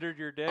actually rendered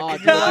your dick? Oh,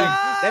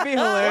 that'd be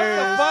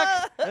hilarious.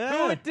 What the fuck?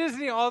 Who at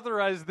Disney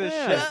authorized this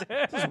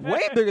shit? This is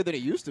way bigger than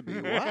it used to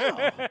be.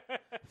 Wow.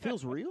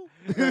 Feels real.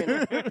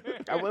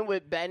 I went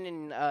with Ben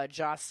and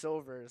Josh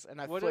Silvers, and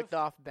I flicked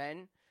off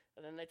Ben.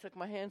 And then they took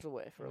my hands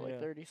away for like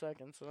 30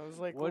 seconds. And I was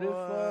like, what?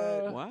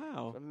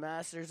 Wow. The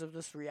masters of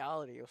this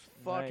reality. It was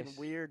fucking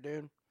weird,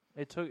 dude.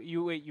 It took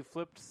you. Wait, you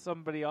flipped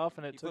somebody off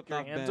and it took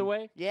your hands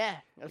away? Yeah,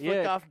 I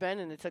flipped off Ben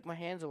and it took my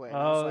hands away.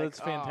 Oh, that's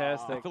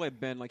fantastic. I feel like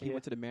Ben, he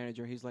went to the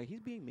manager. He's like,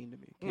 he's being mean to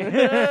me.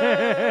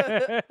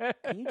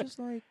 Can you just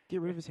get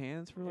rid of his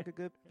hands for like a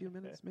good few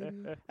minutes,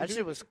 maybe? That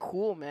shit was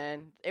cool,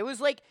 man. It was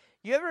like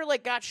you ever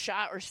got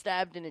shot or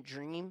stabbed in a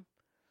dream?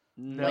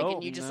 No,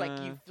 and you just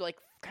you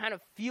kind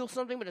of feel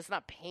something, but it's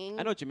not pain.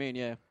 I know what you mean.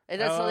 Yeah, and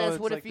that's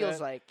what it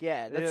feels like.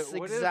 Yeah, that's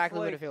exactly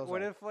what it feels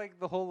like. What if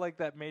the whole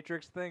that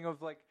Matrix thing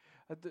of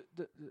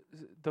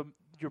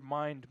your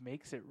mind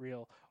makes it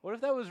real? What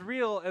if that was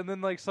real and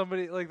then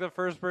somebody the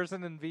first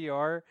person in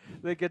VR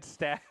that gets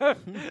stabbed?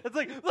 It's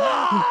like they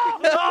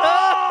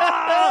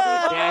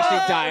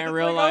actually die in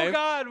real life. Oh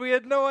God, we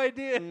had no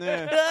idea.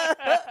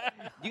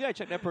 You gotta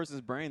check that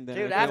person's brain then.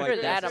 Dude,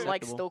 after that,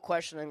 I'm still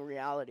questioning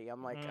reality.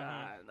 I'm like,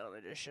 no,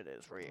 this shit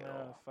is real.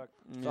 Oh, fuck.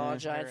 It's all a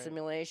giant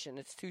simulation.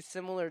 It's too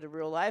similar to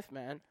real life,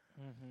 man.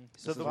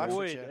 So the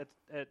Void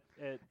at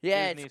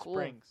Disney it's cool.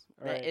 Springs.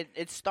 Right.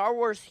 It's Star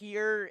Wars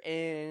here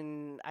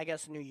in, I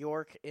guess, New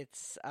York.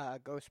 It's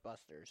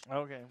Ghostbusters.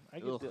 Okay,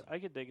 I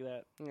could dig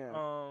that.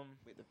 Yeah.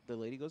 Wait, the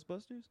Lady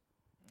Ghostbusters?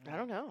 I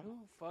don't know. Who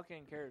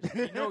fucking cares?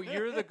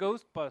 You're the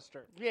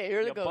Ghostbuster. Yeah,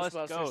 you're the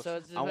Ghostbuster. Ghost. So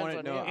it depends I want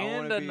to know.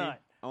 And a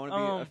nut. I want to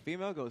be a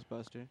female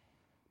Ghostbuster.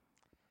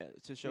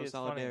 To show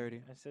solidarity.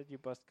 Funny. I said you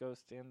bust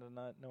ghost and a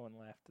nut. No one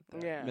laughed at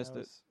that. Yeah. Missed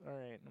it. All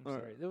right. I'm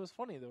sorry. It was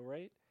funny though,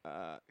 right?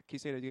 Can you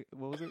say that?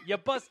 What was it? You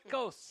bust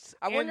ghosts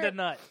and a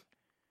nut.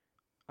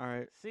 All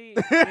right. See,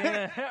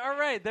 yeah. All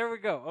right, there we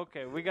go.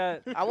 Okay, we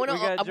got. I want to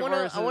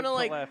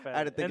like. Laugh at I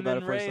had to think and about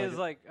then it for a Ray second. is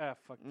like,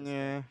 fuck this.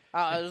 Yeah.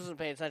 I wasn't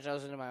paying attention. I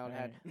was in my own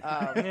head.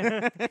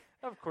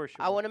 Of course you.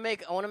 I want to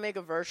make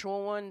a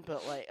virtual one,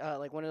 but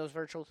like one of those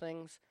virtual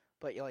things.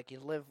 But you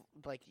live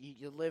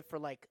for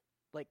like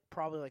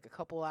probably like a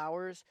couple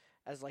hours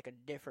as like a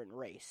different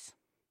race.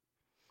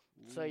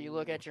 So you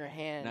look at your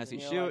hands. Now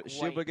see, and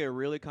shit would get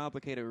really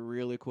complicated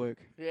really quick.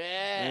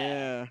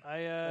 Yeah.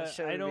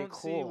 I don't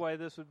see why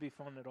this would be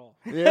fun at all.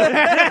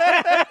 Yeah.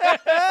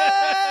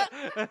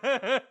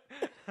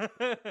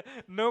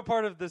 No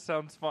part of this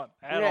sounds fun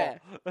at all.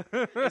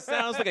 It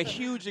sounds like a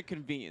huge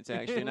inconvenience,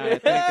 actually. Now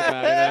that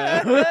I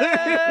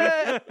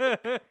think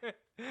about it.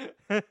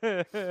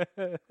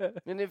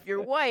 And if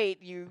you're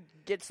white, you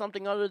get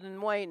something other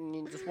than white, and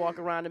you just walk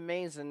around a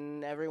maze,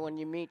 and everyone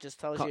you meet just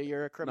tells you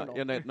you're a criminal.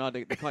 They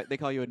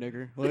call you a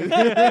nigger.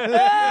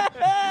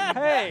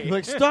 Hey,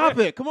 like stop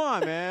it! Come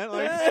on, man.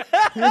 Like,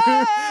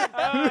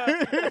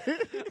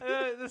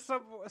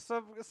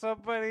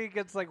 somebody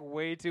gets like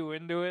way too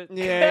into it.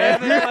 Yeah.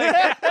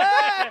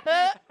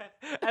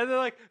 And they're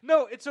like,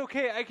 no, it's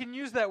okay. I can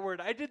use that word.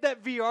 I did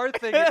that VR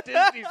thing at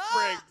Disney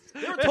Springs.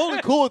 They were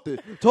totally cool with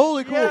it.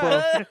 Totally cool,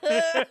 bro.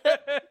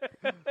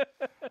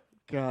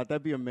 God,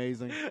 that'd be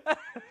amazing.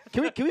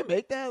 Can we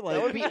make that? Like,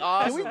 that would be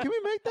awesome. Can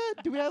we make that?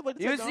 Do we have like?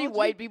 You would see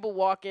white people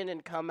walk in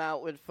and come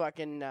out with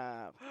fucking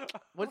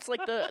what's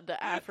like the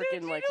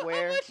African like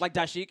wear like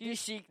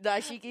dashikis?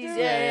 Dashikis,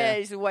 yeah.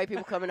 You see white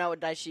people coming out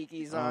with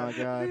dashikis on. Oh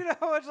god. You know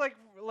how much like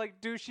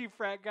douchey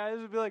frat guys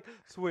would be like,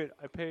 so wait,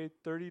 I paid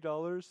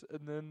 $30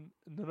 and then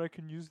I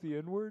can use the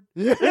N-word?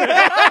 Hell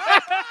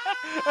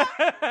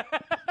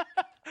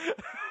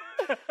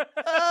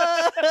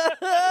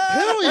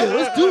yeah,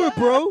 let's do it,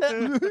 bro.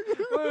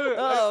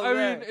 I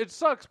mean, it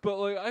sucks, but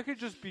like I could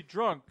just be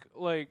drunk,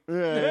 like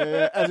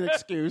yeah, as an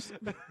excuse.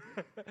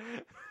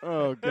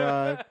 Oh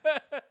god.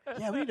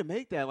 Yeah, we need to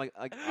make that like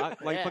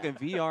fucking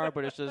VR,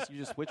 but it's just you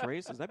just switch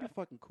races. That'd be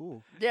fucking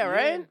cool. Yeah,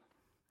 right.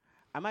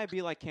 I might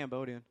be like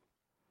Cambodian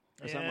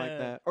or something like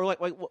that, or what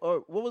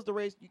was the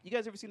race? You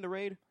guys ever seen The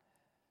Raid?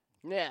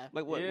 Yeah.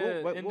 Like what?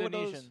 Yeah, what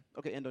Indonesian. were those?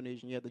 Okay,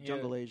 Indonesian. Yeah, the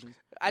jungle Asians.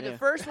 The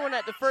first time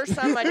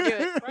I do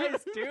it.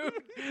 Christ, dude.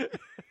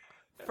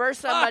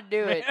 First time I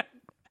do it.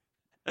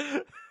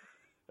 They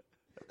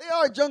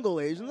are jungle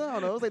Asians. I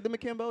don't know. It's like them in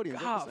Cambodia.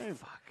 Oh,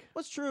 fuck.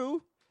 What's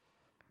true?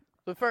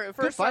 The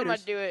first time I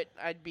do it,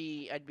 I'd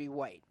be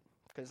white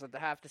because I'd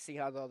have to see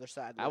how the other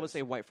side lives. I would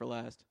say white for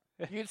last.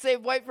 You'd say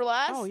white for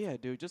last? Oh yeah,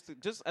 dude. Just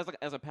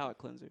as a palate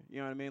cleanser. You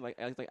know what I mean? Like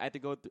I had to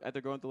go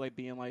through like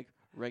being like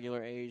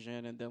regular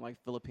Asian and then like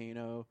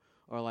Filipino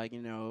or like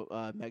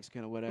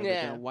Mexican or whatever.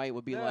 Yeah. Then white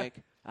would be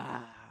like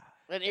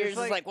And yours is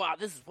like, wow,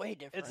 this is way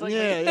different. It's like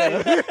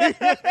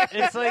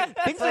It's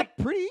like things are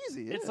pretty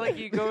easy. Yeah. It's like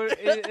you go.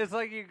 It's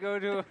like you go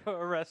to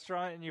a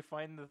restaurant and you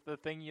find the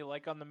thing you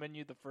like on the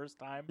menu the first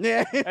time.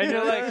 Yeah. And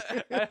you're like,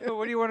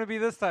 what do you want to be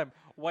this time?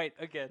 White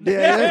again.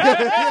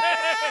 Yeah.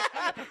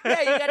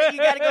 Yeah, you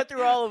gotta go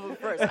through all of them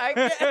first.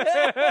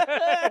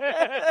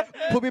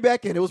 Put me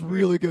back in. It was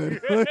really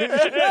good.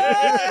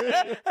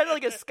 I had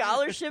like a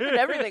scholarship and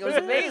everything. It was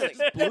amazing.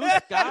 blue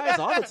skies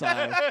all the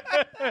time.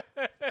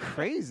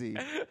 Crazy.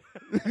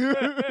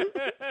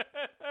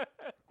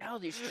 Oh,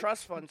 these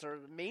trust funds are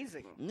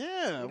amazing.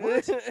 Yeah.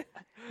 What?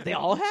 They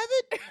all have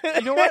it?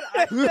 You know what?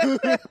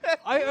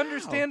 I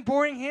understand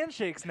boring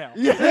handshakes now.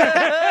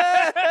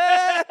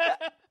 I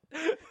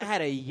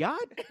had a yacht.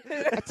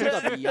 I took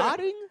up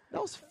yachting.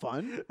 That was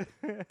fun.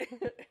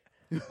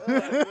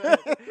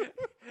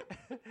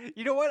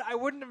 You know what? I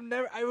would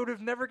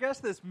have never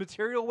guessed this.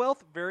 Material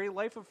wealth, very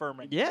life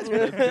affirming. Yeah, it's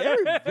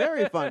very,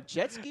 very fun.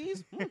 Jet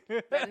skis.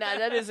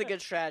 That is a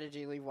good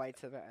strategy. Leave white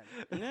to the end.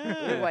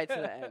 Yeah. Leave white to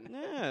the end.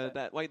 Yeah,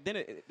 that like then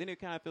it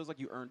kind of feels like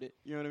you earned it.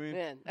 You know what I mean?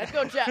 Man, let's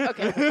go, Jack.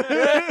 Okay.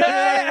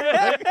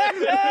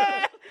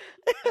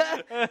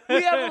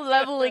 We have a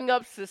leveling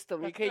up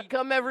system. You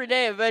come every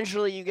day.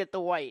 Eventually, you get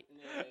the white.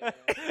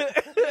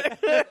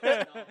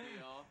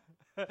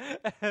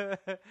 And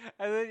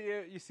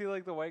then you see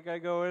like the white guy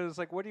go in. It's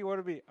like, what do you want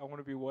to be? I want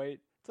to be white.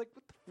 It's like,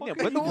 what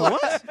the fuck?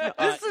 What?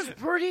 This is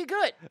pretty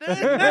good.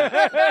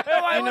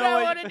 Why would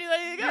I want to do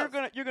anything else?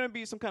 You're gonna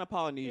be some kind of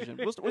Polynesian.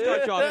 We'll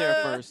start you off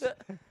there first.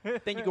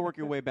 Then you can work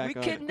your way back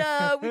up.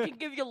 We can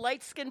give you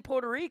light skinned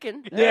Puerto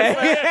Rican.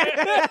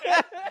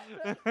 Yeah.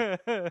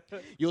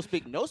 You'll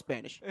speak no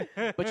Spanish,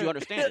 but you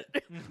understand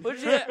it.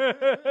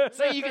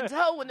 So you can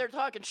tell when they're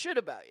talking shit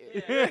about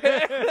you.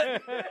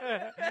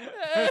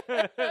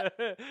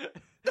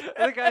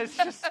 The guy's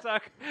just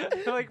stuck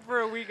like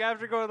for a week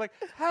after going like,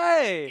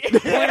 hey.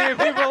 When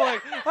people are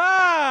like,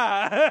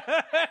 ah.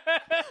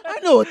 I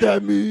know what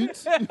that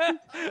means. He has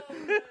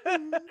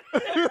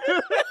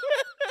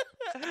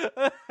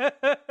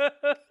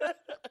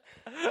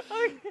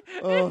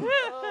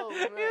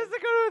to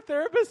go to a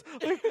therapist.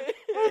 Like, I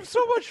have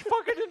so much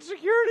fucking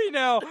insecurity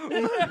now.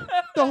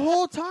 The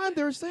whole time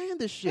they were saying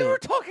this shit. They were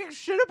talking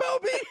shit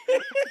about me.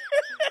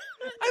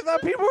 I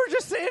thought people were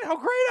just saying how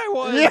great I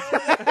was.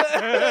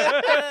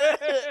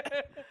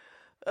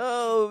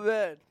 Oh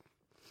man.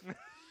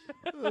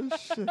 Oh,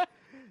 shit.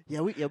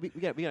 Yeah, we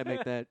gotta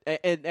make that.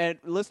 And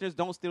listeners,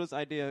 don't steal this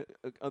idea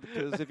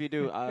because if you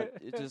do,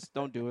 just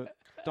don't do it.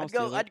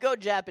 I'd go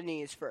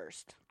Japanese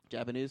first.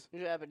 Japanese.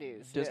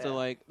 Just to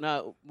like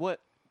now,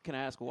 what can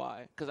I ask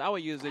why? Because I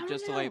would use it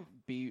just to like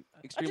be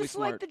extremely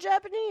smart. I just like the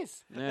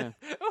Japanese. Yeah.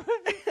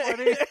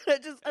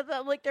 I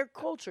thought like their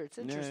culture. It's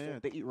interesting. Yeah.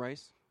 They eat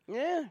rice.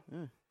 Yeah.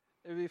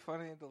 It'd be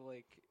funny to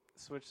like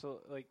switch to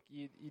like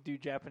you do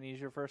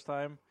Japanese your first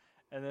time,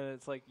 and then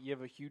it's like you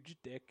have a huge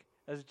dick.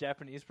 As a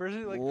Japanese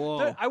person, like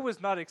I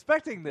was not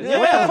expecting this.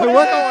 Yeah.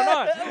 What's going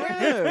on? Where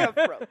did this come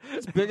from?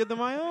 It's bigger than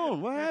my own.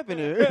 What happened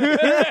here? And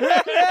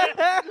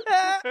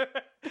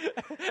then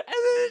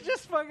it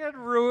just fucking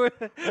ruined.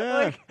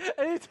 Like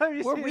anytime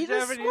you were see we a the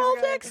Japanese small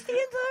guy, dicks the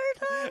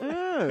entire time?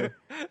 Yeah.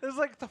 it's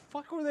like the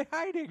fuck were they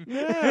hiding?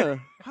 Yeah.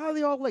 How are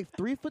they all like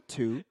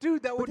 3'2"?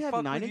 Dude, that But would they have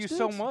fuck 9 with you inch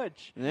so dicks?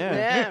 much.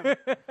 Yeah.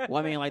 Well,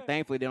 I mean, like,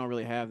 thankfully they don't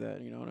really have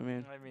that. You know what I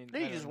mean?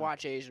 You just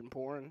watch Asian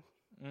porn.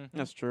 Mm-hmm.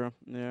 That's true.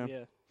 Yeah.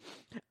 Yeah.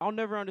 I'll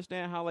never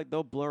understand how like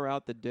they'll blur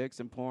out the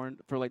dicks in porn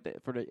for like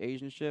for the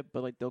Asian shit,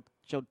 but like they'll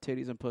show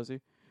titties and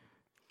pussy.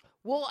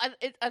 Well,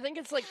 I think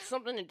it's like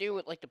something to do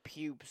with like the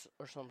pubes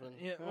or something.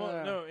 Yeah.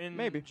 Well, no, in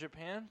maybe.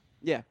 Japan.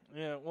 Yeah.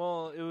 Yeah.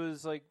 Well, it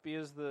was like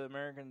because the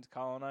Americans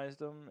colonized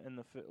them in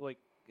the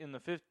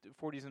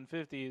 40s and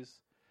 50s,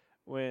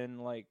 when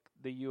like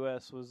the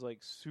U.S. was like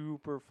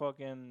super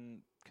fucking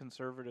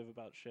conservative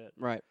about shit.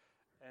 Right.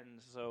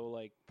 And so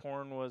like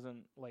porn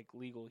wasn't like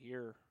legal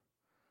here.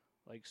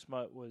 Like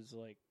smut was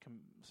like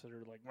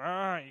considered like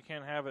you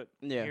can't have it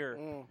here,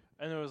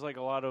 and there was like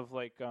a lot of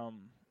like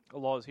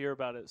laws here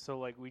about it. So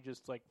like we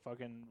just like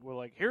fucking were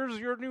like, here's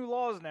your new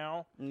laws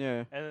now.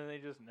 Yeah, and then they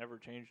just never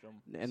changed them.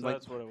 And so like,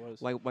 that's what it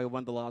was. Like one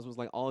of the laws was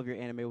like all of your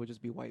anime would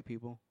just be white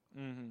people.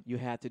 Mm-hmm. You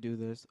had to do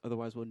this,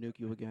 otherwise we'll nuke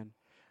you again.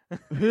 Well,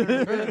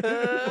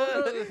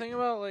 the thing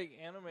about like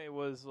anime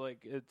was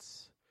like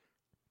it's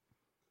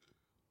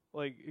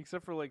like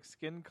except for like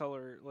skin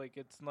color, like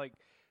it's like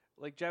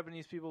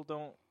Japanese people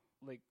don't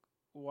like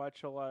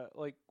watch a lot.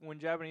 Like when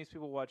Japanese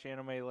people watch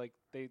anime, like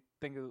they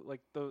think of, like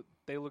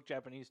they look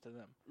Japanese to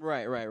them.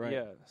 Right.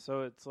 Yeah,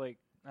 so it's like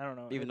I don't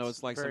know. Even though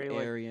it's like some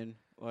Aryan,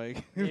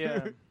 like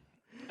yeah,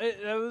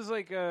 it was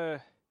like it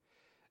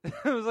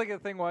was like a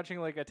thing watching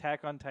like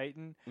Attack on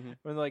Titan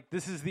when like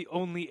this is the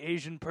only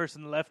Asian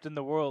person left in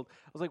the world.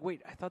 I was like,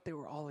 wait, I thought they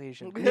were all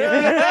Asian. It's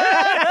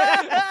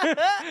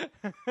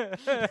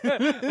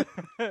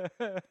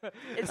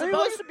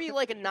supposed to be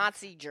like a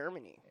Nazi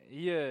Germany.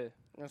 Yeah.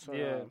 That's what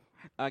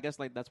I guess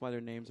like that's why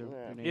their names are.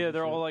 Their names yeah,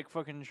 they're all like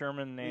fucking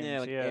German names. Yeah,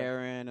 like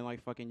Aaron and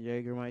like fucking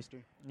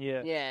Jägermeister.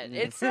 Yeah. Yeah,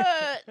 it's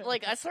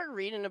like I started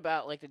reading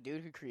about like the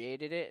dude who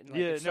created it. And, like,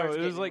 it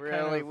was like really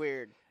kind of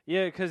weird.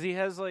 Yeah, because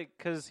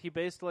he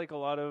based like a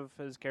lot of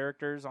his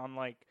characters on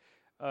like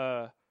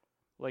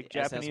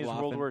Japanese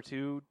World War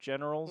II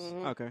generals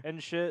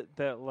and shit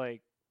that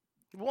like.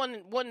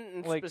 One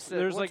like specific,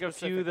 there's one like a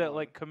few that one.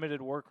 like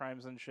committed war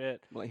crimes and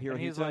shit. Like and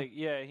he's like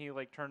he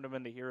like turned them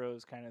into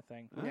heroes kind of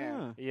thing.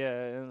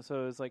 Yeah, and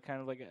so it's like kind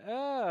of like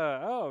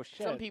oh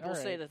shit. Some people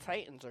say the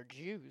Titans are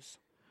Jews.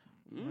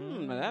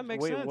 That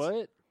makes sense. Wait,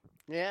 what?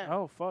 Yeah.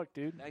 Oh fuck,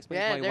 dude.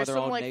 Yeah, there's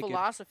some like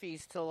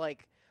philosophies to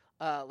like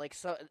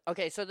so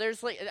okay. So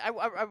there's like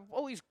I've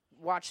always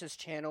watched this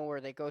channel where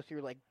they go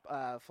through like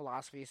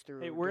philosophies through.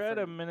 Hey, we're at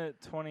a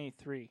minute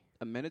 23.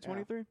 A minute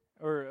 23?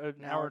 Or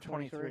an hour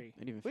 23. I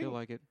didn't even feel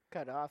like it.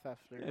 Cut off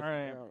after. All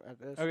right. At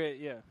this. Okay,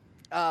 yeah.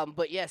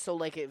 But yeah, so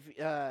like if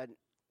a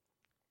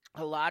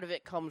lot of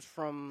it comes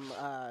from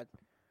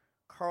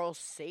Carl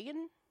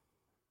Sagan.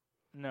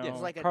 No, it's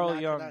like Carl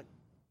Jung.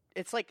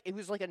 It's like he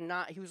was like a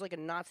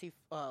Nazi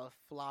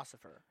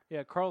philosopher.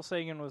 Yeah, Carl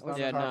Sagan was not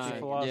a Nazi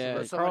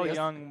philosopher. Yeah. Carl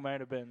Jung might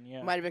have been.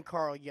 Yeah, might have been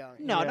Carl Jung.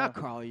 No, not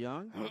Carl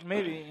Jung.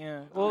 Maybe.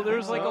 Yeah. Well,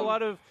 there's like a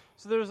lot of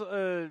there's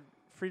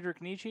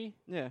Friedrich Nietzsche.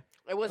 Yeah,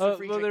 it wasn't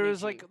Friedrich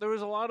Nietzsche. There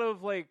was a lot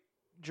of like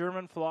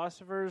German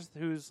philosophers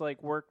whose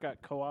like work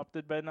got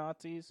co-opted by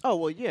Nazis. Oh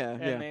well, yeah,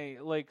 and they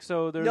like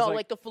so there's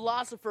like the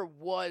philosopher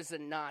was a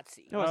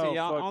Nazi. No, I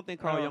don't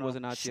think Carl Jung was a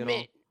Nazi at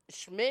all.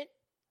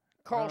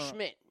 Carl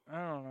Schmitt.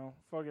 I don't know.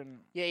 Fucking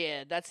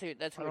yeah. That's who.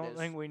 That's who. I don't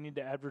think we need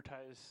to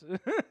advertise.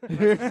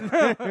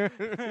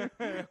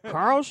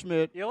 Carl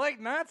Schmitt. You like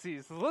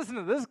Nazis? Listen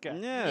to this guy.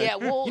 Yeah.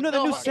 Well, you know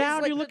the new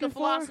sound you're looking for. The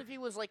philosophy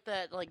was like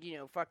that, like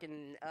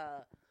fucking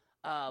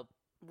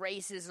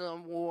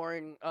racism, war,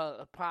 and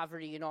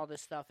poverty, and all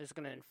this stuff is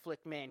going to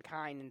inflict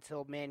mankind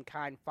until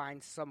mankind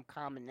finds some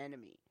common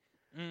enemy,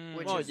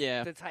 which is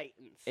the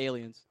Titans,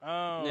 aliens.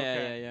 Oh,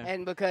 okay. Yeah.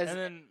 And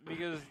then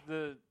because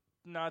the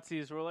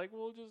Nazis were like,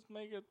 we'll just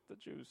make it the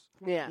Jews.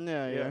 Yeah.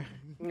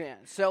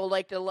 So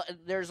like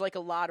there's like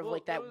a lot of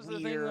like that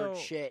weird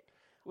shit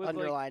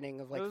underlining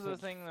of like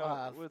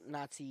with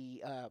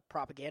Nazi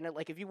propaganda.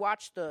 Like if you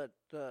watch the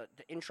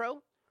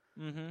intro,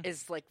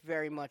 it's like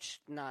very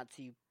much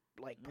Nazi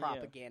like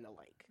propaganda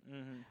like.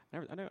 I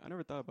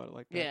never thought about it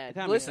like that.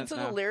 Yeah, listen to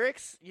the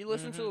lyrics. You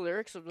listen to the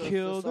lyrics of the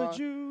Kill the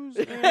Jews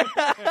and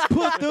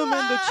put them in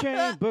the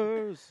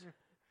chambers.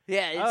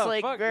 Yeah,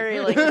 it's very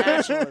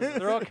nationalist.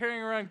 They're all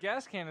carrying around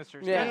gas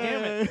canisters. Yeah.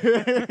 God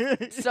damn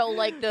it. So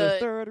the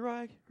Third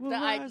Reich.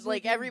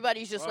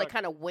 Everybody's just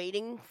kind of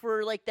waiting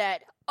for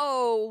that.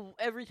 Oh,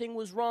 everything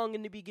was wrong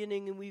in the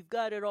beginning, and we've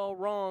got it all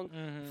wrong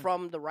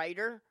from the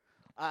writer.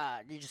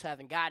 You just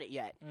haven't got it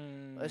yet,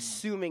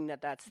 assuming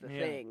that's the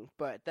thing.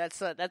 But that's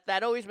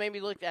that always made me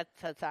look at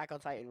Attack on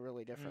Titan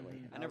really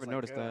differently. I never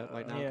noticed that. Now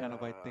I'm kind of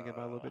thinking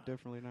about it a little bit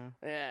differently now.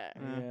 Yeah,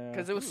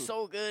 because it was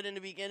so good in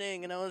the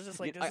beginning, and I was just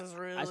like, "This is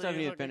really." I still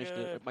haven't even finished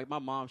good. it. My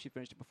mom, she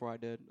finished it before I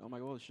did. I'm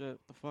like, "Oh shit,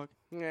 what the fuck?"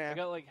 Yeah, I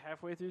got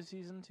halfway through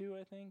season 2,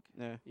 I think.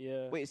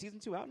 Yeah. Wait, is season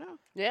 2 out now?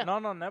 Yeah,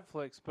 not on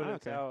Netflix, but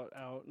it's okay. out.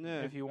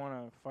 Yeah. If you want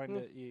to find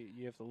it,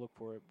 you have to look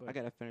for it. But I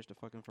gotta finish the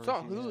fucking first. It's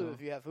on season, Hulu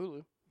if you have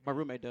Hulu. My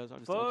roommate does. I'll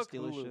just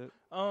steal his shit.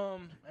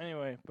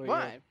 Anyway, but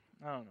why?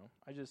 Yeah, I don't know.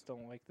 I just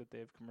don't like that they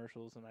have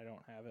commercials and I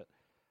don't have it.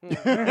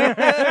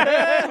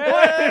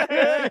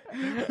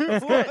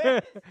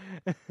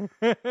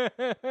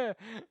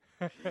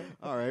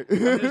 All right.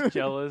 I'm just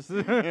jealous.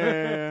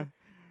 Yeah.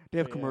 They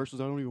have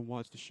commercials. I don't even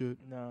watch the shit.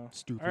 No.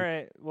 Stupid. All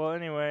right. Well,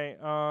 anyway,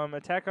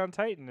 Attack on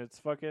Titan. It's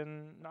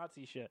fucking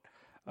Nazi shit.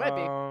 Might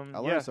be. I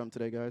learned something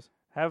today, guys.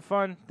 Have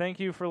fun. Thank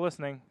you for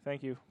listening.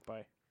 Thank you.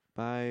 Bye.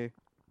 Bye.